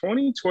here. The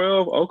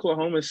 2012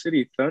 Oklahoma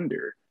City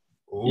Thunder.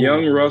 Ooh,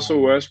 young Russell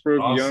Westbrook,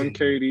 awesome. young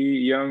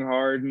KD, young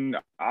Harden.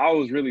 I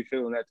was really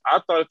feeling that. I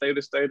thought if they'd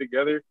have stayed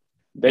together,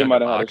 they Young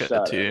might have had a Ibaka,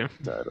 shot too.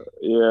 at it.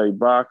 Yeah,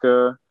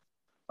 Ibaka.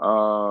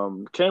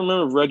 Can't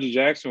remember if Reggie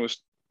Jackson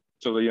was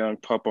still a young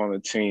pup on the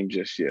team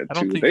just yet, I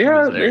don't too. think They he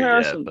was had there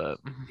yet, some. but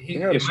had a It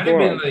might have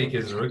been squad. like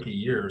his rookie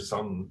year or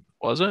something.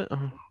 was it?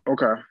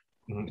 Okay.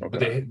 But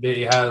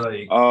they had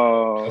like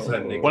also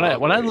had Nick When I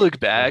Longley, look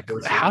back,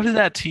 unfortunately. how did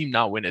that team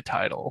not win a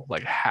title?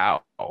 Like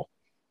how?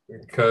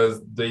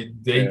 Because they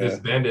Yeah.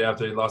 disbanded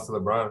after they lost to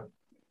LeBron.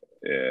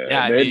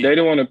 Yeah, I they mean-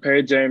 didn't want to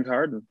pay James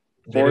Harden.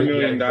 $4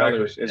 million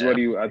exactly. is what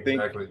he. I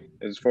think Exactly.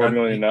 is $4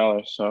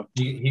 million. So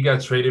He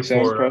got traded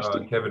Sounds for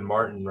crusty. Kevin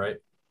Martin, right?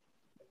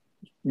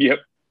 yep,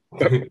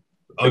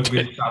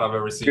 Ugliest shot I've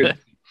ever seen.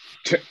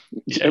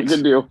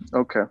 good deal.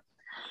 Okay.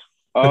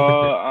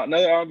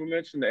 Another honorable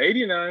mention: the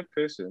 '89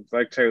 Pistons.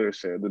 Like Taylor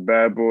said, the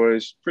bad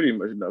boys. Pretty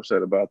much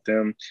upset about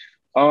them.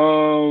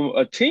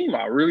 A team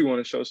I really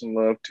want to show some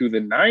love to: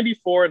 the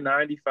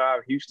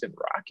 '94-'95 Houston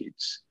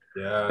Rockets.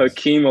 Yeah.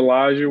 Hakeem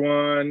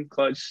Olajuwon,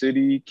 Clutch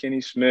City,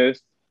 Kenny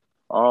Smith,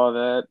 all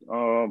that.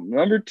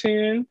 Number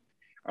 10,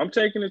 I'm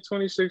taking the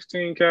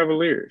 2016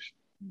 Cavaliers.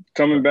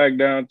 Coming back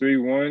down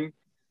 3-1.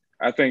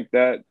 I think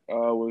that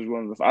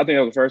was I think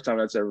that was the first time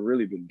that's ever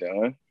really been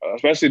done,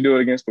 especially do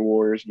it against the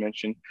Warriors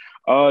mentioned.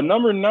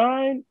 Number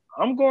 9,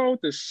 I'm going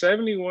with the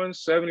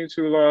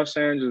 71-72 Los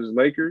Angeles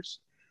Lakers.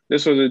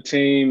 This was a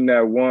team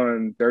that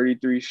won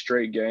 33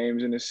 straight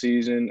games in the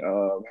season,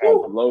 had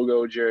the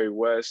logo, Jerry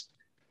West,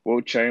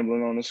 Will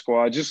Chamberlain on the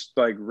squad, just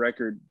like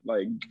record,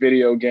 like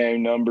video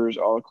game numbers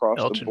all across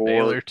the Elgin board.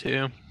 Baylor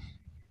too.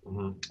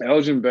 Mm-hmm.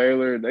 Elgin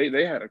Baylor,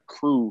 they had a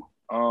crew.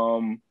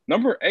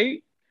 Number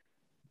 8,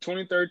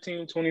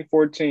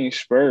 2013-2014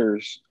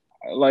 Spurs.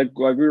 Like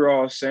we were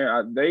all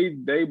saying,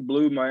 they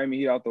blew Miami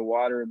Heat out the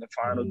water in the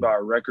finals by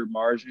a record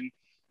margin.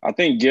 I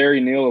think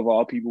Gary Neal, of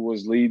all people,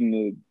 was leading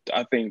the,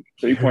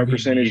 three-point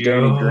percentage.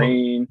 Danny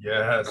Green,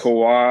 yes.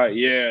 Kawhi.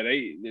 Yeah,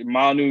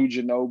 Manu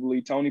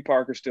Ginobili, Tony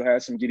Parker still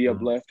had some giddy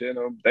up left in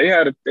them. They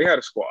had a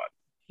squad.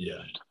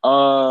 Yeah.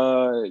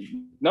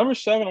 Number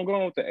 7, I'm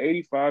going with the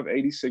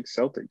 85-86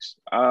 Celtics.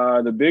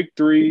 The big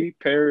three,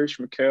 Parrish,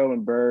 McHale,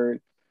 and Bird.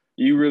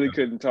 You really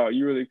couldn't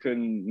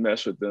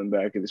mess with them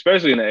back,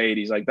 especially in the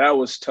 80s. Like, that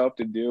was tough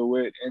to deal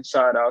with,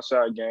 inside,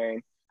 outside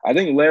game. I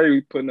think Larry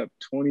was putting up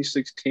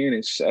 26, 10,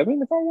 and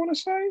 7, if I want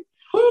to say.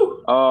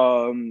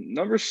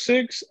 Number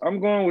 6, I'm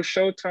going with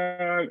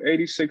Showtime,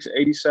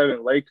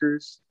 86-87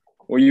 Lakers,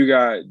 where you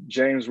got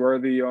James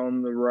Worthy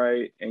on the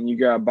right and you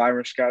got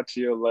Byron Scott to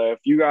your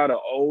left. You got an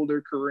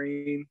older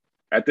Kareem.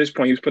 At this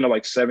point, he was putting up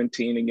like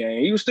 17 a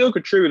game. He was still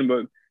contributing,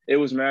 but it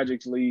was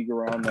Magic's league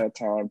around that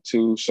time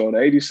too. So the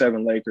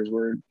 87 Lakers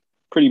were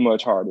pretty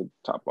much hard to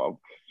top off.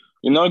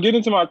 Get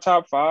into my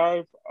top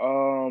 5.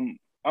 I'm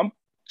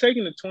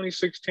taking the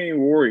 2016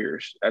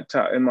 Warriors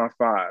in my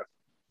 5.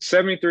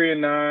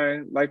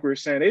 73-9. Like we were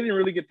saying, they didn't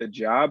really get the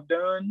job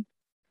done.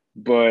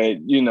 But,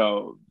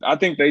 I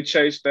think they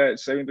chased that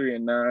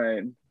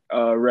 73-9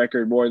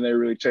 record more than they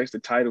really chased the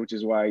title, which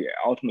is why it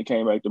ultimately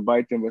came back to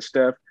bite them. But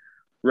Steph,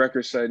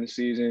 record-setting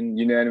season,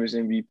 unanimous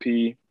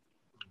MVP.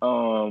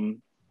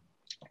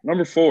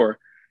 Number 4,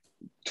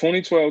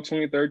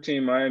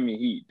 2012-2013 Miami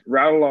Heat.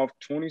 Rattle off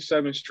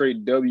 27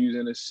 straight W's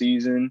in a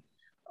season.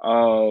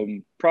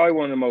 Probably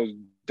one of the most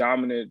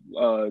dominant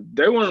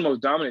they're one of the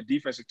most dominant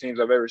defensive teams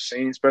I've ever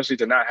seen, especially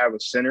to not have a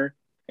center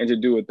and to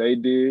do what they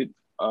did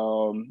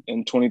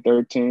in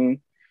 2013.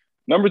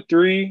 Number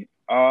 3,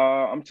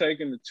 I'm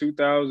taking the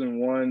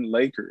 2001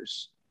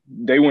 Lakers.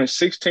 They went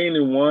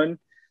 16-1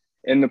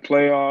 in the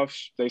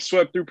playoffs. They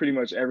swept through pretty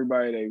much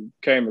everybody they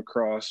came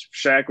across.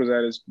 Shaq was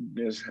at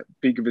his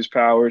peak of his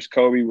powers.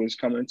 Kobe was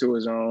coming into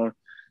his own.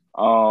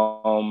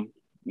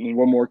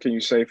 What more can you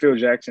say? Phil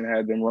Jackson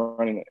had them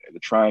running the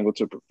triangle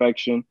to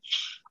perfection.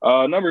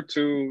 Number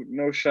 2,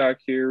 no shock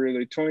here,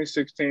 really.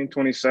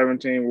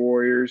 2016-2017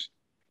 Warriors.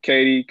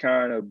 KD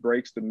kind of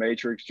breaks the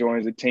matrix,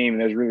 joins the team,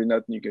 and there's really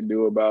nothing you can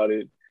do about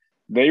it.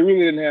 They really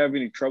didn't have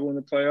any trouble in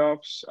the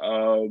playoffs.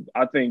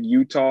 I think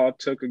Utah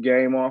took a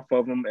game off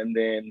of them, and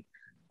then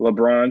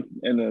LeBron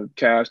and the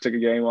Cavs took a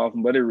game off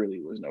them, but it really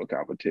was no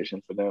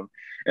competition for them.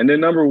 And then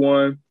number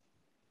 1,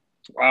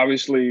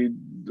 obviously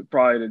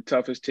probably the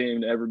toughest team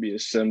to ever be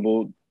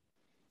assembled,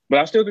 but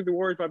I still think the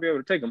Warriors might be able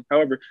to take them.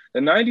 However, the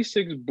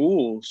 96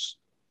 Bulls,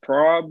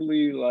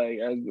 probably like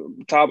as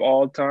top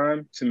all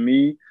time to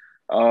me,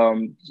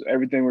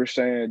 Everything we're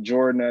saying,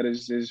 Jordan at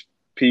his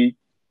peak,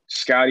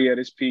 Scotty at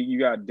his peak. You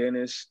got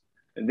Dennis,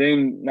 and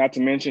then not to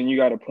mention you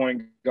got a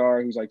point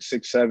guard who's like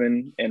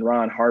 6'7", and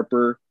Ron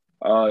Harper.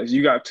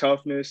 You got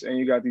toughness, and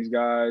you got these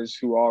guys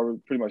who all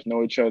pretty much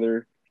know each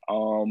other.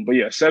 But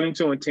yeah,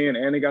 7-2-10,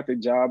 and they got the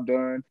job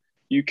done.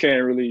 You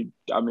can't really,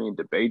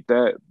 debate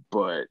that.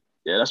 But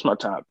yeah, that's my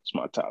top. It's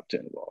my top 10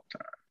 of all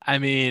time. I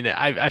mean,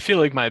 I feel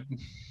like my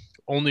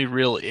only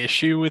real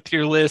issue with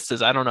your list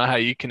is I don't know how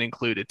you can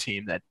include a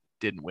team that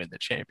didn't win the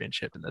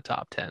championship in the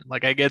top 10.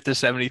 Like, I get the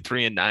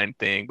 73-9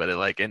 thing, but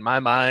in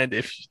my mind,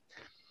 if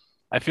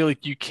I feel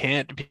like you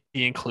can't be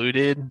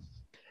included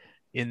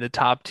in the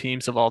top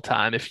teams of all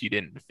time if you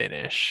didn't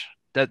finish.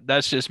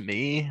 That's just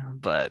me,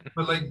 but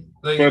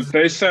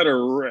they set a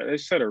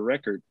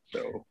record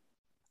though.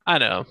 I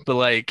know, but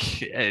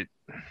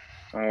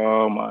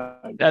oh my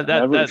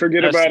God.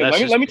 Forget about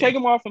it. Let me take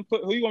them off and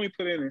put who you want me to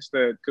put in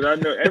instead, because I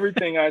know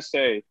everything I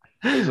say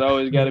is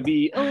always got to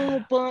be,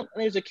 but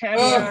there's a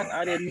caveat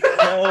I didn't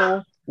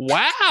know.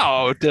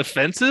 Wow,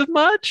 defensive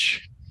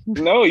much?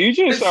 No, you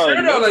just are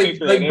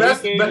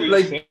best team. Why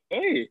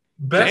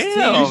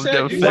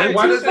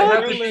does it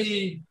have to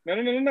be?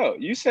 No.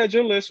 You said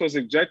your list was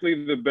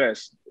exactly the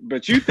best,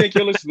 but you think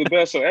your list is the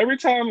best. So every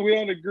time we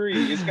don't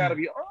agree, it's got to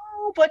be,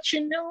 but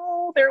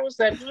there was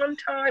that one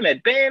time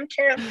at band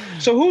camp.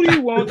 So who do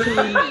you want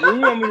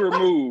me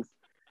remove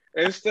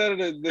instead of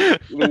the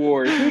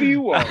Warriors? Who do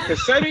you want?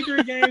 Because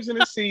 73 games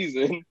in a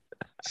season,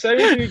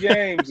 73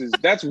 games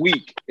that's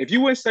weak. If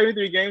you win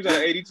 73 games out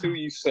of 82,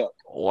 you suck.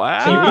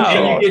 Wow.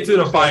 So you get to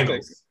the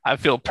finals. I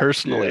feel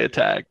personally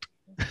attacked.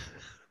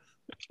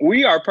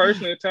 We are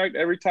personally attacked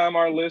every time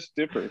our list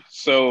differs.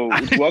 So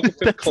welcome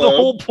to the club. That's the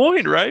whole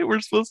point, right?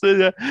 We're supposed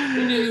to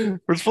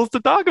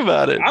talk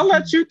about it. I'll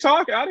let you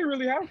talk. I didn't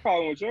really have a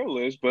problem with your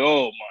list, but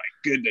oh my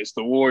goodness,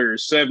 the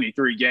Warriors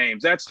 73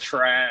 games. That's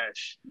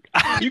trash.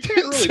 You can't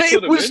really say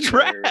put it was in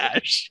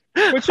trash.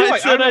 There. But I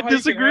said I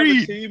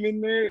disagree. Team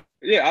in there.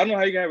 Yeah, I don't know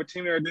how you can have a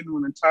team there that didn't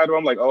win the title.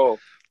 I'm like,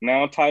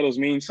 now titles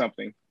mean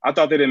something. I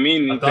thought they didn't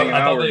mean anything an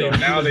hour ago.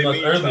 Now they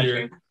mean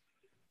something.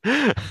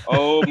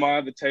 Oh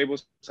my, the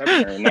tables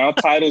separated. Now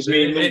titles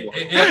mean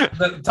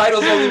the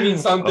titles only mean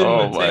something.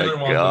 Oh when Taylor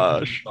my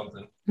gosh.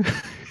 Something.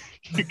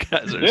 You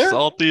guys are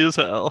salty as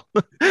hell.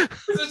 Is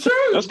it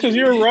true? That's because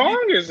you're wrong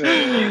as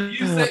hell.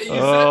 You said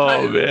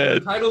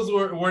man. Titles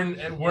weren't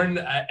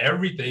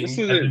everything This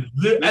is at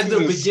the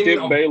beginning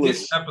Skip of Bayless.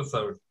 this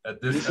episode.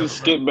 This is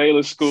Skip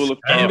Bayless school of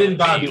thought. It's been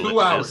about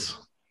 2 hours.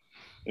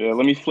 Yeah,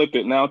 let me flip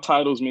it. Now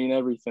titles mean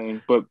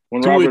everything, but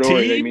when To Robert a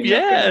Horry, they team, mean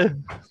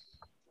nothing.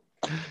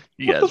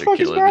 You What guys the fuck are is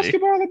killing me.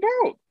 basketball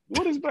about?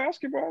 What is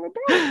basketball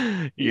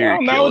about?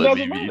 You're now it killing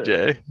doesn't me, matter.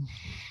 BJ.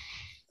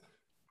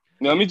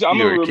 Now, I'm You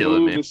gonna are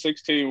killing remove me. the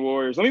 16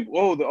 Warriors. The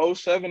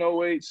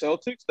 07-08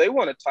 Celtics. They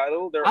won a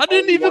title. I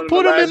didn't even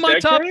put them in my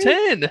top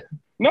 10.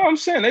 No, I'm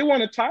saying they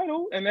won a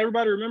title, and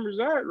everybody remembers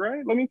that,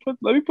 right? Let me put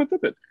them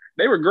in.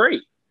 They were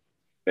great.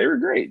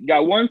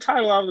 Got one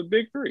title out of the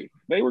big three.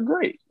 They were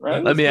great,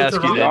 right? Let me ask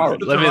you then.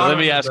 Let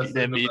me ask you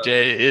then,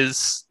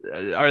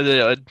 BJ. Are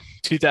the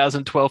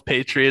 2012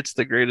 Patriots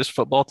the greatest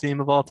football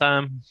team of all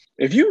time?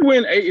 If you go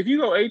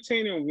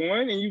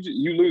 18-1 and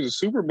you lose a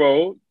Super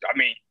Bowl,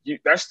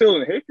 that's still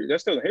in history.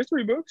 That's still in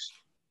history books.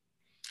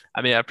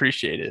 I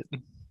appreciate it.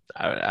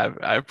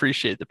 I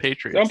appreciate the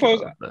Patriots. So I'm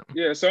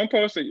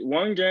supposed to.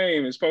 One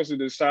game is supposed to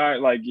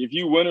decide, like, if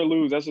you win or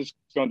lose, that's just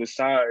going to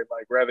decide,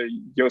 like, whether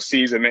your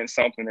season meant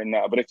something or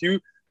not. But if you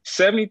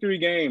 73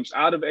 games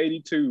out of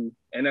 82,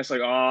 and that's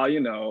like, let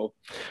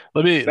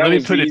me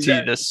put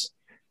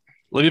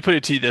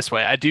it to you this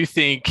way. I do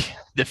think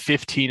the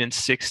 15 and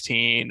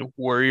 16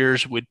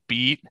 Warriors would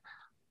beat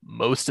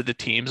most of the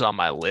teams on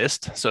my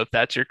list. So if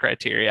that's your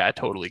criteria, I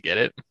totally get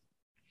it.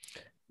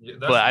 Yeah,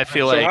 but I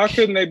feel like how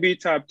couldn't they be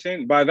top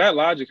 10? By that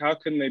logic, how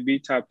couldn't they be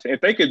top 10?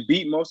 If they could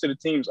beat most of the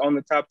teams on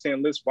the top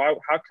 10 list,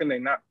 how can they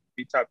not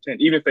be top 10,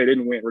 even if they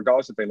didn't win,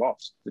 regardless if they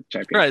lost the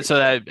championship? Right.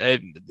 So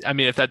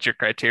if that's your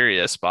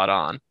criteria, spot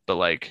on. But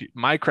like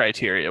my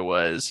criteria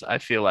was, I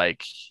feel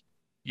like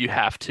you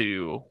have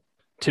to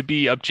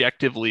be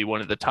objectively one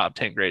of the top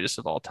 10 greatest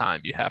of all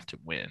time, you have to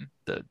win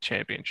the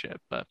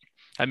championship. But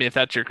if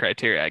that's your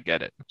criteria, I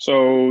get it.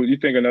 So you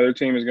think another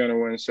team is going to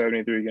win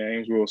 73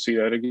 games? We'll see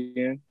that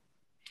again?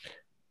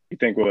 You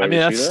think we'll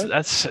ever see that?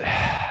 That's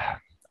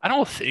I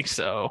don't think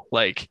so.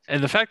 Like,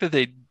 and the fact that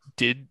they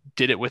did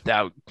it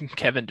without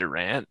Kevin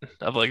Durant,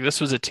 of like, this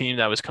was a team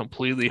that was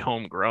completely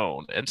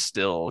homegrown and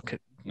still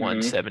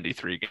won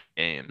 73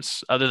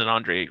 games, other than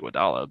Andre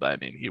Iguodala.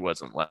 But he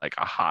wasn't like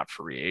a hot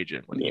free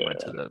agent when he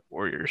went to the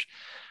Warriors.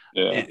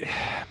 Yeah.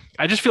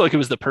 I just feel like it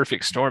was the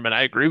perfect storm, and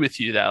I agree with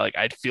you that like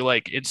I feel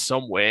like in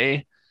some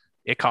way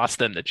it cost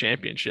them the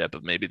championship,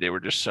 but maybe they were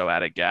just so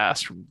out of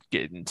gas from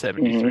getting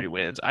 73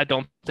 wins. I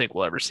don't think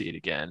we'll ever see it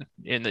again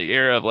in the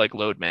era of like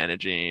load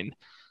managing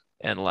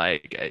and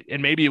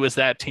maybe it was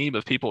that team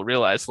of people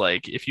realized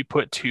like if you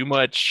put too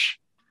much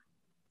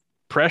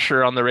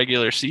pressure on the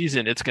regular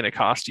season, it's going to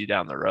cost you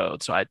down the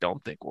road. So I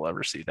don't think we'll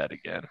ever see that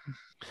again.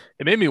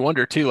 It made me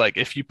wonder too, like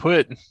if you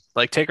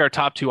take our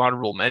top 2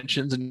 honorable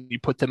mentions and you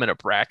put them in a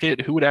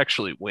bracket, who would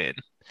actually win?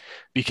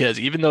 Because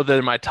even though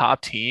they're my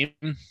top team,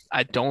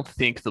 I don't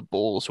think the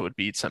Bulls would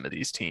beat some of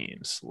these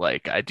teams.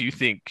 Like I do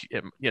think,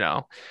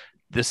 we're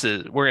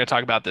going to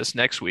talk about this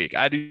next week.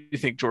 I do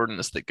think Jordan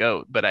is the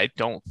GOAT, but I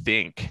don't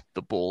think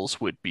the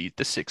Bulls would beat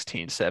the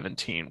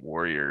 16-17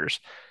 Warriors.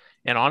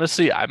 And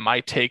honestly, I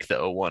might take the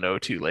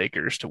 01-02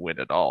 Lakers to win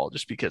it all,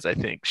 just because I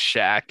think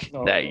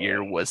Shaq that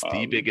year was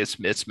the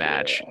biggest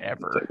mismatch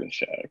ever.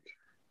 Shaq.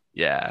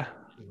 Yeah.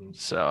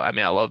 So, I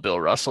mean, I love Bill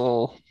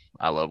Russell.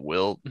 I love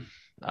Wilt.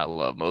 I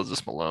love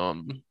Moses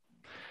Malone.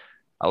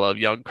 I love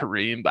young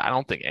Kareem, but I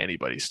don't think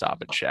anybody's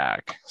stopping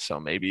Shaq. So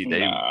maybe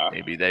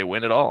they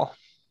win it all.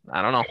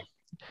 I don't know.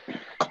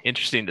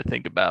 Interesting to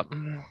think about.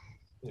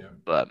 Yeah.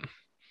 But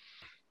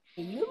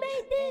You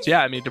made this? so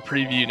yeah, I mean, to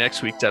preview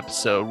next week's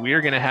episode, we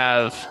are going to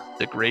have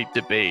the great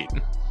debate.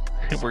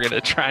 We're going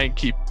to try and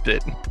keep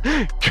it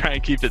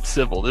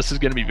civil. This is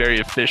going to be very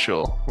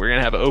official. We're going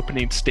to have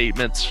opening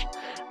statements.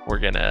 We're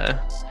going to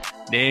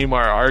name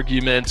our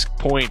arguments,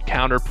 point,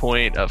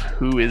 counterpoint of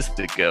who is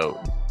the GOAT.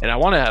 And I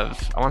want to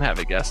have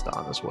a guest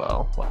on as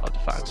well. We'll have to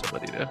find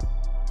somebody to.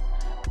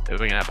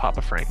 Maybe we can have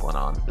Papa Franklin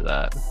on for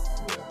that.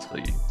 Yeah. So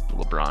you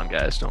LeBron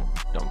guys don't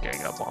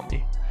gang up on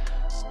me.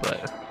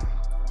 But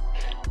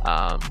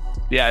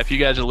yeah, if you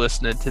guys are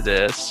listening to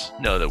this,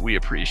 know that we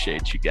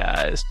appreciate you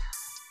guys.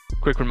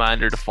 Quick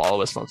reminder to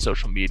follow us on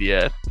social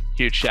media.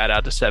 Huge shout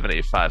out to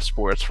 785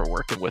 Sports for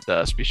working with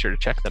us. Be sure to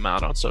check them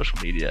out on social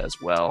media as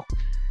well.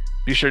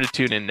 Be sure to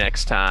tune in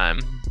next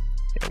time,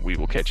 and we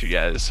will catch you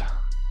guys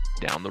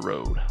down the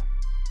road.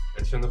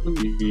 Catch you in the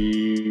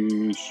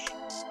Peace.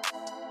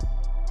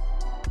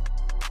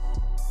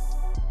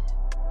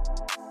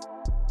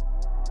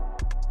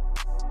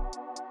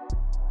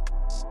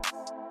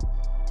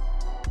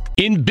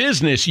 In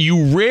business,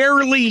 you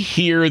rarely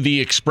hear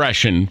the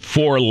expression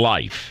for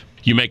life.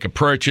 You make a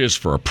purchase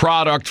for a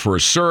product, for a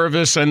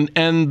service, and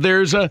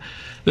there's a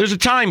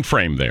time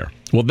frame there.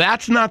 Well,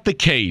 that's not the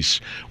case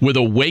with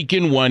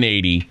Awaken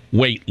 180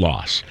 weight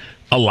loss.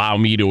 Allow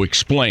me to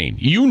explain.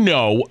 You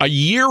know, a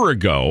year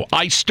ago,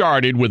 I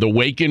started with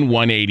Awaken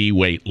 180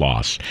 weight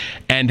loss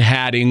and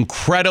had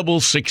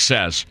incredible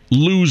success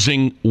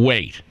losing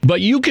weight. But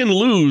you can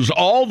lose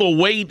all the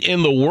weight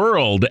in the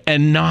world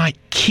and not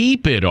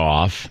keep it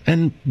off.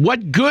 And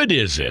what good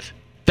is it?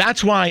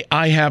 That's why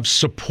I have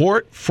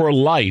support for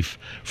life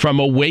from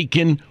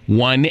Awaken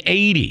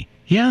 180.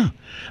 Yeah.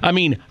 I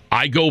mean,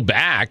 I go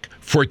back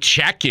for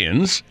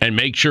check-ins and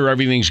make sure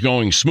everything's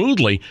going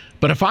smoothly.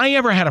 But if I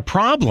ever had a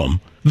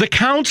problem, the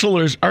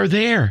counselors are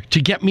there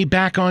to get me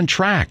back on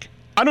track.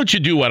 Why don't you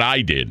do what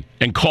I did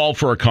and call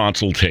for a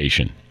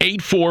consultation?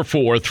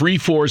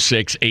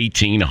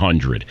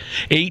 844-346-1800.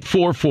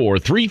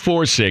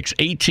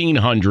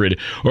 844-346-1800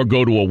 or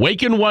go to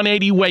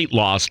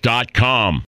awaken180weightloss.com.